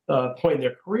point in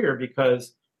their career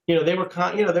because they were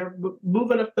they're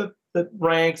moving up the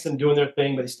ranks and doing their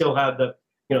thing, but they still had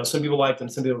some people liked them,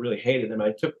 some people really hated them.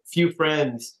 I took a few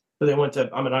friends, so they went to.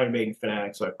 I'm an Iron Maiden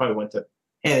fanatic, so I probably went to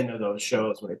 10 of those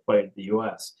shows when they played in the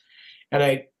U.S. And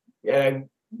I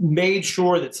made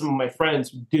sure that some of my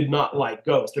friends who did not like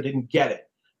Ghost or didn't get it,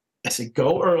 I said,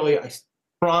 go early. I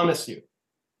promise you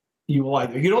will like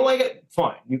it. If you don't like it,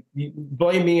 fine. You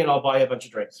blame me and I'll buy you a bunch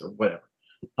of drinks or whatever.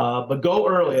 But go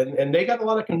early, and they got a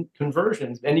lot of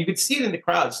conversions, and you could see it in the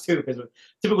crowds too, because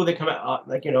typically they come out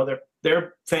like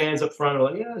they're fans up front are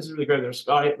like, yeah, this is really great. There's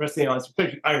rest of the audience,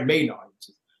 especially Iron Maiden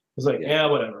audiences, it's like, yeah,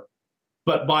 whatever.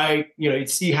 But by you'd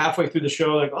see halfway through the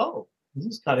show like, oh, this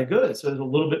is kind of good. So there's a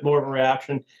little bit more of a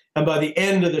reaction, and by the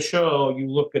end of the show, you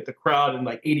look at the crowd and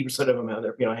like 80% of them have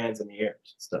their hands in the air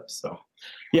and stuff. So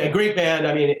yeah, great band.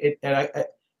 I mean,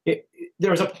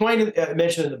 there was a point I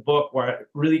mentioned in the book where it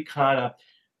really kind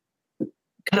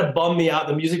of bummed me out.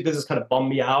 The music business kind of bummed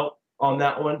me out on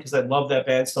that one because I love that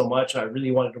band so much. I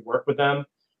really wanted to work with them.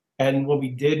 And when we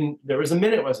didn't, there was a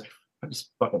minute where I was like, I'm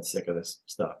just fucking sick of this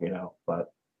stuff,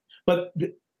 But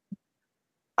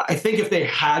I think if they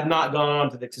had not gone on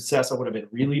to the success, I would have been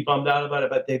really bummed out about it.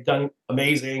 But they've done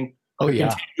amazing. Oh, yeah.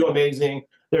 Continue to do amazing.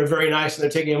 They're very nice, and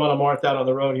they're taking them on a march out on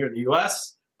the road here in the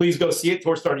U.S. Please go see it.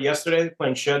 Tour started yesterday. They're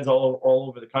playing sheds all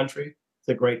over the country. It's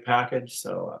a great package.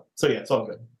 So yeah, it's all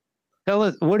good. Tell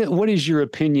us what is your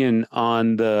opinion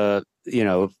on the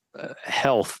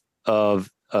health of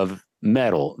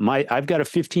metal? I've got a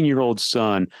 15-year-old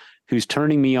son who's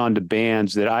turning me on to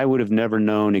bands that I would have never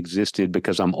known existed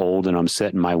because I'm old and I'm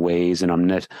set in my ways and I'm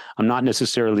not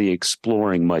necessarily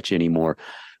exploring much anymore.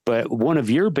 But one of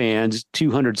your bands,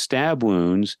 200 Stab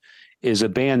Wounds, is a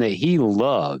band that he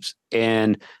loves,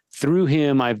 and through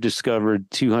him I've discovered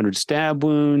 200 Stab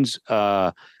Wounds.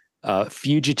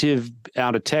 Fugitive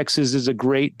out of Texas is a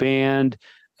great band.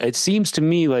 It seems to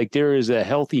me like there is a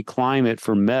healthy climate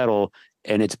for metal,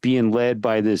 and it's being led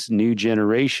by this new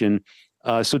generation.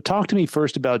 So talk to me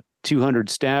first about 200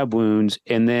 Stab Wounds,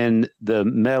 and then the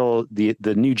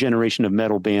new generation of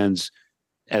metal bands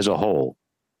as a whole.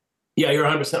 Yeah, you're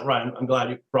 100% right. I'm glad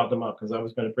you brought them up because I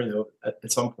was going to bring them up at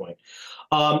some point.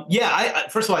 I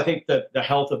first of all, I think that the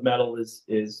health of metal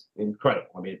is incredible.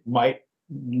 I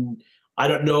mean, I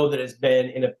don't know that it's been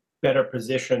in a better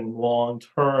position long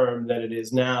term than it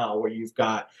is now, where you've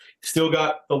still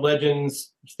got the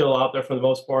legends still out there for the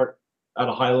most part at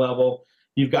a high level.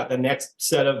 You've got the next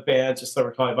set of bands, just like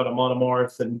we're talking about,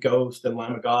 Monomarth and Ghost and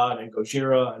Lamb of God and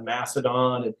Gojira and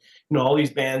Mastodon and all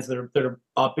these bands that are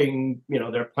upping.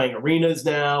 They're playing arenas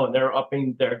now and they're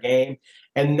upping their game.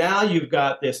 And now you've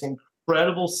got this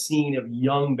incredible scene of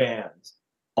young bands,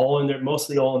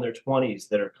 mostly all in their 20s,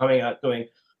 that are coming out doing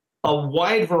a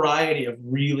wide variety of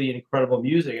really incredible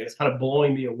music. And it's kind of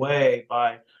blowing me away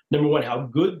by, number one, how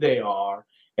good they are.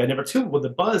 And number two, what the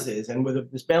buzz is. And with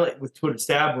this band like with 200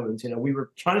 Stab Wounds, we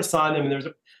were trying to sign them, and there was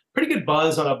a pretty good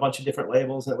buzz on a bunch of different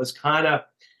labels, and it was kind of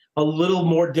a little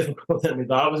more difficult than we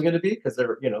thought it was going to be because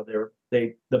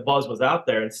the buzz was out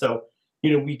there. And so,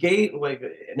 we gave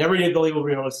never did the label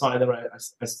we want to sign them.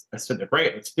 I said, they're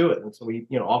great, let's do it. And so we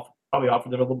probably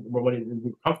offered them a little bit more money than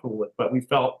we were comfortable with, but we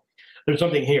felt there's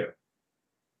something here.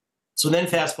 So then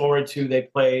fast forward to they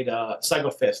played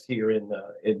Psycho Fest here in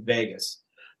Vegas.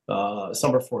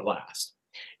 Summer before last,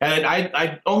 and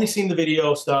I'd only seen the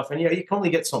video stuff, and you can only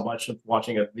get so much of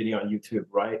watching a video on YouTube,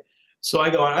 right? So I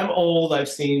go, I'm old. I've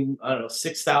seen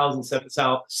 6,000,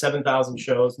 7,000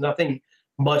 shows. Nothing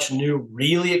much new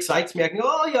really excites me. I can go,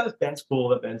 oh yeah, that band's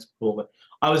cool. But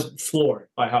I was floored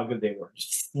by how good they were.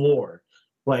 Just floored.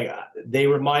 They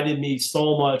reminded me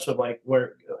so much of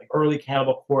early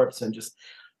Cannibal Corpse, and just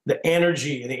the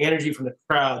energy from the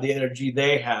crowd, the energy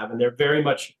they have. And they're very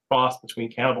much cross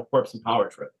between Cannibal Corpse and Power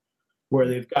Trip, where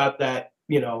they've got that,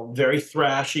 very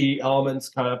thrashy elements,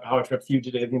 kind of Power Trip.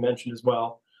 Fugitive, you mentioned as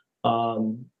well.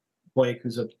 Blake,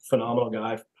 who's a phenomenal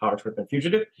guy, Power Trip and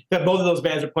Fugitive. Yeah, both of those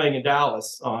bands are playing in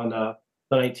Dallas on the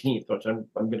 19th, which I'm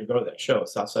going to go to that show,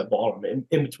 Southside Ballroom,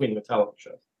 in between the Metallica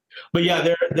shows. But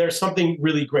yeah, there's something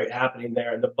really great happening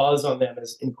there, and the buzz on them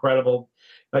is incredible.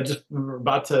 We're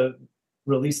about to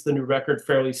release the new record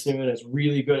fairly soon. It's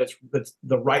really good. It's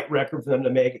the right record for them to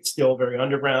make. It's still very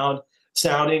underground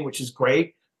sounding, which is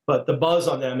great, but the buzz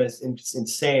on them is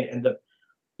insane. And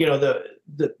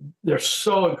they're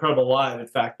so incredible live. In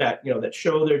fact, that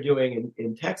show they're doing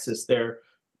in Texas, they're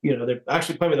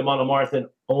actually playing with the Monomarth in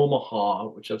Omaha,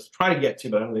 which I was trying to get to,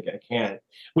 but I don't think I can,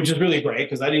 which is really great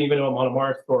because I didn't even know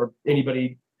Monomarth or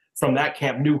anybody from that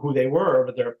camp knew who they were,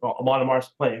 but they're Monomarth's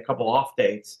playing a couple off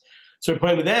dates. So we're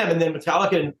playing with them, and then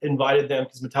Metallica invited them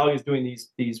because Metallica is doing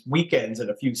these weekends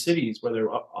in a few cities where they're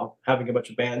having a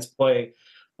bunch of bands play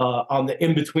on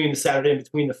the Saturday in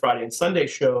between the Friday and Sunday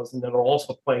shows, and then we're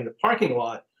also playing the parking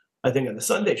lot, I think, on the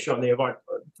Sunday show. And they have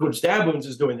George Stab Wounds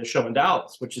is doing the show in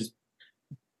Dallas, which is,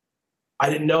 I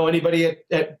didn't know anybody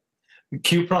at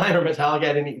Q Prime or Metallica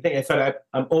had anything. I said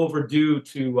I'm overdue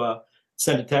to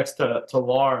send a text to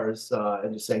Lars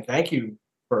and just saying thank you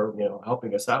for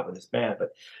helping us out with this band.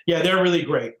 But yeah, they're really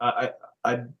great.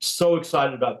 I'm so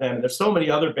excited about them, and there's so many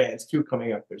other bands too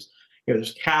coming up.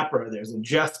 There's Capra, there's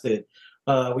Ingested.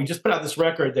 We just put out this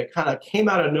record that kind of came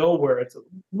out of nowhere. It's a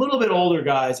little bit older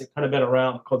guys that kind of been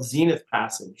around, called Zenith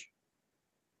Passage.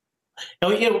 Now,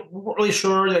 we weren't really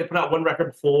sure. They put out one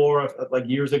record before, like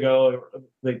years ago.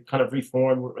 They kind of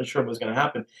reformed. We're not sure what was going to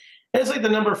happen. And it's like the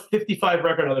number 55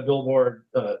 record on the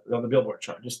Billboard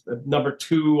chart. Just number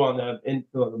 2 on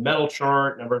the metal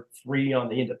chart, number 3 on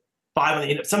the 5 on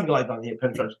the something like that on the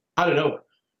independent chart. Out of nowhere,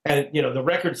 and the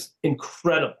record's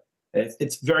incredible.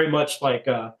 It's very much like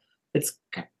it's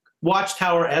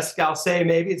Watchtower-esque, I'll say.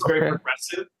 Maybe it's very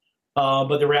progressive.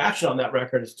 But the reaction on that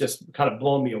record has just kind of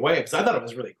blown me away because I thought it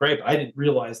was really great, but I didn't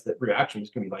realize that reaction was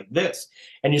going to be like this.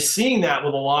 And you're seeing that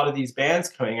with a lot of these bands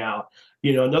coming out.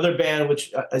 Another band,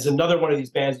 which is another one of these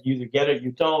bands, you either get it or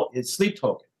you don't, is Sleep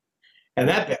Token. And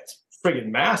that band's friggin'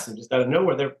 massive, just out of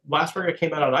nowhere. Their last record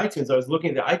came out on iTunes. I was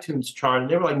looking at the iTunes chart, and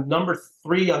they were like number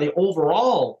 3 on the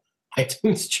overall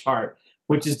iTunes chart,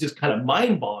 which is just kind of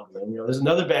mind-boggling. There's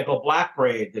another band called Black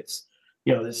Braid that's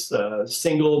this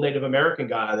single Native American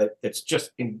guy that's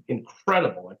just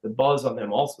incredible. Like the buzz on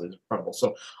them also is incredible.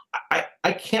 So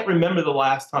I can't remember the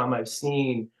last time I've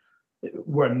seen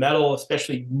where metal,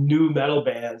 especially new metal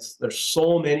bands, there's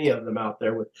so many of them out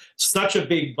there with such a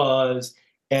big buzz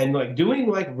and like doing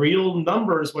like real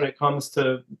numbers when it comes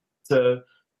to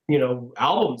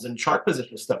albums and chart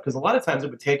position stuff. Because a lot of times it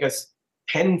would take us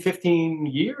 10, 15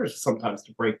 years sometimes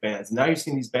to break bands. And now you're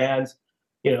seeing these bands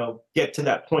get to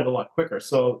that point a lot quicker.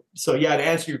 So yeah, to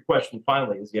answer your question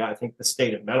finally is, I think the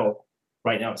state of metal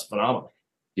right now is phenomenal.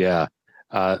 Yeah.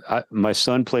 My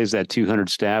son plays that 200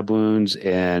 Stab Wounds,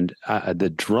 and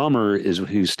the drummer is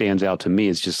who stands out to me.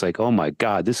 It's just like, oh my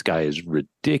God, this guy is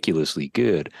ridiculously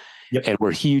good. Yep. And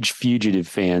we're huge Fugitive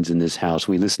fans in this house.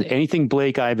 We listen to anything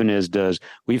Blake Ibanez does.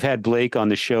 We've had Blake on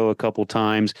the show a couple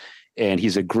times, and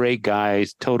he's a great guy,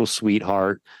 total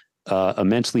sweetheart,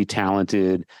 immensely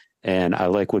talented. And I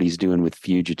like what he's doing with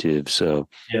Fugitive. So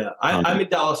yeah, I'm in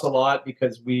Dallas a lot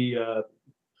because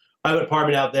I have an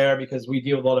apartment out there because we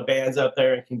deal with a lot of bands out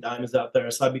there and King Diamond's out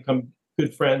there. So I've become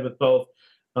good friends with both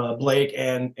Blake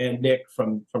and Nick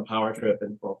from Power Trip,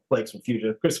 and Blake's from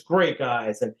Fugitive. Just great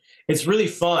guys, and it's really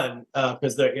fun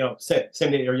because they're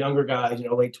same they're younger guys,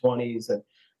 late 20s, and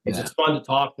it's just fun to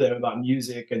talk to them about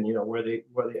music and where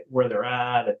they're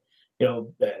at, and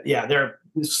they're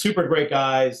super great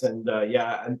guys, and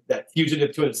and that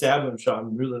Fugitive 200 Stab Wounds show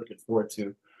I'm really looking forward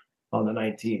to on the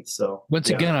 19th. So once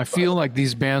again, I feel like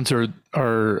these bands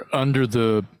are under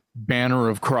the banner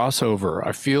of crossover.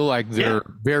 I feel like they're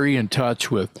very in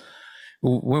touch with,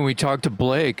 when we talk to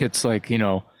Blake, it's like,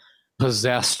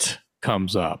 Possessed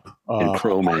comes up, and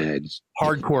Cro-Mags,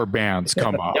 hardcore bands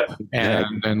come up,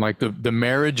 and like the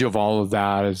marriage of all of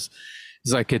that is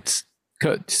like it's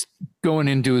going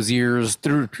into his ears,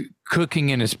 through cooking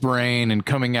in his brain and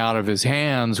coming out of his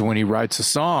hands when he writes a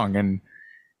song, and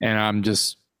I'm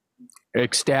just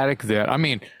ecstatic that,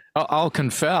 I'll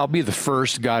confess, I'll be the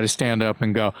first guy to stand up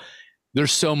and go,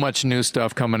 there's so much new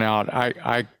stuff coming out.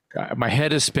 I my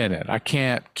head is spinning. I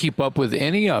can't keep up with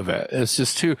any of it. It's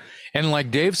just too, and like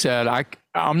Dave said,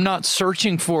 I'm not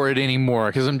searching for it anymore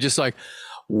because I'm just like,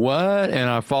 what? And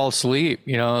I fall asleep.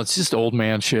 It's just old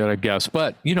man shit, I guess.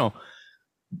 But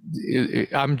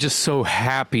I'm just so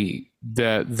happy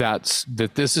that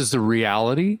this is the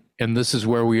reality and this is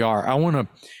where we are. I want to,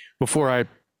 before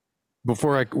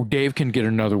Dave can get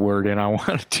another word in, I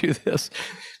want to do this.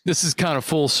 This is kind of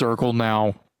full circle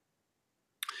now.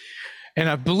 And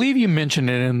I believe you mentioned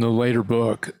it in the later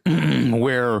book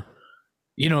where,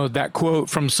 you know, that quote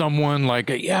from someone like,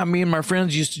 yeah, me and my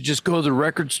friends used to just go to the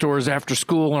record stores after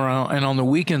school and on the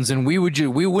weekends, and we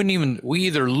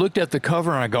either looked at the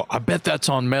cover and I go, I bet that's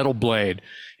on Metal Blade,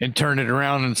 and turn it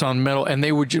around and it's on Metal, and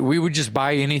we would just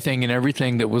buy anything and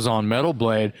everything that was on Metal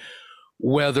Blade,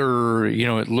 whether, you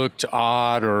know, it looked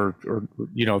odd or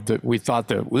you know, that we thought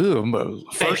that, ooh,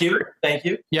 thank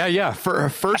you. Yeah, for a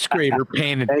first grader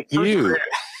painted. Thank you.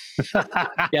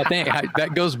 Yeah,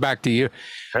 that goes back to you.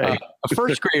 Right. A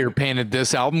first grader painted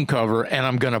this album cover, and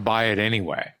I'm going to buy it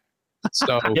anyway.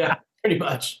 So Yeah, pretty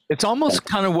much. it's almost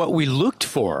kind of what we looked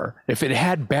for. If it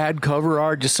had bad cover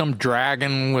art, just some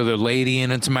dragon with a lady in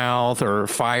its mouth, or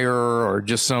fire, or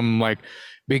just some like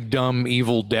big dumb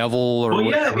evil devil, or Well,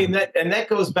 whatever. yeah, I mean that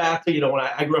goes back to, you know, when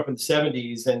I grew up in the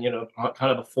 '70s, and, you know,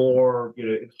 kind of before, you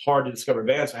know, it's hard to discover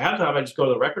bands. So half the time I just go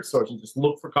to the record stores and just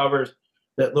look for covers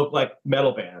that look like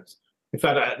metal bands. In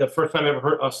fact, the first time I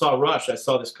ever saw Rush, I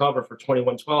saw this cover for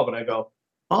 2112, and I go,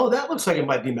 "Oh, that looks like it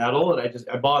might be metal," and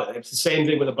I bought it. It's the same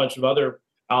thing with a bunch of other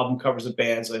album covers of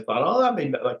bands. I thought, "Oh, that may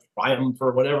be like Triumph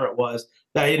or whatever it was."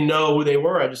 That I didn't know who they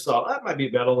were. I just thought that might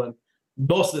be metal, and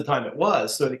most of the time it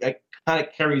was. So it kind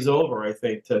of carries over, I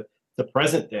think, to the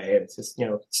present day. And it's just, you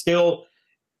know, still,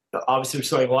 obviously we're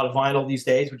selling a lot of vinyl these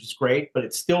days, which is great, but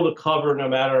it's still the cover, no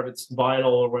matter if it's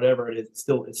vinyl or whatever it is.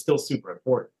 It's still super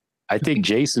important. I think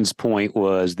Jason's point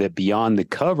was that beyond the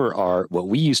cover art, what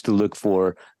we used to look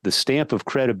for, the stamp of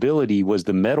credibility, was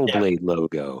the Metal Blade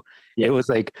logo. Yeah. It was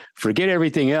like, forget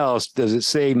everything else. Does it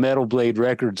say Metal Blade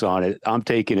Records on it? I'm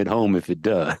taking it home if it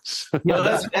does. You know,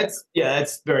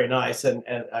 that's very nice, and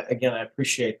again, I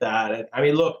appreciate that. And I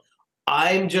mean, look,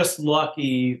 I'm just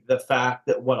lucky the fact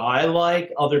that what I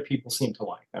like, other people seem to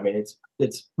like. I mean,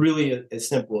 it's really as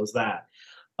simple as that.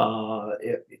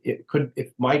 It could,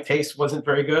 if my taste wasn't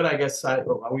very good, I guess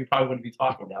we probably wouldn't be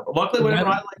talking now. But luckily, whatever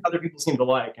I like, other people seem to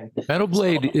like. And Metal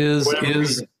Blade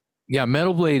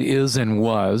Metal Blade is and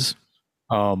was.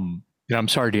 And I'm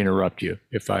sorry to interrupt you.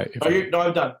 No,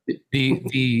 I'm done.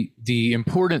 The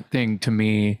important thing to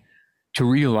me to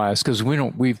realize, because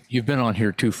you've been on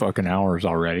here 2 fucking hours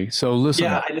already. So listen.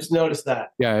 Yeah, I just noticed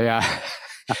that. Yeah.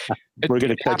 We're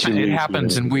going to cut you. It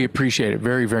happens, and we appreciate it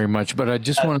very, very much. But I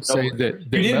just want to say that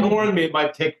you didn't warn me; it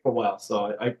might take a while,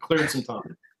 so I cleared some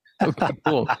time. Okay,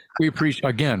 cool. We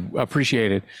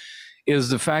appreciate it. Is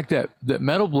the fact that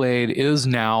Metal Blade is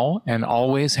now and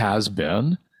always has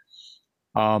been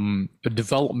a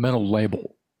developmental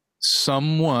label.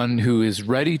 Someone who is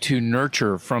ready to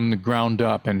nurture from the ground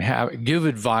up and give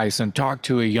advice and talk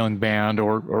to a young band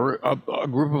or a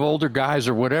group of older guys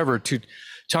or whatever, to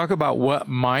talk about what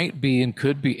might be and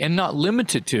could be, and not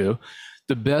limited to,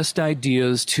 the best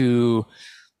ideas to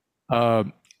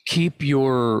keep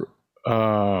your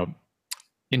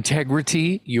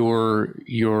integrity,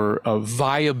 your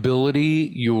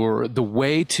viability, the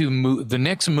way to move, the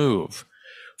next move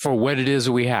for what it is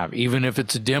that we have, even if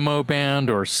it's a demo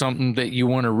band or something that you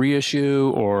want to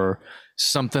reissue or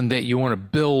something that you want to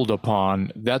build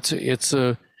upon. It's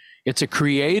a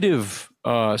creative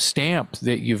stamp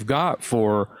that you've got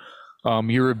for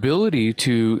your ability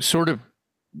to sort of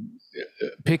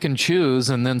pick and choose,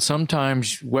 and then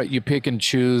sometimes what you pick and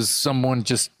choose, someone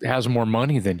just has more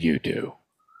money than you do.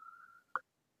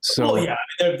 So, well, yeah,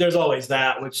 there's always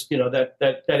that, which, you know, that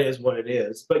is what it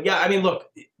is. But yeah, I mean, look,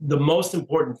 the most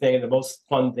important thing and the most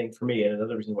fun thing for me, and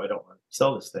another reason why I don't want to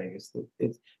sell this thing, is that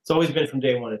it's always been from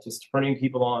day one. It's just turning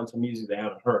people on to music they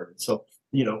haven't heard. So,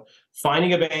 you know,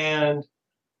 finding the band,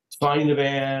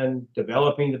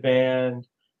 developing the band,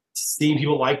 seeing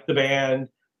people like the band,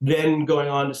 then going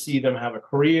on to see them have a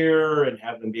career and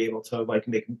have them be able to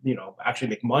actually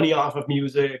make money off of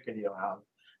music, and, you know, have,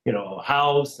 you know, a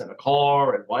house and a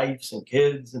car and wives and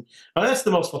kids. And that's the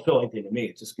most fulfilling thing to me.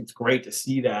 It's great to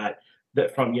see that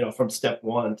from step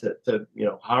one to, you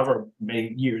know, however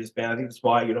many years band. I think that's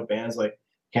why, you know, bands like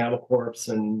Cannibal Corpse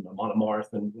and Amon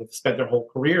Amarth and have spent their whole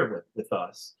career with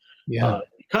us. yeah.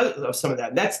 Because of some of that.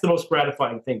 And that's the most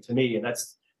gratifying thing to me. And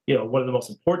that's, you know, one of the most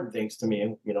important things to me.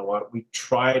 And, you know, we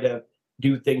try to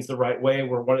do things the right way.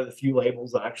 We're one of the few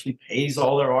labels that actually pays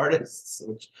all their artists,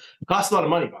 which costs a lot of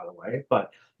money, by the way,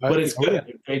 but it's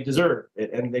good. They deserve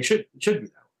it, and they should be that way.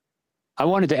 I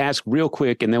wanted to ask real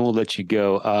quick, and then we'll let you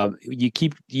go. You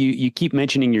keep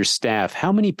mentioning your staff.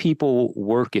 How many people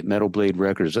work at Metal Blade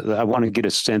Records? I want to get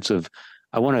a sense of.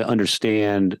 I want to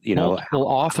understand. You know, multiple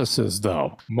offices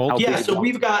though. So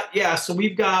we've got.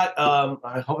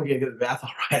 I hope I can get the math all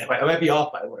right. I might be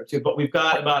off by one or two, but we've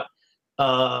got about.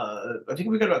 I think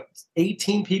we've got about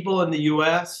 18 people in the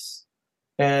U.S.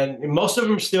 And most of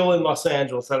them are still in Los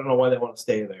Angeles. I don't know why they want to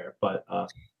stay there, but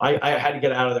I had to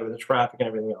get out of there with the traffic and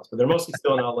everything else. But they're mostly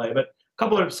still in LA. But a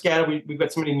couple are scattered. We've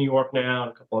got somebody in New York now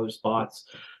and a couple other spots.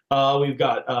 We've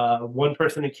got one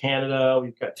person in Canada.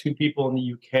 We've got 2 people in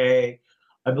the UK.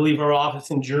 I believe our office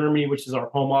in Germany, which is our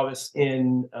home office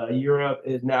in Europe,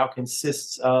 now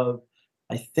consists of,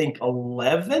 I think,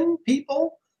 11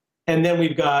 people. And then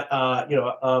we've got,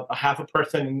 a half a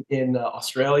person in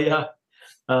Australia.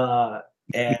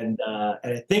 And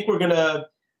I think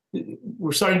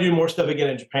we're starting to do more stuff again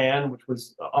in Japan, which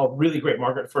was a really great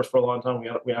market for us for a long time.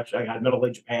 I had Metal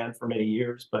Blade Japan for many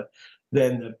years, but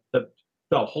then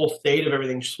the whole state of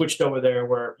everything switched over there,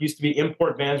 where it used to be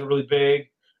import bands were really big,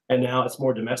 and now it's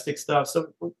more domestic stuff.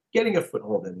 So we're getting a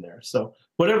foothold in there. So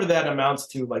whatever that amounts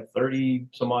to, like 30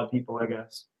 some odd people, I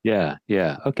guess. Yeah.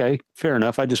 Okay, fair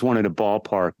enough. I just wanted a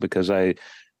ballpark because I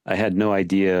had no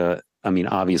idea. I mean,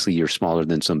 obviously you're smaller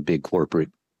than some big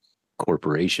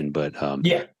corporation, but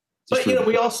yeah. But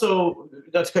we also,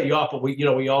 not to cut you off, but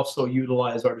we also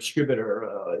utilize our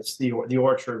distributor. It's the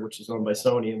Orchard, which is owned by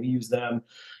Sony, and we use them,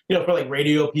 for like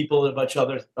radio people and a bunch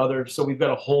of other. So we've got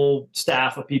a whole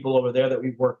staff of people over there that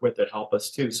we work with that help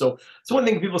us too. So one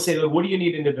thing people say, what do you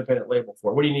need an independent label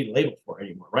for? What do you need a label for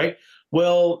anymore, right?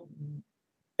 Well,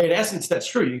 in essence, that's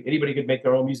true. Anybody could make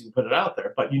their own music and put it out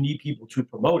there, but you need people to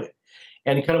promote it.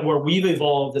 And kind of where we've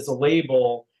evolved as a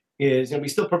label is, we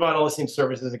still provide all the same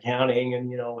services, accounting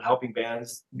and, helping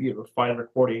bands, find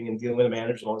recording and dealing with the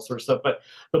managers and all this sort of stuff. But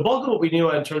the bulk of what we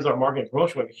do in terms of our marketing and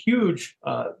promotion, we have a huge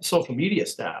social media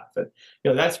staff. And,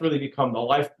 that's really become the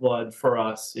lifeblood for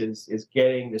us is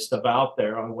getting this stuff out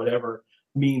there on whatever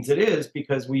means it is,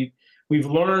 because we've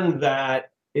learned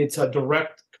that it's a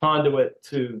direct conduit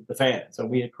to the fans. And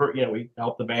we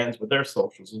help the bands with their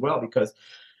socials as well, because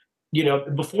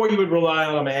before you would rely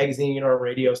on a magazine or a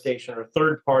radio station or a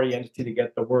third-party entity to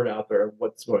get the word out there of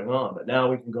what's going on. But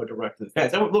now we can go direct to the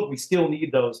fans. And look, we still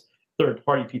need those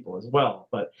third-party people as well.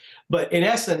 But in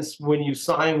essence, when you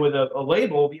sign with a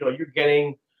label, you're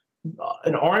getting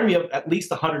an army of at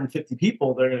least 150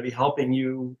 people that are going to be helping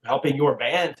your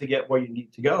band to get where you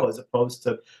need to go, as opposed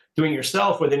to doing it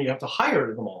yourself, where then you have to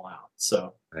hire them all out.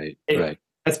 So anyway, right.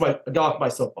 That's my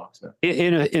soapbox now.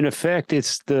 In effect,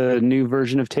 it's the new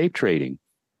version of tape trading.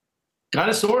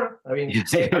 Kind of, sort of. I mean,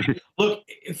 look,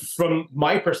 from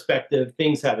my perspective,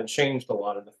 things haven't changed a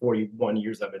lot in the 41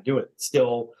 years I've been doing it.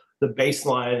 Still, the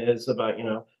baseline is about,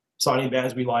 signing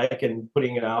bands we like and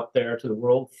putting it out there to the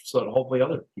world so that hopefully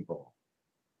other people.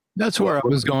 That's where I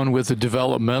was going with the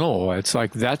developmental. It's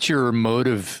like, that's your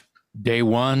motive day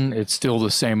one. It's still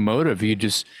the same motive. You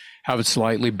just have a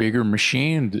slightly bigger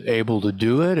machine able to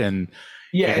do it. And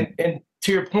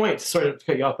to your point, sorry to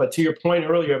cut you off, but to your point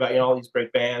earlier about all these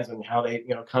great bands and how they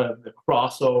kind of the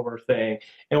crossover thing.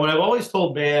 And what I've always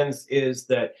told bands is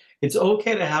that it's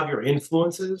okay to have your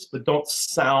influences, but don't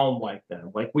sound like them.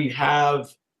 Like we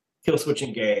have Killswitch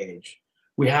Engage,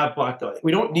 we have Black Dahlia.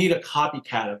 We don't need a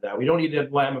copycat of that. We don't need a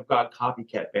Lamb of God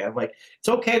copycat band. Like, it's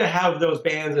okay to have those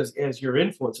bands as your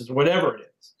influences or whatever it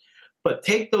is. But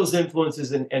take those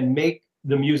influences and make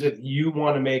the music you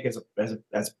want to make as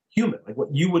a human, like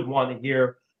what you would want to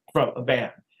hear from a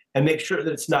band, and make sure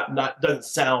that it's not doesn't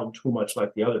sound too much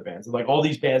like the other bands. And like all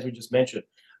these bands we just mentioned,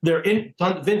 they're in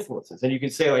tons of influences, and you can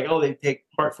say like, oh, they take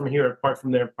part from here, part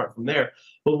from there, part from there.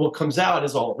 But what comes out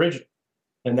is all original,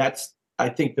 and that's, I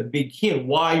think, the big key and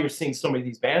why you're seeing so many of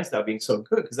these bands now being so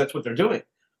good, because that's what they're doing.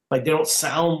 Like, they don't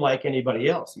sound like anybody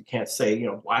else. You can't say,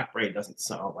 Black Braid doesn't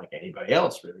sound like anybody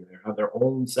else, really. They have their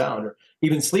own sound, or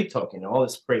even Sleep Token, all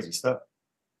this crazy stuff.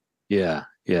 Yeah.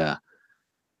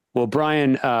 Well,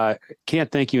 Brian,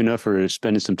 can't thank you enough for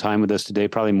spending some time with us today,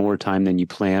 probably more time than you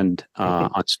planned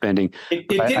on spending. It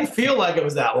didn't feel like it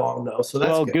was that long, though, so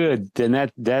that's good.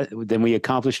 Then we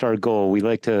accomplished our goal. We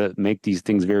like to make these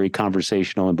things very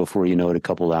conversational, and before you know it, a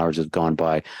couple of hours have gone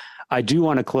by. I do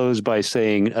want to close by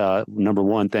saying, number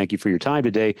one, thank you for your time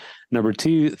today. Number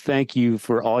two, thank you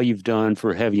for all you've done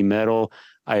for heavy metal.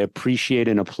 I appreciate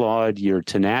and applaud your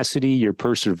tenacity, your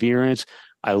perseverance.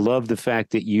 I love the fact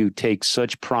that you take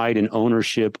such pride and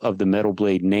ownership of the Metal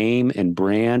Blade name and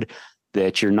brand,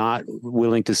 that you're not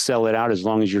willing to sell it out as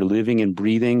long as you're living and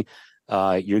breathing.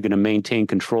 You're going to maintain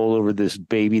control over this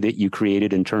baby that you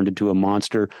created and turned into a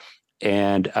monster.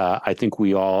 And I think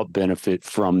we all benefit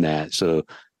from that. So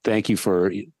thank you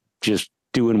for just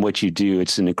doing what you do.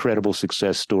 It's an incredible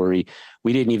success story.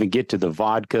 We didn't even get to the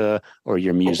vodka or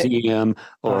your museum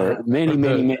or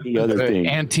many other things.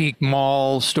 Antique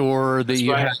mall store that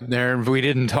you have there. We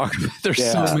didn't talk about. There's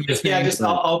so many things. Yeah,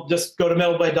 I'll just go to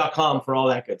metalblade.com for all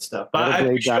that good stuff. But I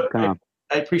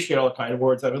appreciate all the kind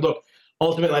words. I mean, look,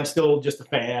 ultimately, I'm still just a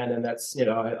fan, and that's,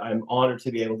 I'm honored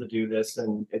to be able to do this,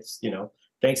 and it's,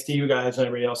 thanks to you guys and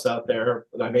everybody else out there,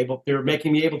 they're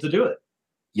making me able to do it.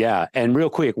 Yeah. And real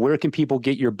quick, where can people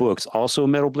get your books? Also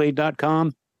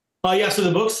metalblade.com? Yeah, so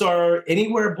the books are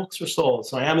anywhere books are sold.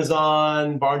 So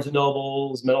Amazon, Barnes and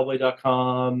Nobles,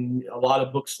 metalblade.com, a lot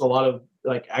of books, a lot of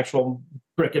like actual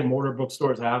brick and mortar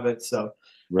bookstores have it. So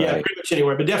yeah, pretty much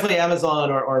anywhere, but definitely Amazon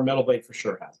or Metal Blade for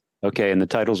sure has it. Okay, and the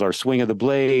titles are Swing of the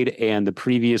Blade, and the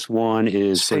previous one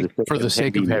is For the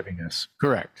Sake of Heaviness.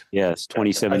 Correct. Yes,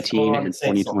 2017 and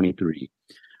 2023.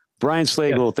 Brian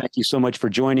Slagel, Thank you so much for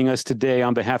joining us today.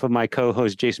 On behalf of my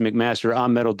co-host, Jason McMaster,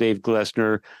 I'm Metal Dave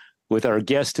Glessner, with our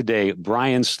guest today,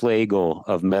 Brian Slagel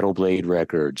of Metal Blade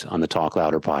Records on the Talk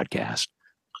Louder podcast.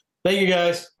 Thank you,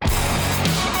 guys.